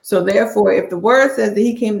 So therefore, if the word says that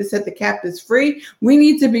he came to set the captives free, we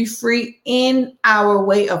need to be free in our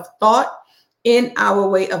way of thought, in our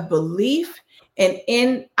way of belief, and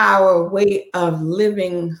in our way of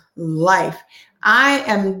living life. I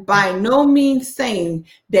am by no means saying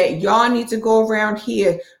that y'all need to go around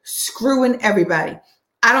here screwing everybody.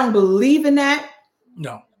 I don't believe in that.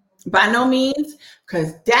 No. By no means,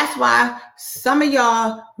 because that's why some of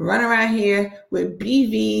y'all run around here with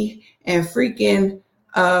BV and freaking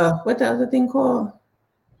what the other thing called?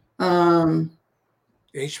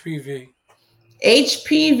 HPV,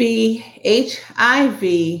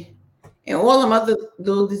 HIV, and all them other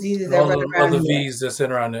little diseases that run around other here. V's that's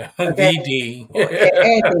in around there. Okay. VD.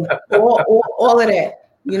 all of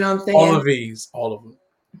that. You know what I'm saying? All the V's, all of them.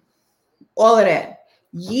 All of that.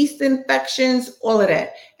 Yeast infections, all of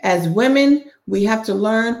that. As women, we have to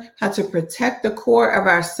learn how to protect the core of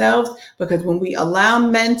ourselves, because when we allow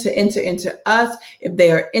men to enter into us, if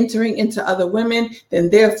they are entering into other women, then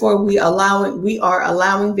therefore we are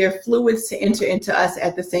allowing their fluids to enter into us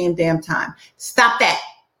at the same damn time. Stop that.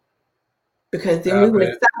 Because then we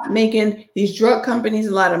would stop making these drug companies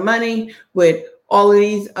a lot of money with all of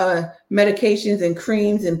these medications and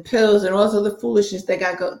creams and pills and all this other foolishness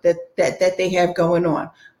that they have going on.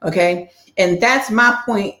 Okay. And that's my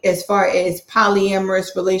point as far as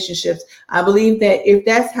polyamorous relationships. I believe that if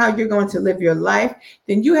that's how you're going to live your life,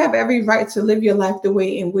 then you have every right to live your life the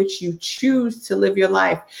way in which you choose to live your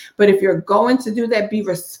life. But if you're going to do that, be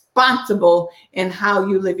responsible in how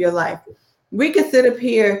you live your life. We could sit up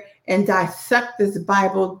here and dissect this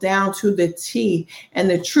Bible down to the T. And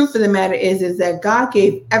the truth of the matter is that God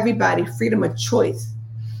gave everybody freedom of choice.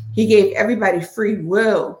 He gave everybody free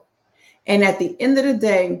will. And at the end of the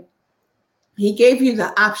day, he gave you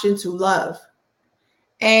the option to love.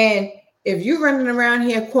 And if you're running around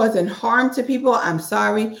here causing harm to people, I'm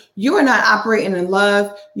sorry, you are not operating in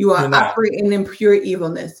love. You are operating in pure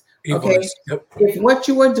evilness. Okay. Yep. If what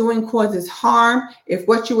you are doing causes harm, if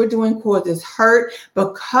what you are doing causes hurt,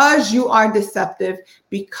 because you are deceptive,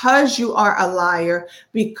 because you are a liar,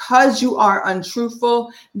 because you are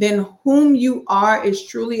untruthful, then whom you are is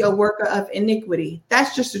truly a worker of iniquity.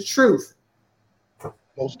 That's just the truth.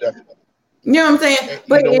 Most definitely. You know what I'm saying?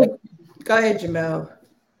 But go ahead, Jamel.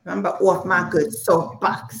 I'm about off my good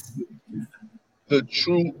soapbox. The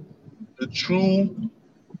true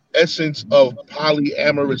essence of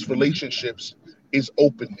polyamorous relationships is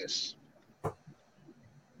openness.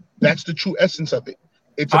 That's the true essence of it.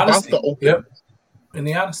 It's honesty. About the openness. Yep. And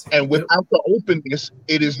the honesty. And without the openness,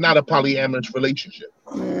 it is not a polyamorous relationship.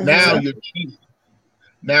 Mm-hmm. Now you're cheating.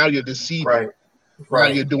 Now you're deceiving. Right. Now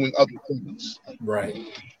you're doing other things. Right.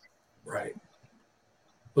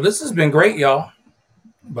 Well, this has been great, y'all.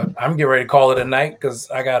 But I'm getting ready to call it a night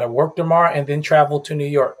because I got to work tomorrow and then travel to New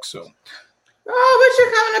York. So. Oh, what you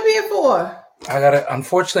coming up here for?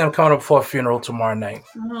 Unfortunately, I'm coming up for a funeral tomorrow night.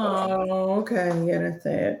 Oh, okay. Yeah, that's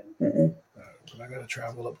it. I got to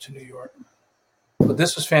travel up to New York. But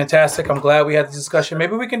this was fantastic. I'm glad we had the discussion.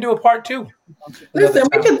 Maybe we can do a part 2. Listen,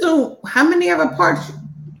 we could do how many other parts?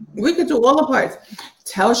 We could do all the parts.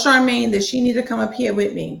 Tell Charmaine that she needs to come up here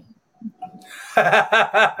with me.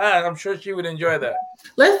 I'm sure she would enjoy that.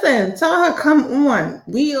 Listen, tell her, come on.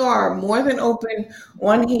 We are more than open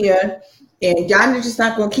on here. And y'all are just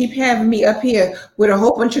not going to keep having me up here with a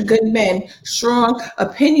whole bunch of good men, strong,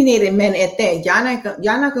 opinionated men at that.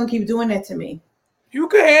 Y'all not going to keep doing that to me. You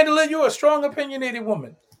can handle it. You're a strong, opinionated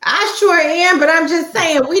woman. I sure am, but I'm just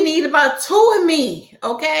saying we need about 2 of me,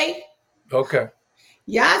 okay? Okay.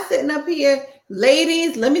 Y'all sitting up here.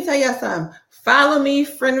 Ladies, let me tell y'all something. Follow me,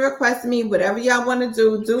 friend request me, whatever y'all want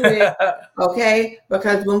to do it, okay?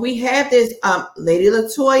 Because when we have this, Lady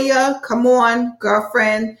Latoya, come on,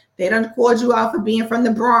 girlfriend. They done called you out for being from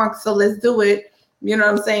the Bronx, so let's do it. You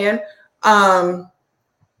know what I'm saying?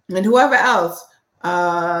 And whoever else,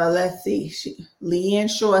 let's see.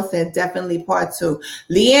 Leanne Shaw said definitely part 2.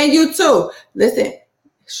 Leanne, you too. Listen,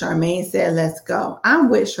 Charmaine said let's go. I'm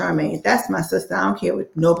with Charmaine. That's my sister. I don't care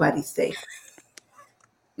what nobody say.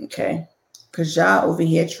 Okay. Because y'all over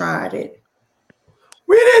here tried it.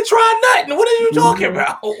 We didn't try nothing. What are you talking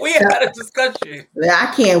about? We had a discussion.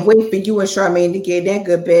 I can't wait for you and Charmaine to get that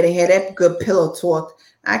good bed and have that good pillow talk.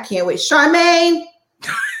 I can't wait. Charmaine!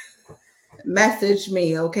 message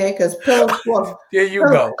me, okay? Because Pillow Talk. There you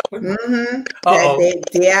go. Mm-hmm. Uh-oh.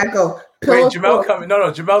 There I go. Wait, Jamel coming.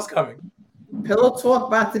 No, Jamel's coming. Pillow Talk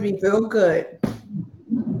about to be real good.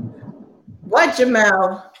 What,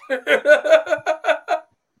 Jamel?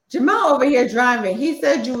 Jamal over here driving. He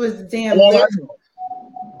said you was damn. All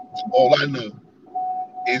I know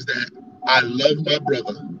is that I love my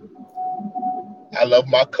brother. I love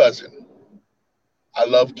my cousin. I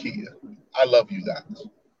love Kia. I love you guys.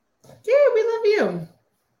 Yeah, we love you.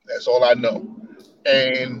 That's all I know.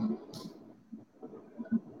 And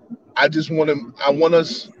I just want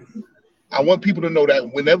people to know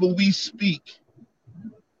that whenever we speak,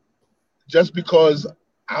 just because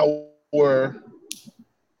our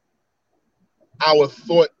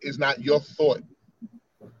thought is not your thought,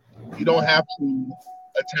 you don't have to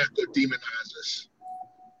attack or demonize us.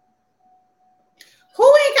 Who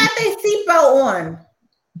ain't got their seatbelt on?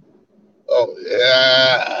 Oh,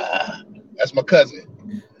 yeah. That's my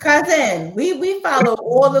cousin. Cousin, we follow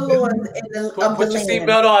all the laws of the land. Put your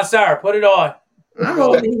seatbelt on, sir. Put it on. I'm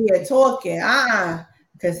over here talking.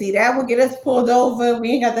 Because see, that would get us pulled over.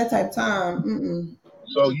 We ain't got that type of time. Mm-mm.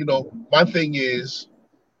 So, my thing is,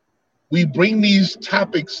 we bring these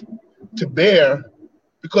topics to bear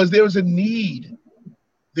because there is a need.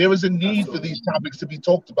 There is a need for these topics to be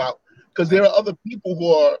talked about because there are other people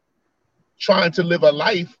who are trying to live a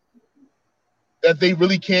life that they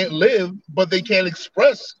really can't live, but they can't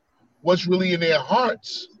express what's really in their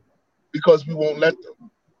hearts because we won't let them.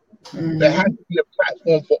 Mm-hmm. There has to be a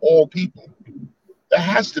platform for all people. There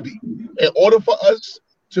has to be. In order for us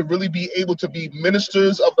to really be able to be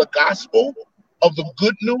ministers of the gospel, of the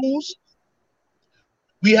good news,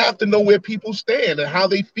 we have to know where people stand and how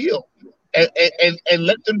they feel and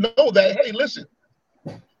let them know that, hey, listen,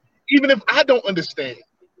 even if I don't understand,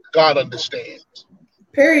 God understands.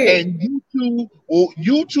 Period. And you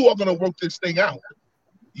two are going to work this thing out.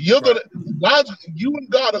 You and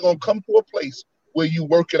God are going to come to a place where you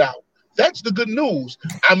work it out. That's the good news.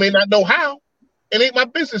 I may not know how. It ain't my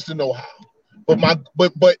business to know how.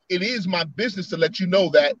 But it is my business to let you know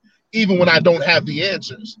that even when I don't have the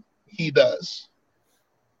answers, he does.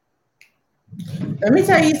 Let me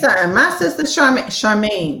tell you something. My sister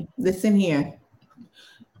Charmaine, listen here.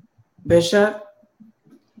 Bishop,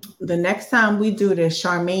 the next time we do this,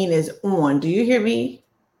 Charmaine is on. Do you hear me?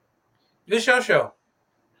 This your show.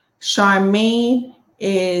 Charmaine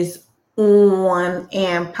is on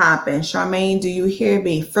and popping. Charmaine, do you hear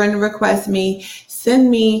me? Friend request me.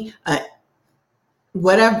 Send me a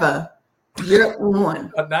whatever. You're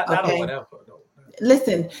on. Not a whatever. No.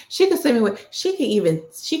 Listen, she could send me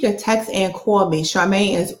she could text and call me.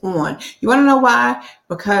 Charmaine is on. You want to know why?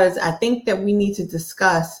 Because I think that we need to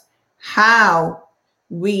discuss how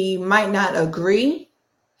we might not agree.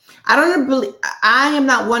 I am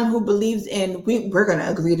not one who believes in we're going to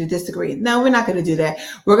agree to disagree. No, we're not going to do that.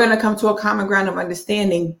 We're going to come to a common ground of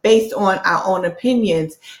understanding based on our own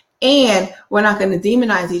opinions. And we're not going to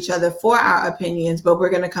demonize each other for our opinions, but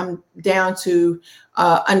we're going to come down to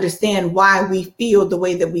understand why we feel the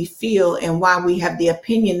way that we feel and why we have the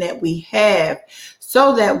opinion that we have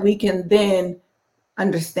so that we can then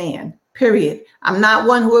understand. Period. I'm not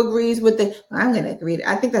one who agrees with I'm going to agree.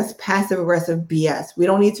 I think that's passive aggressive BS. We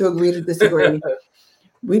don't need to agree to disagree.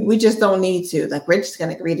 We just don't need to. Like, we're just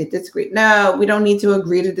going to agree to disagree. No, we don't need to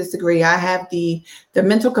agree to disagree. I have the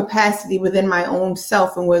mental capacity within my own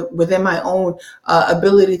self and within my own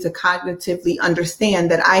ability to cognitively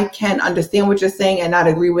understand that I can understand what you're saying and not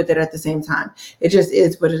agree with it at the same time. It just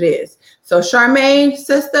is what it is. So Charmaine,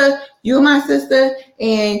 sister, you're my sister,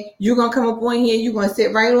 and you're going to come up on here. You're going to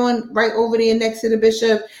sit right over there next to the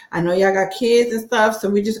bishop. I know y'all got kids and stuff,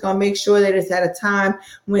 so we're just going to make sure that it's at a time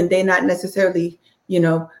when they're not necessarily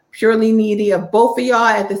purely needy of both of y'all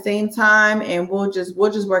at the same time, and we'll just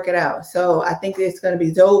work it out. So I think it's going to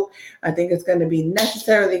be dope. I think it's going to be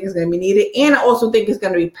necessary. I think it's going to be needed, and I also think it's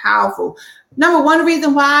going to be powerful. Number one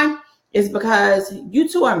reason why is because you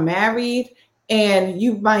two are married, and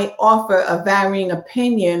you might offer a varying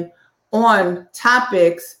opinion on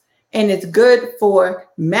topics. And it's good for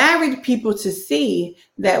married people to see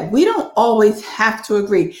that we don't always have to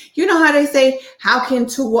agree. You know how they say, how can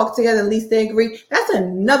two walk together at least they agree? That's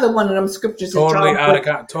another one of them scriptures. Totally out of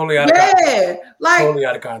context. Totally out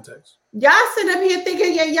of context. Y'all sit up here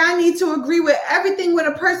thinking, y'all need to agree with everything with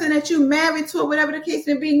a person that you married to or whatever the case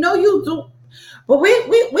may be. No, you do. But we're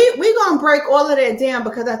going to break all of that down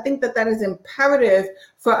because I think that is imperative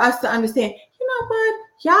for us to understand, you know what?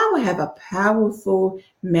 Y'all will have a powerful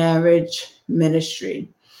marriage ministry.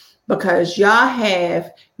 because y'all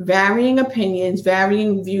have varying opinions,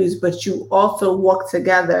 varying views, but you also walk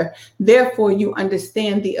together. Therefore, you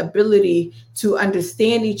understand the ability to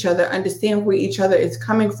understand each other, understand where each other is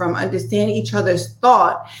coming from, understand each other's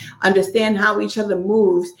thought, understand how each other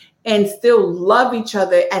moves, and still love each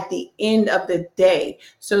other at the end of the day.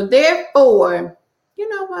 So therefore, you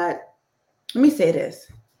know what? Let me say this.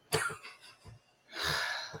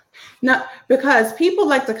 No, because people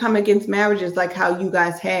like to come against marriages like how you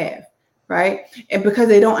guys have, right? And because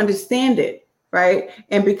they don't understand it, right?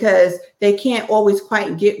 And because they can't always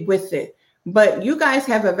quite get with it. But you guys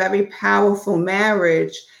have a very powerful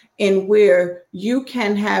marriage in where you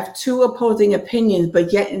can have two opposing opinions,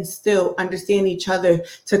 but yet and still understand each other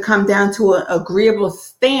to come down to an agreeable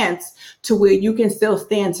stance to where you can still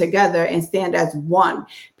stand together and stand as one.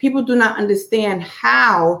 People do not understand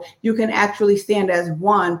how you can actually stand as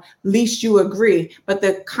one, least you agree. But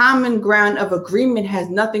the common ground of agreement has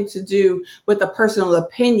nothing to do with a personal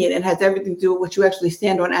opinion. It has everything to do with what you actually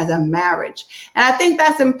stand on as a marriage. And I think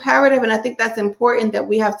that's imperative. And I think that's important that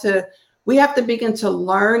we have to begin to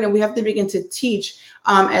learn, and we have to begin to teach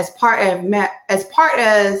as part of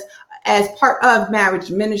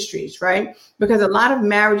marriage ministries, right? Because a lot of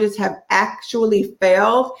marriages have actually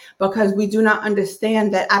failed because we do not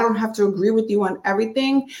understand that I don't have to agree with you on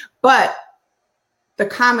everything, but the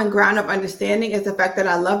common ground of understanding is the fact that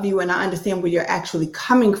I love you and I understand where you're actually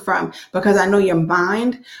coming from, because I know your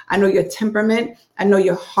mind, I know your temperament, I know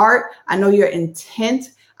your heart, I know your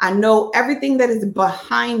intent. I know everything that is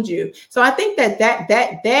behind you. So I think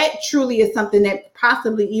that truly is something that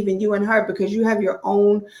possibly even you and her, because you have your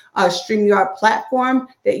own StreamYard platform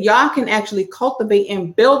that y'all can actually cultivate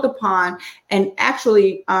and build upon and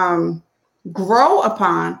actually grow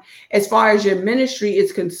upon as far as your ministry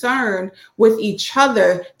is concerned with each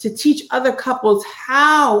other, to teach other couples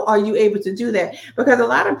how are you able to do that, because a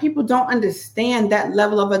lot of people don't understand that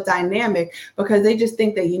level of a dynamic, because they just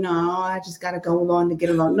think that, I just got to go along to get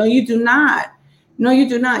along. No, you do not. No, you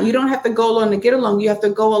do not. You don't have to go along to get along. You have to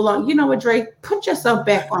go along. You know what, Dre? Put yourself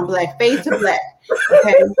back on black, fade to black.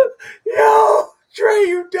 Okay. Yo, Dre,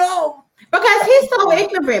 you dumb. Because he's so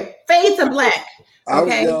ignorant. Fade to black.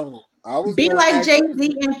 Okay. Be like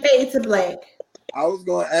Jay-Z and fade to black. I was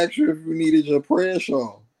going to ask you if you needed your prayer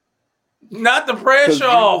shawl. Not the prayer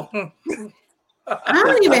shawl. I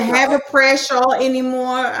don't even have a prayer shawl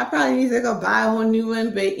anymore. I probably need to go buy a whole new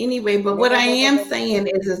one. But anyway, what I am saying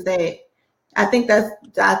is that I think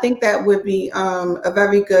that would be a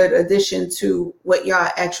very good addition to what y'all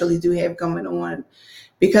actually do have going on,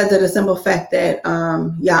 because of the simple fact that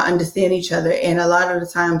y'all understand each other. And a lot of the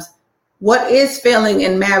times, what is failing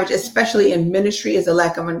in marriage, especially in ministry, is a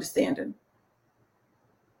lack of understanding.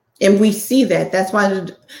 And we see that. That's why,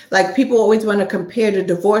 people always want to compare the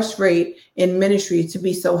divorce rate in ministry to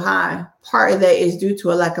be so high. Part of that is due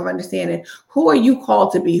to a lack of understanding. Who are you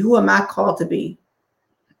called to be? Who am I called to be?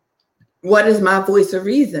 What is my voice of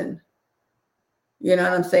reason? You know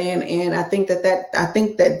what I'm saying? And I think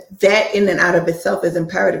that in and out of itself is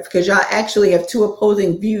imperative, because y'all actually have two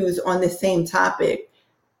opposing views on the same topic.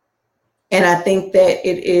 And I think that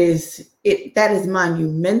that is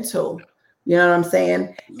monumental. You know what I'm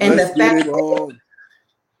saying? And the fact that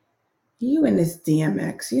you and this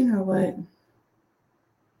DMX, you know what,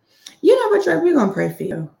 Dre, we're gonna pray for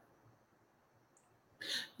you.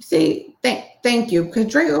 See, thank you, because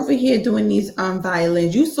Dre over here doing these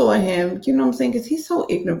violins. You saw him, you know what I'm saying? Because he's so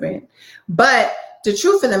ignorant. But the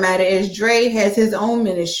truth of the matter is, Dre has his own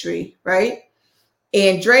ministry, right?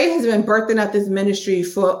 And Dre has been birthing out this ministry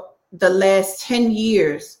for the last 10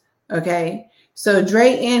 years, okay? So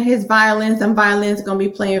Dre and his violins are going to be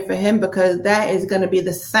playing for him, because that is going to be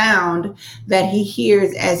the sound that he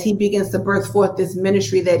hears as he begins to birth forth this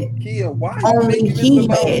ministry that only he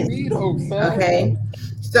has. Okay?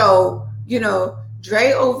 So,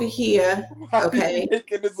 Dre over here, okay?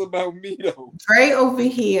 Making this about me, though. Dre over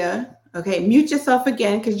here, okay? Mute yourself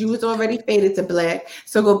again, because you was already faded to black.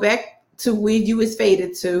 So go back to where you was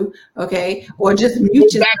faded to, okay? Or just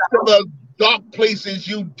mute yourself. Back to the dark places,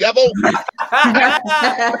 you devil. To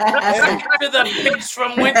the pits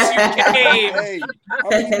from whence you came. Hey, how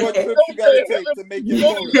many more trips you gotta take to make your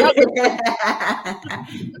vote?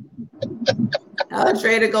 I was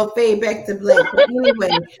ready to go fade back to black. But anyway,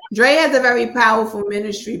 Dre has a very powerful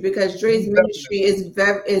ministry because Dre's ministry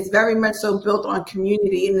is very much so built on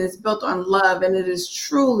community, and it's built on love, and it is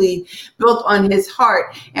truly built on his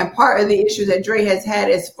heart. And part of the issue that Dre has had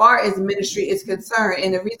as far as ministry is concerned,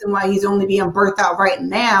 and the reason why he's only being birthed out right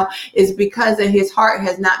now is because of his heart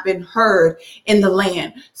has not been heard in the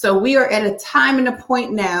land. So we are at a time and a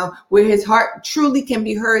point now where his heart truly can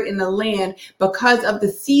be heard in the land because of the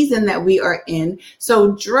season that we are in.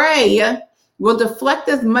 So Dre will deflect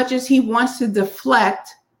as much as he wants to deflect,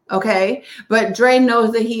 okay? But Dre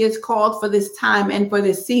knows that he is called for this time and for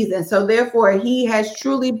this season. So therefore, he has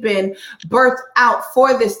truly been birthed out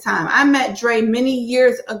for this time. I met Dre many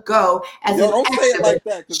years ago as an don't activist. say it like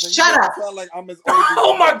that. Shut up. Sound like I'm as old as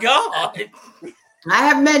Oh my God. I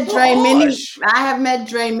have met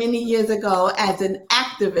Dre many years ago as an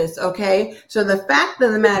activist, okay? So the fact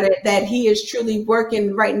of the matter that he is truly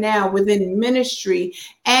working right now within ministry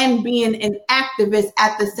and being an activist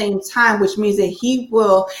at the same time, which means that he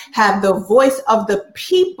will have the voice of the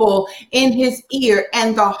people in his ear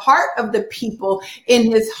and the heart of the people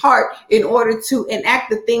in his heart in order to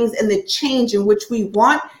enact the things and the change in which we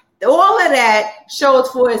want. All of that shows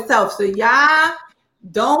for itself. So y'all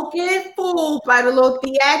don't get fooled by the little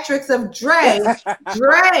theatrics of Dre.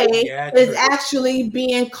 Dre is actually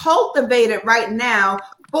being cultivated right now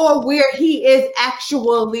for where he is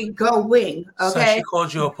actually going. Okay. So she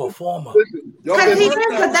called you a performer. Because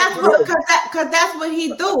that's what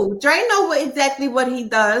he do. Dre know exactly what he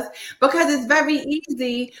does, because it's very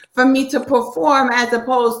easy for me to perform as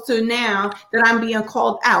opposed to now that I'm being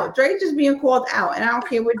called out. Dre just being called out, and I don't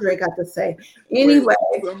care what Dre got to say. Anyway,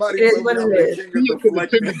 it is what it is.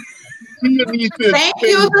 Thank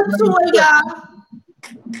you, Latoya.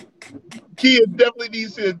 Kia definitely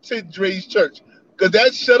needs to attend Dre's church, because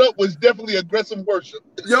that shut up was definitely aggressive worship.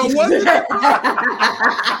 Yo, what?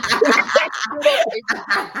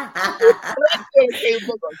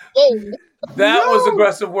 That was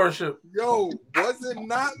aggressive worship. Yo, was it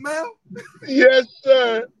not, Mel? Yes,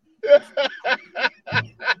 sir.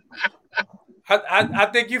 I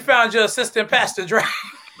think you found your assistant pastor, Dre.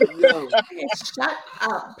 Yo. Shut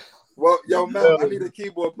up. Well, yo, Mel, I need a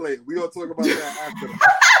keyboard player. We gonna talk about that after.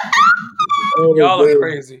 Y'all are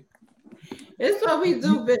crazy. It's what we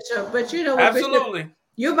do, Bishop. But you know what, absolutely. Bishop,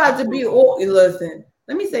 you're about to be listen.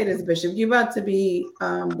 Let me say this, Bishop. You're about to be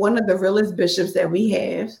one of the realest bishops that we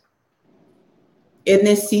have in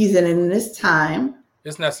this season and in this time.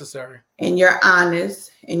 It's necessary. And you're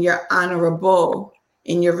honest, and you're honorable,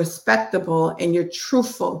 and you're respectable, and you're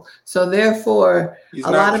truthful. So therefore, he's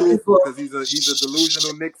a lot of people, because he's a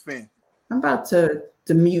delusional Knicks fan. I'm about to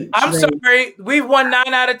mute. I'm sorry. We've won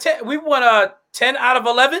 9 out of 10. We've won 10 out of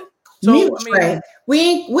 11. So mute,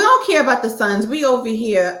 we don't care about the Suns. We over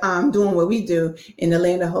here doing what we do in the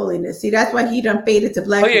land of holiness. See, that's why he done faded to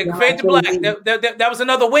black. Oh yeah, fade to black. That was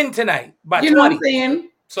another win tonight by 20. You know what I'm saying?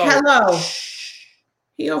 So hello.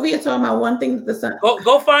 He over here talking about one thing that the Suns.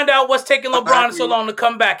 Go find out what's taking LeBron so long to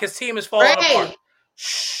come back. His team is falling apart.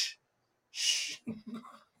 Shh.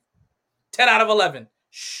 10 out of 11.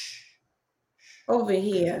 Over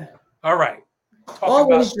here. All right.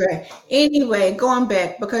 Always Dre. Anyway, going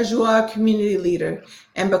back, because you are a community leader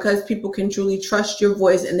and because people can truly trust your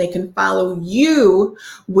voice and they can follow you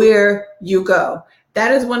where you go.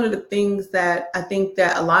 That is one of the things that I think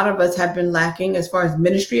that a lot of us have been lacking as far as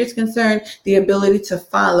ministry is concerned, the ability to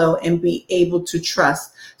follow and be able to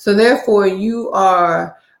trust. So therefore, you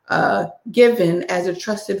are given as a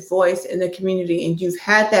trusted voice in the community, and you've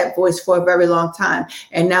had that voice for a very long time,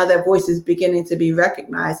 and now that voice is beginning to be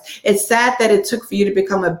recognized. It's sad that it took for you to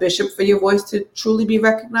become a bishop for your voice to truly be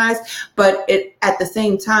recognized, but it at the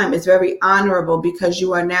same time is very honorable because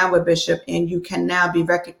you are now a bishop and you can now be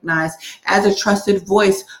recognized as a trusted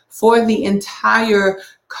voice for the entire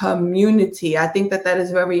community. I think that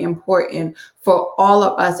is very important for all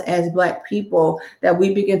of us as Black people, that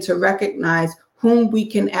we begin to recognize whom we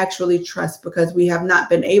can actually trust, because we have not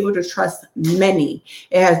been able to trust many.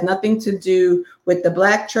 It has nothing to do with the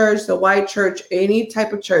Black church, the white church, any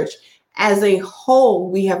type of church. As a whole,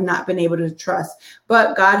 we have not been able to trust.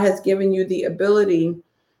 But God has given you the ability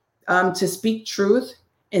to speak truth,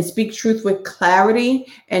 and speak truth with clarity,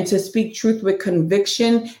 and to speak truth with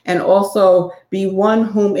conviction, and also be one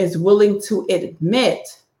whom is willing to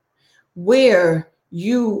admit where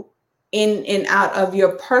you in and out of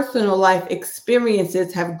your personal life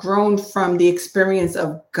experiences have grown from the experience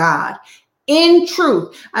of God. In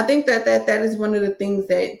truth, I think that is one of the things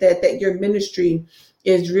that your ministry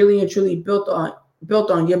is really and truly built on.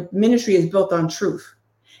 Your ministry is built on truth.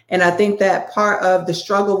 And I think that part of the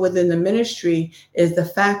struggle within the ministry is the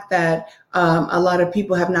fact that a lot of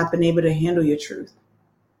people have not been able to handle your truth.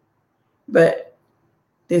 But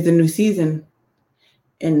there's a new season,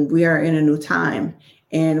 and we are in a new time,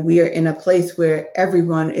 and we are in a place where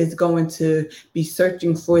everyone is going to be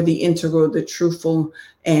searching for the integral, the truthful.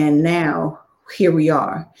 And now here we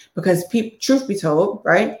are, because truth be told,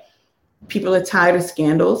 right? People are tired of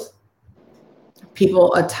scandals.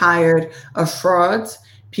 People are tired of frauds.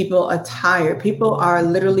 People are tired. People are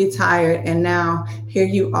literally tired. And now here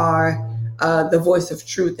you are, the voice of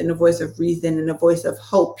truth and the voice of reason and the voice of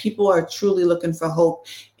hope. People are truly looking for hope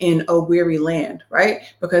in a weary land, right?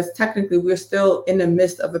 Because technically we're still in the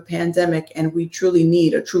midst of a pandemic, and we truly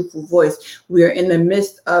need a truthful voice. We are in the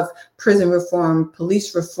midst of prison reform,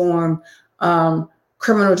 police reform,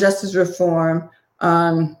 criminal justice reform,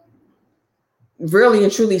 really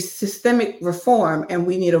and truly systemic reform, and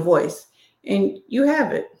we need a voice. And you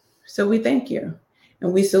have it. So we thank you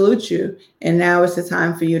and we salute you. And now is the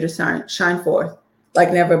time for you to shine forth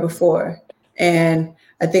like never before. And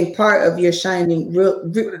I think part of your shining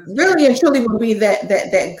really and truly will be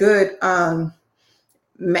that good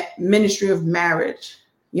ministry of marriage.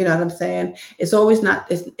 You know what I'm saying? It's always not,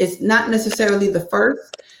 it's not necessarily the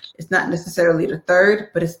first, it's not necessarily the third,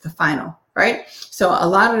 but it's the final. Right. So a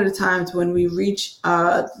lot of the times when we reach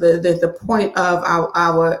the point of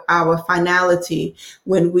our finality,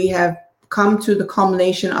 when we have come to the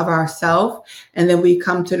culmination of ourself, and then we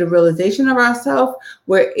come to the realization of ourself,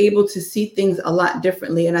 we're able to see things a lot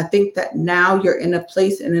differently. And I think that now you're in a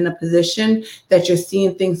place and in a position that you're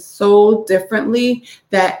seeing things so differently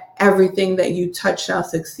that everything that you touch shall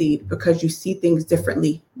succeed, because you see things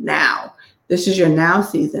differently now. This is your now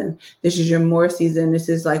season. This is your more season. This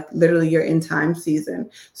is like literally your in time season.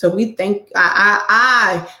 So we thank,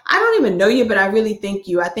 I don't even know you, but I really thank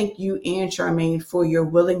you. I thank you and Charmaine for your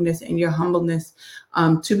willingness and your humbleness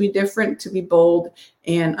to be different, to be bold,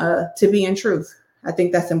 and to be in truth. I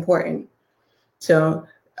think that's important. So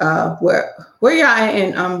where y'all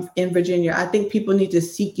at in Virginia, I think people need to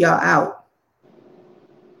seek y'all out.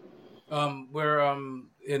 We're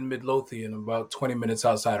in Midlothian, about 20 minutes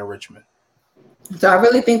outside of Richmond. So I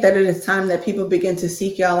really think that it is time that people begin to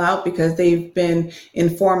seek y'all out, because they've been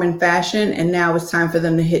in form and fashion, and now it's time for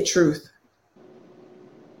them to hit truth.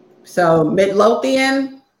 So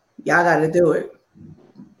Midlothian, y'all got to do it.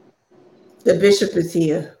 The bishop is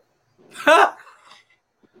here. Now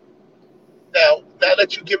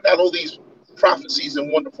that you give out all these prophecies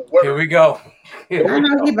and wonderful words, here we go. I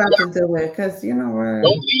know he about to do it, because you know what?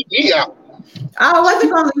 Don't leave me out. I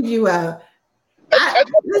wasn't going to leave you out.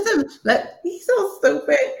 Listen, he's so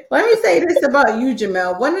stupid. Let me say this about you,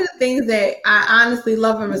 Jamel. One of the things that I honestly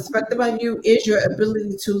love and respect about you is your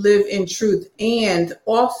ability to live in truth and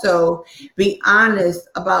also be honest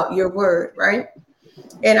about your word, right?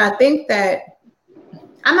 And I think that,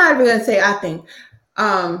 I'm not even going to say I think,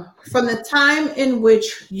 from the time in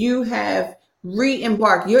which you have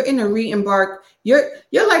re-embarked, you're in a re-embark, you're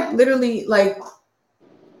like literally like,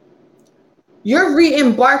 you're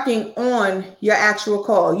re-embarking on your actual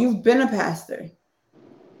call. You've been a pastor.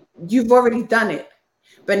 You've already done it.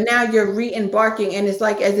 But now you're re-embarking, and it's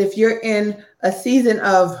like as if you're in a season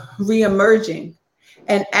of re-emerging.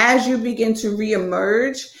 And as you begin to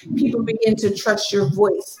re-emerge, people begin to trust your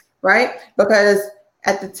voice, right? Because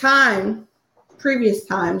at the time, previous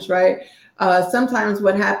times, right, sometimes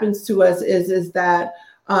what happens to us is that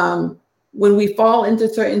when we fall into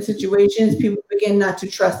certain situations, people begin not to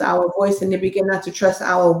trust our voice, and they begin not to trust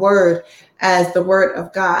our word as the word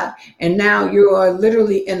of God. And now you are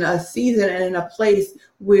literally in a season and in a place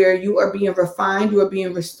where you are being refined, you are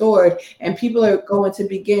being restored, and people are going to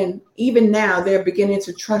begin, even now, they're beginning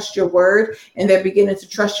to trust your word, and they're beginning to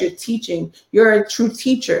trust your teaching. You're a true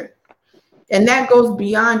teacher. And that goes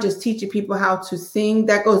beyond just teaching people how to sing.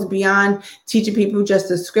 That goes beyond teaching people just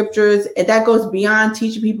the scriptures. And that goes beyond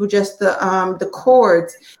teaching people just the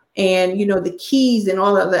chords and, you know, the keys and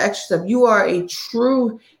all of the extra stuff. You are a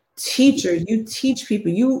true teacher. You teach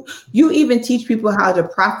people. You even teach people how to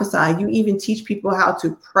prophesy. You even teach people how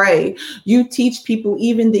to pray. You teach people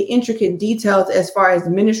even the intricate details as far as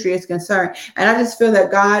ministry is concerned. And I just feel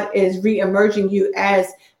that God is re-emerging you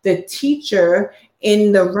as the teacher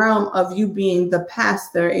in the realm of you being the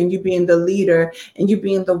pastor and you being the leader and you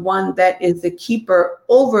being the one that is the keeper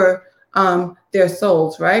over their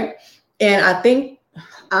souls, right? And I think,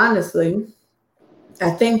 honestly,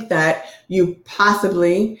 I think that you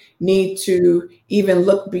possibly need to even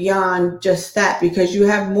look beyond just that, because you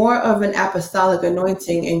have more of an apostolic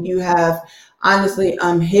anointing, and you have honestly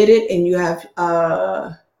hid it, and you have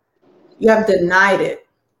denied it.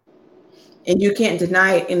 and you can't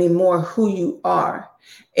deny it anymore who you are.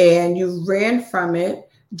 And you ran from it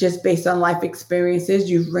just based on life experiences.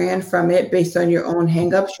 You ran from it based on your own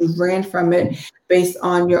hangups. You ran from it based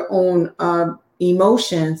on your own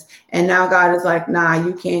emotions. And now God is like, nah,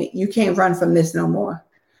 you can't run from this no more.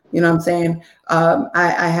 You know what I'm saying?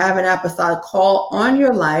 I have an apostolic call on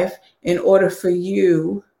your life in order for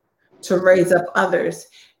you to raise up others.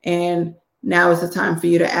 And now is the time for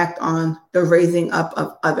you to act on the raising up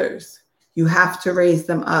of others. You have to raise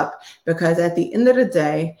them up, because at the end of the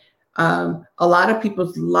day, a lot of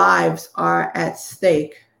people's lives are at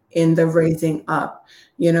stake in the raising up.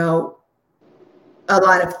 You know, a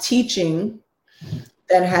lot of teaching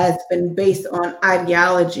that has been based on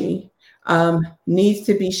ideology needs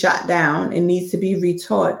to be shot down and needs to be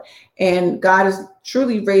retaught. And God is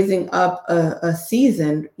truly raising up a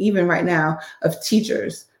season, even right now, of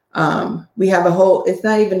teachers. We have a whole, it's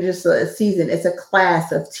not even just a season, it's a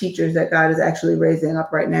class of teachers that God is actually raising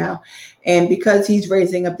up right now. And because he's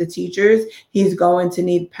raising up the teachers, he's going to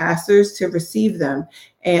need pastors to receive them.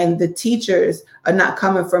 And the teachers are not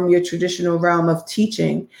coming from your traditional realm of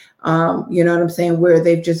teaching. You know what I'm saying? Where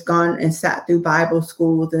they've just gone and sat through Bible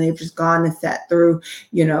schools, and they've just gone and sat through,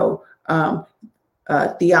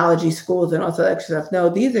 theology schools and all that stuff. No,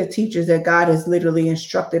 these are teachers that God has literally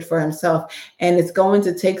instructed for himself. And it's going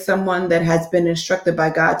to take someone that has been instructed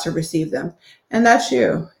by God to receive them. And that's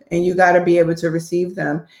you. And you got to be able to receive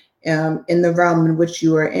them in the realm in which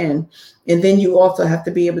you are in. And then you also have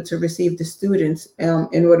to be able to receive the students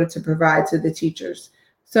in order to provide to the teachers.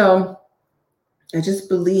 So I just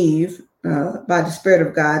believe by the Spirit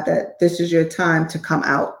of God that this is your time to come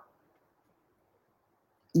out.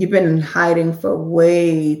 You've been in hiding for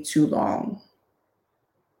way too long,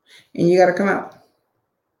 and you got to come out.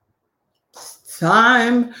 It's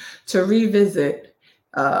time to revisit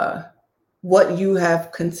what you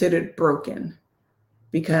have considered broken,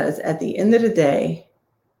 because at the end of the day,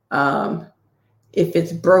 if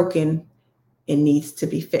it's broken, it needs to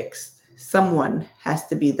be fixed. Someone has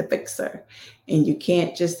to be the fixer, and you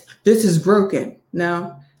can't just, this is broken.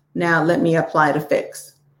 No, now let me apply the fix.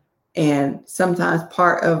 And sometimes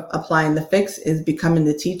part of applying the fix is becoming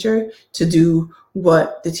the teacher to do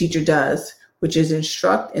what the teacher does, which is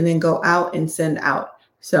instruct and then go out and send out.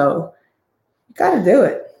 So you got to do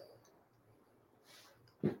it.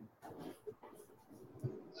 I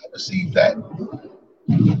received that.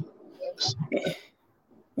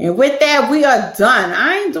 And with that, we are done.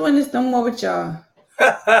 I ain't doing this no more with y'all.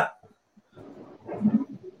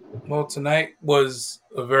 Well, tonight was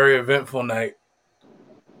a very eventful night.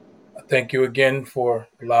 Thank you again for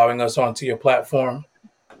allowing us onto your platform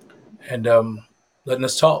and letting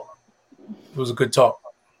us talk. It was a good talk.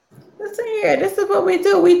 Listen here, this is what we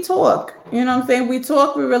do. We talk. You know what I'm saying? We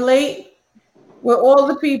talk, we relate with all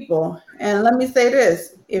the people. And let me say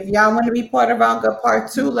this. If y'all want to be part of our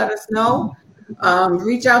part 2, let us know.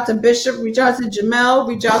 Reach out to Bishop, reach out to Jamel,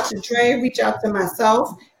 reach out to Dre, reach out to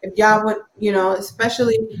myself. If y'all would,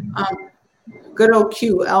 especially good old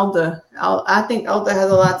Q, Elder. I think Elder has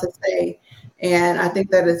a lot to say. And I think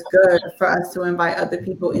that is good for us to invite other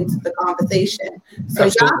people into the conversation. So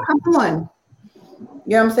Absolutely. Y'all come on.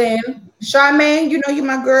 You know what I'm saying? Charmaine, you're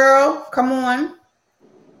my girl. Come on.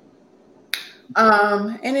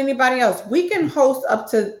 And anybody else. We can host up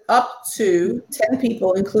to 10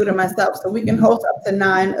 people, including myself. So we can host up to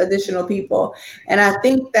 9 additional people. And I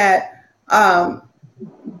think that all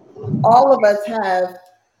of us have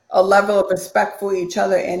a level of respect for each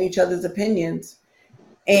other and each other's opinions.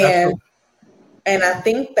 And I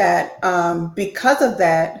think that because of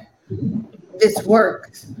that, this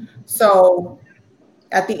works. So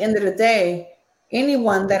at the end of the day,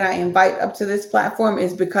 anyone that I invite up to this platform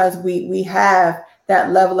is because we have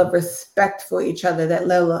that level of respect for each other, that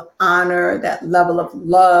level of honor, that level of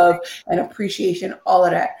love and appreciation, all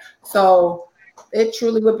of that. So it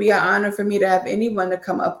truly would be an honor for me to have anyone to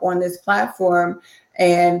come up on this platform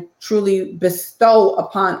and truly bestow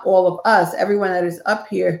upon all of us, everyone that is up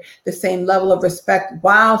here, the same level of respect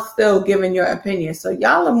while still giving your opinion. So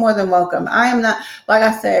y'all are more than welcome. I am not, like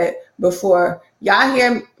I said before, y'all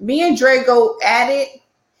hear me and Dre go at it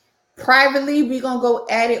privately. We gonna go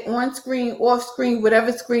at it on screen, off screen,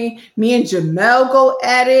 whatever screen. Me and Jamel go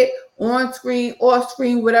at it on screen, off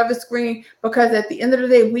screen, whatever screen, because at the end of the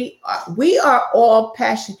day, we are all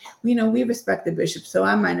passionate. We respect the bishop, so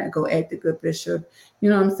I might not go at the good bishop. You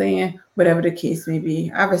know what I'm saying? Whatever the case may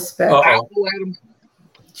be, I respect.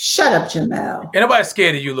 Shut up, Jamel. Ain't nobody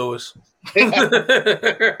scared of you, Lewis.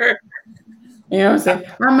 You know what I'm saying?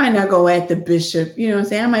 I might not go at the bishop. You know what I'm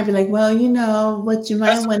saying? I might be like, well, you know what you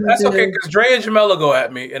might want to do. That's okay, because Dre and Jamel will go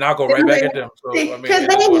at me, and I'll go right back at them. So because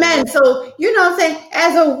they men. So you know what I'm saying?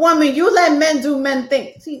 As a woman, you let men do men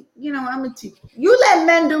things. See, you know, I'm a teacher. You let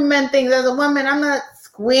men do men things. As a woman, I'm not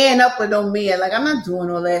squaring up with no man. Like I'm not doing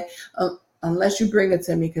all that unless you bring it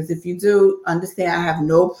to me. Because if you do, understand, I have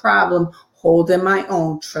no problem holding my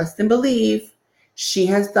own. Trust and believe. She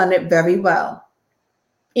has done it very well.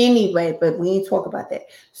 Anyway, but we ain't talk about that.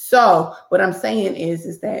 So what I'm saying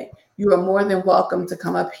is that you are more than welcome to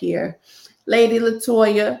come up here. Lady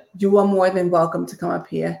Latoya, you are more than welcome to come up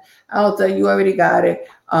here. Alta, you already got it.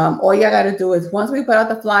 All y'all got to do is once we put out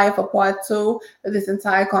the flyer for part 2 of this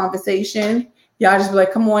entire conversation, y'all just be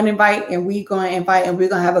like, come on, invite, and we're going to invite, and we're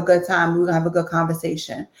going to have a good time. We're going to have a good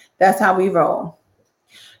conversation. That's how we roll.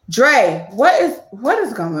 Dre, what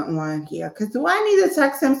is going on here? Because do I need to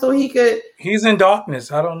text him so he could? He's in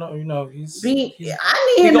darkness. I don't know. You know, he's I need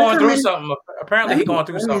him going through in. something. Apparently, he's going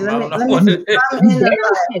through something. I don't know what it is.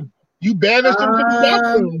 You banished him to the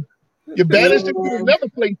bathroom. You banished him to the nether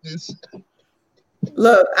places.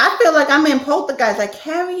 Look, I feel like I'm in Poltergeist. Like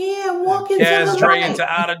Carrie Ann walking to the Dre into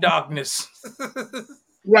outer darkness.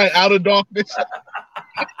 Right, out of darkness.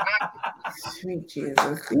 Sweet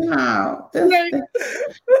Jesus. No. It'd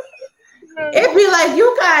be like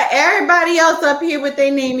you got everybody else up here with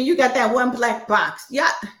their name and you got that one black box.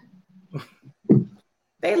 Yeah.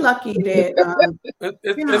 They lucky that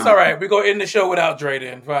it's all right. We're gonna end the show without Dre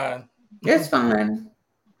then. Fine. It's fine.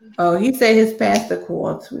 Oh, he said his pastor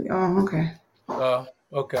called. Oh, okay.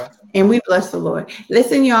 Okay. And we bless the Lord.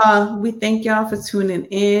 Listen, y'all, we thank y'all for tuning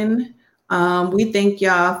in. We thank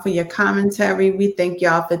y'all for your commentary. We thank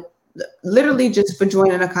y'all for literally just for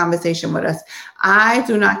joining a conversation with us. I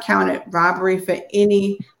do not count it robbery for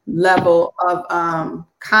any level of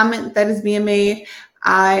comment that is being made.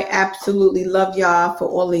 I absolutely love y'all for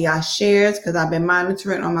all of y'all shares because I've been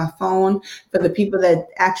monitoring on my phone for the people that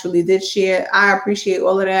actually did share. I appreciate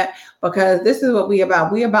all of that because this is what we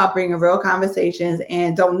about. We about bringing real conversations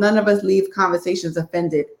and don't none of us leave conversations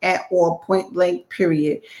offended at all, point blank,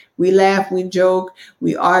 period. We laugh, we joke,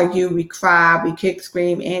 we argue, we cry, we kick,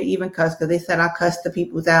 scream, and even cuss because they said I cussed the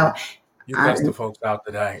peoples out. You cussed the folks out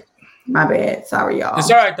tonight. My bad. Sorry, y'all. It's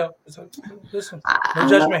all right, though. Listen, no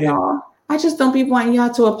judgment here. I just don't be wanting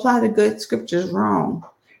y'all to apply the good scriptures wrong.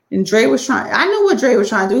 And Dre was I knew what Dre was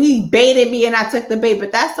trying to do. He baited me and I took the bait,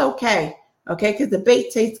 but that's okay. Okay, because the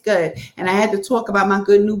bait tastes good. And I had to talk about my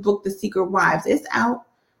good new book, The Secret Wives. It's out.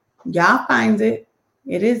 Y'all find it.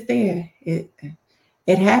 It is there. It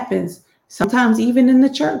happens. Sometimes even in the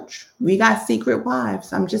church. We got secret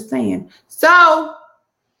wives. I'm just saying. So,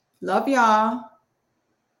 love y'all.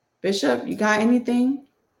 Bishop, you got anything?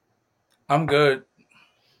 I'm good.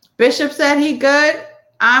 Bishop said he good.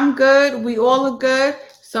 I'm good. We all are good.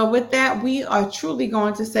 So with that, we are truly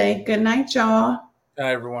going to say good night, y'all. Good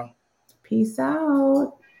night, everyone. Peace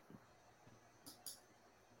out.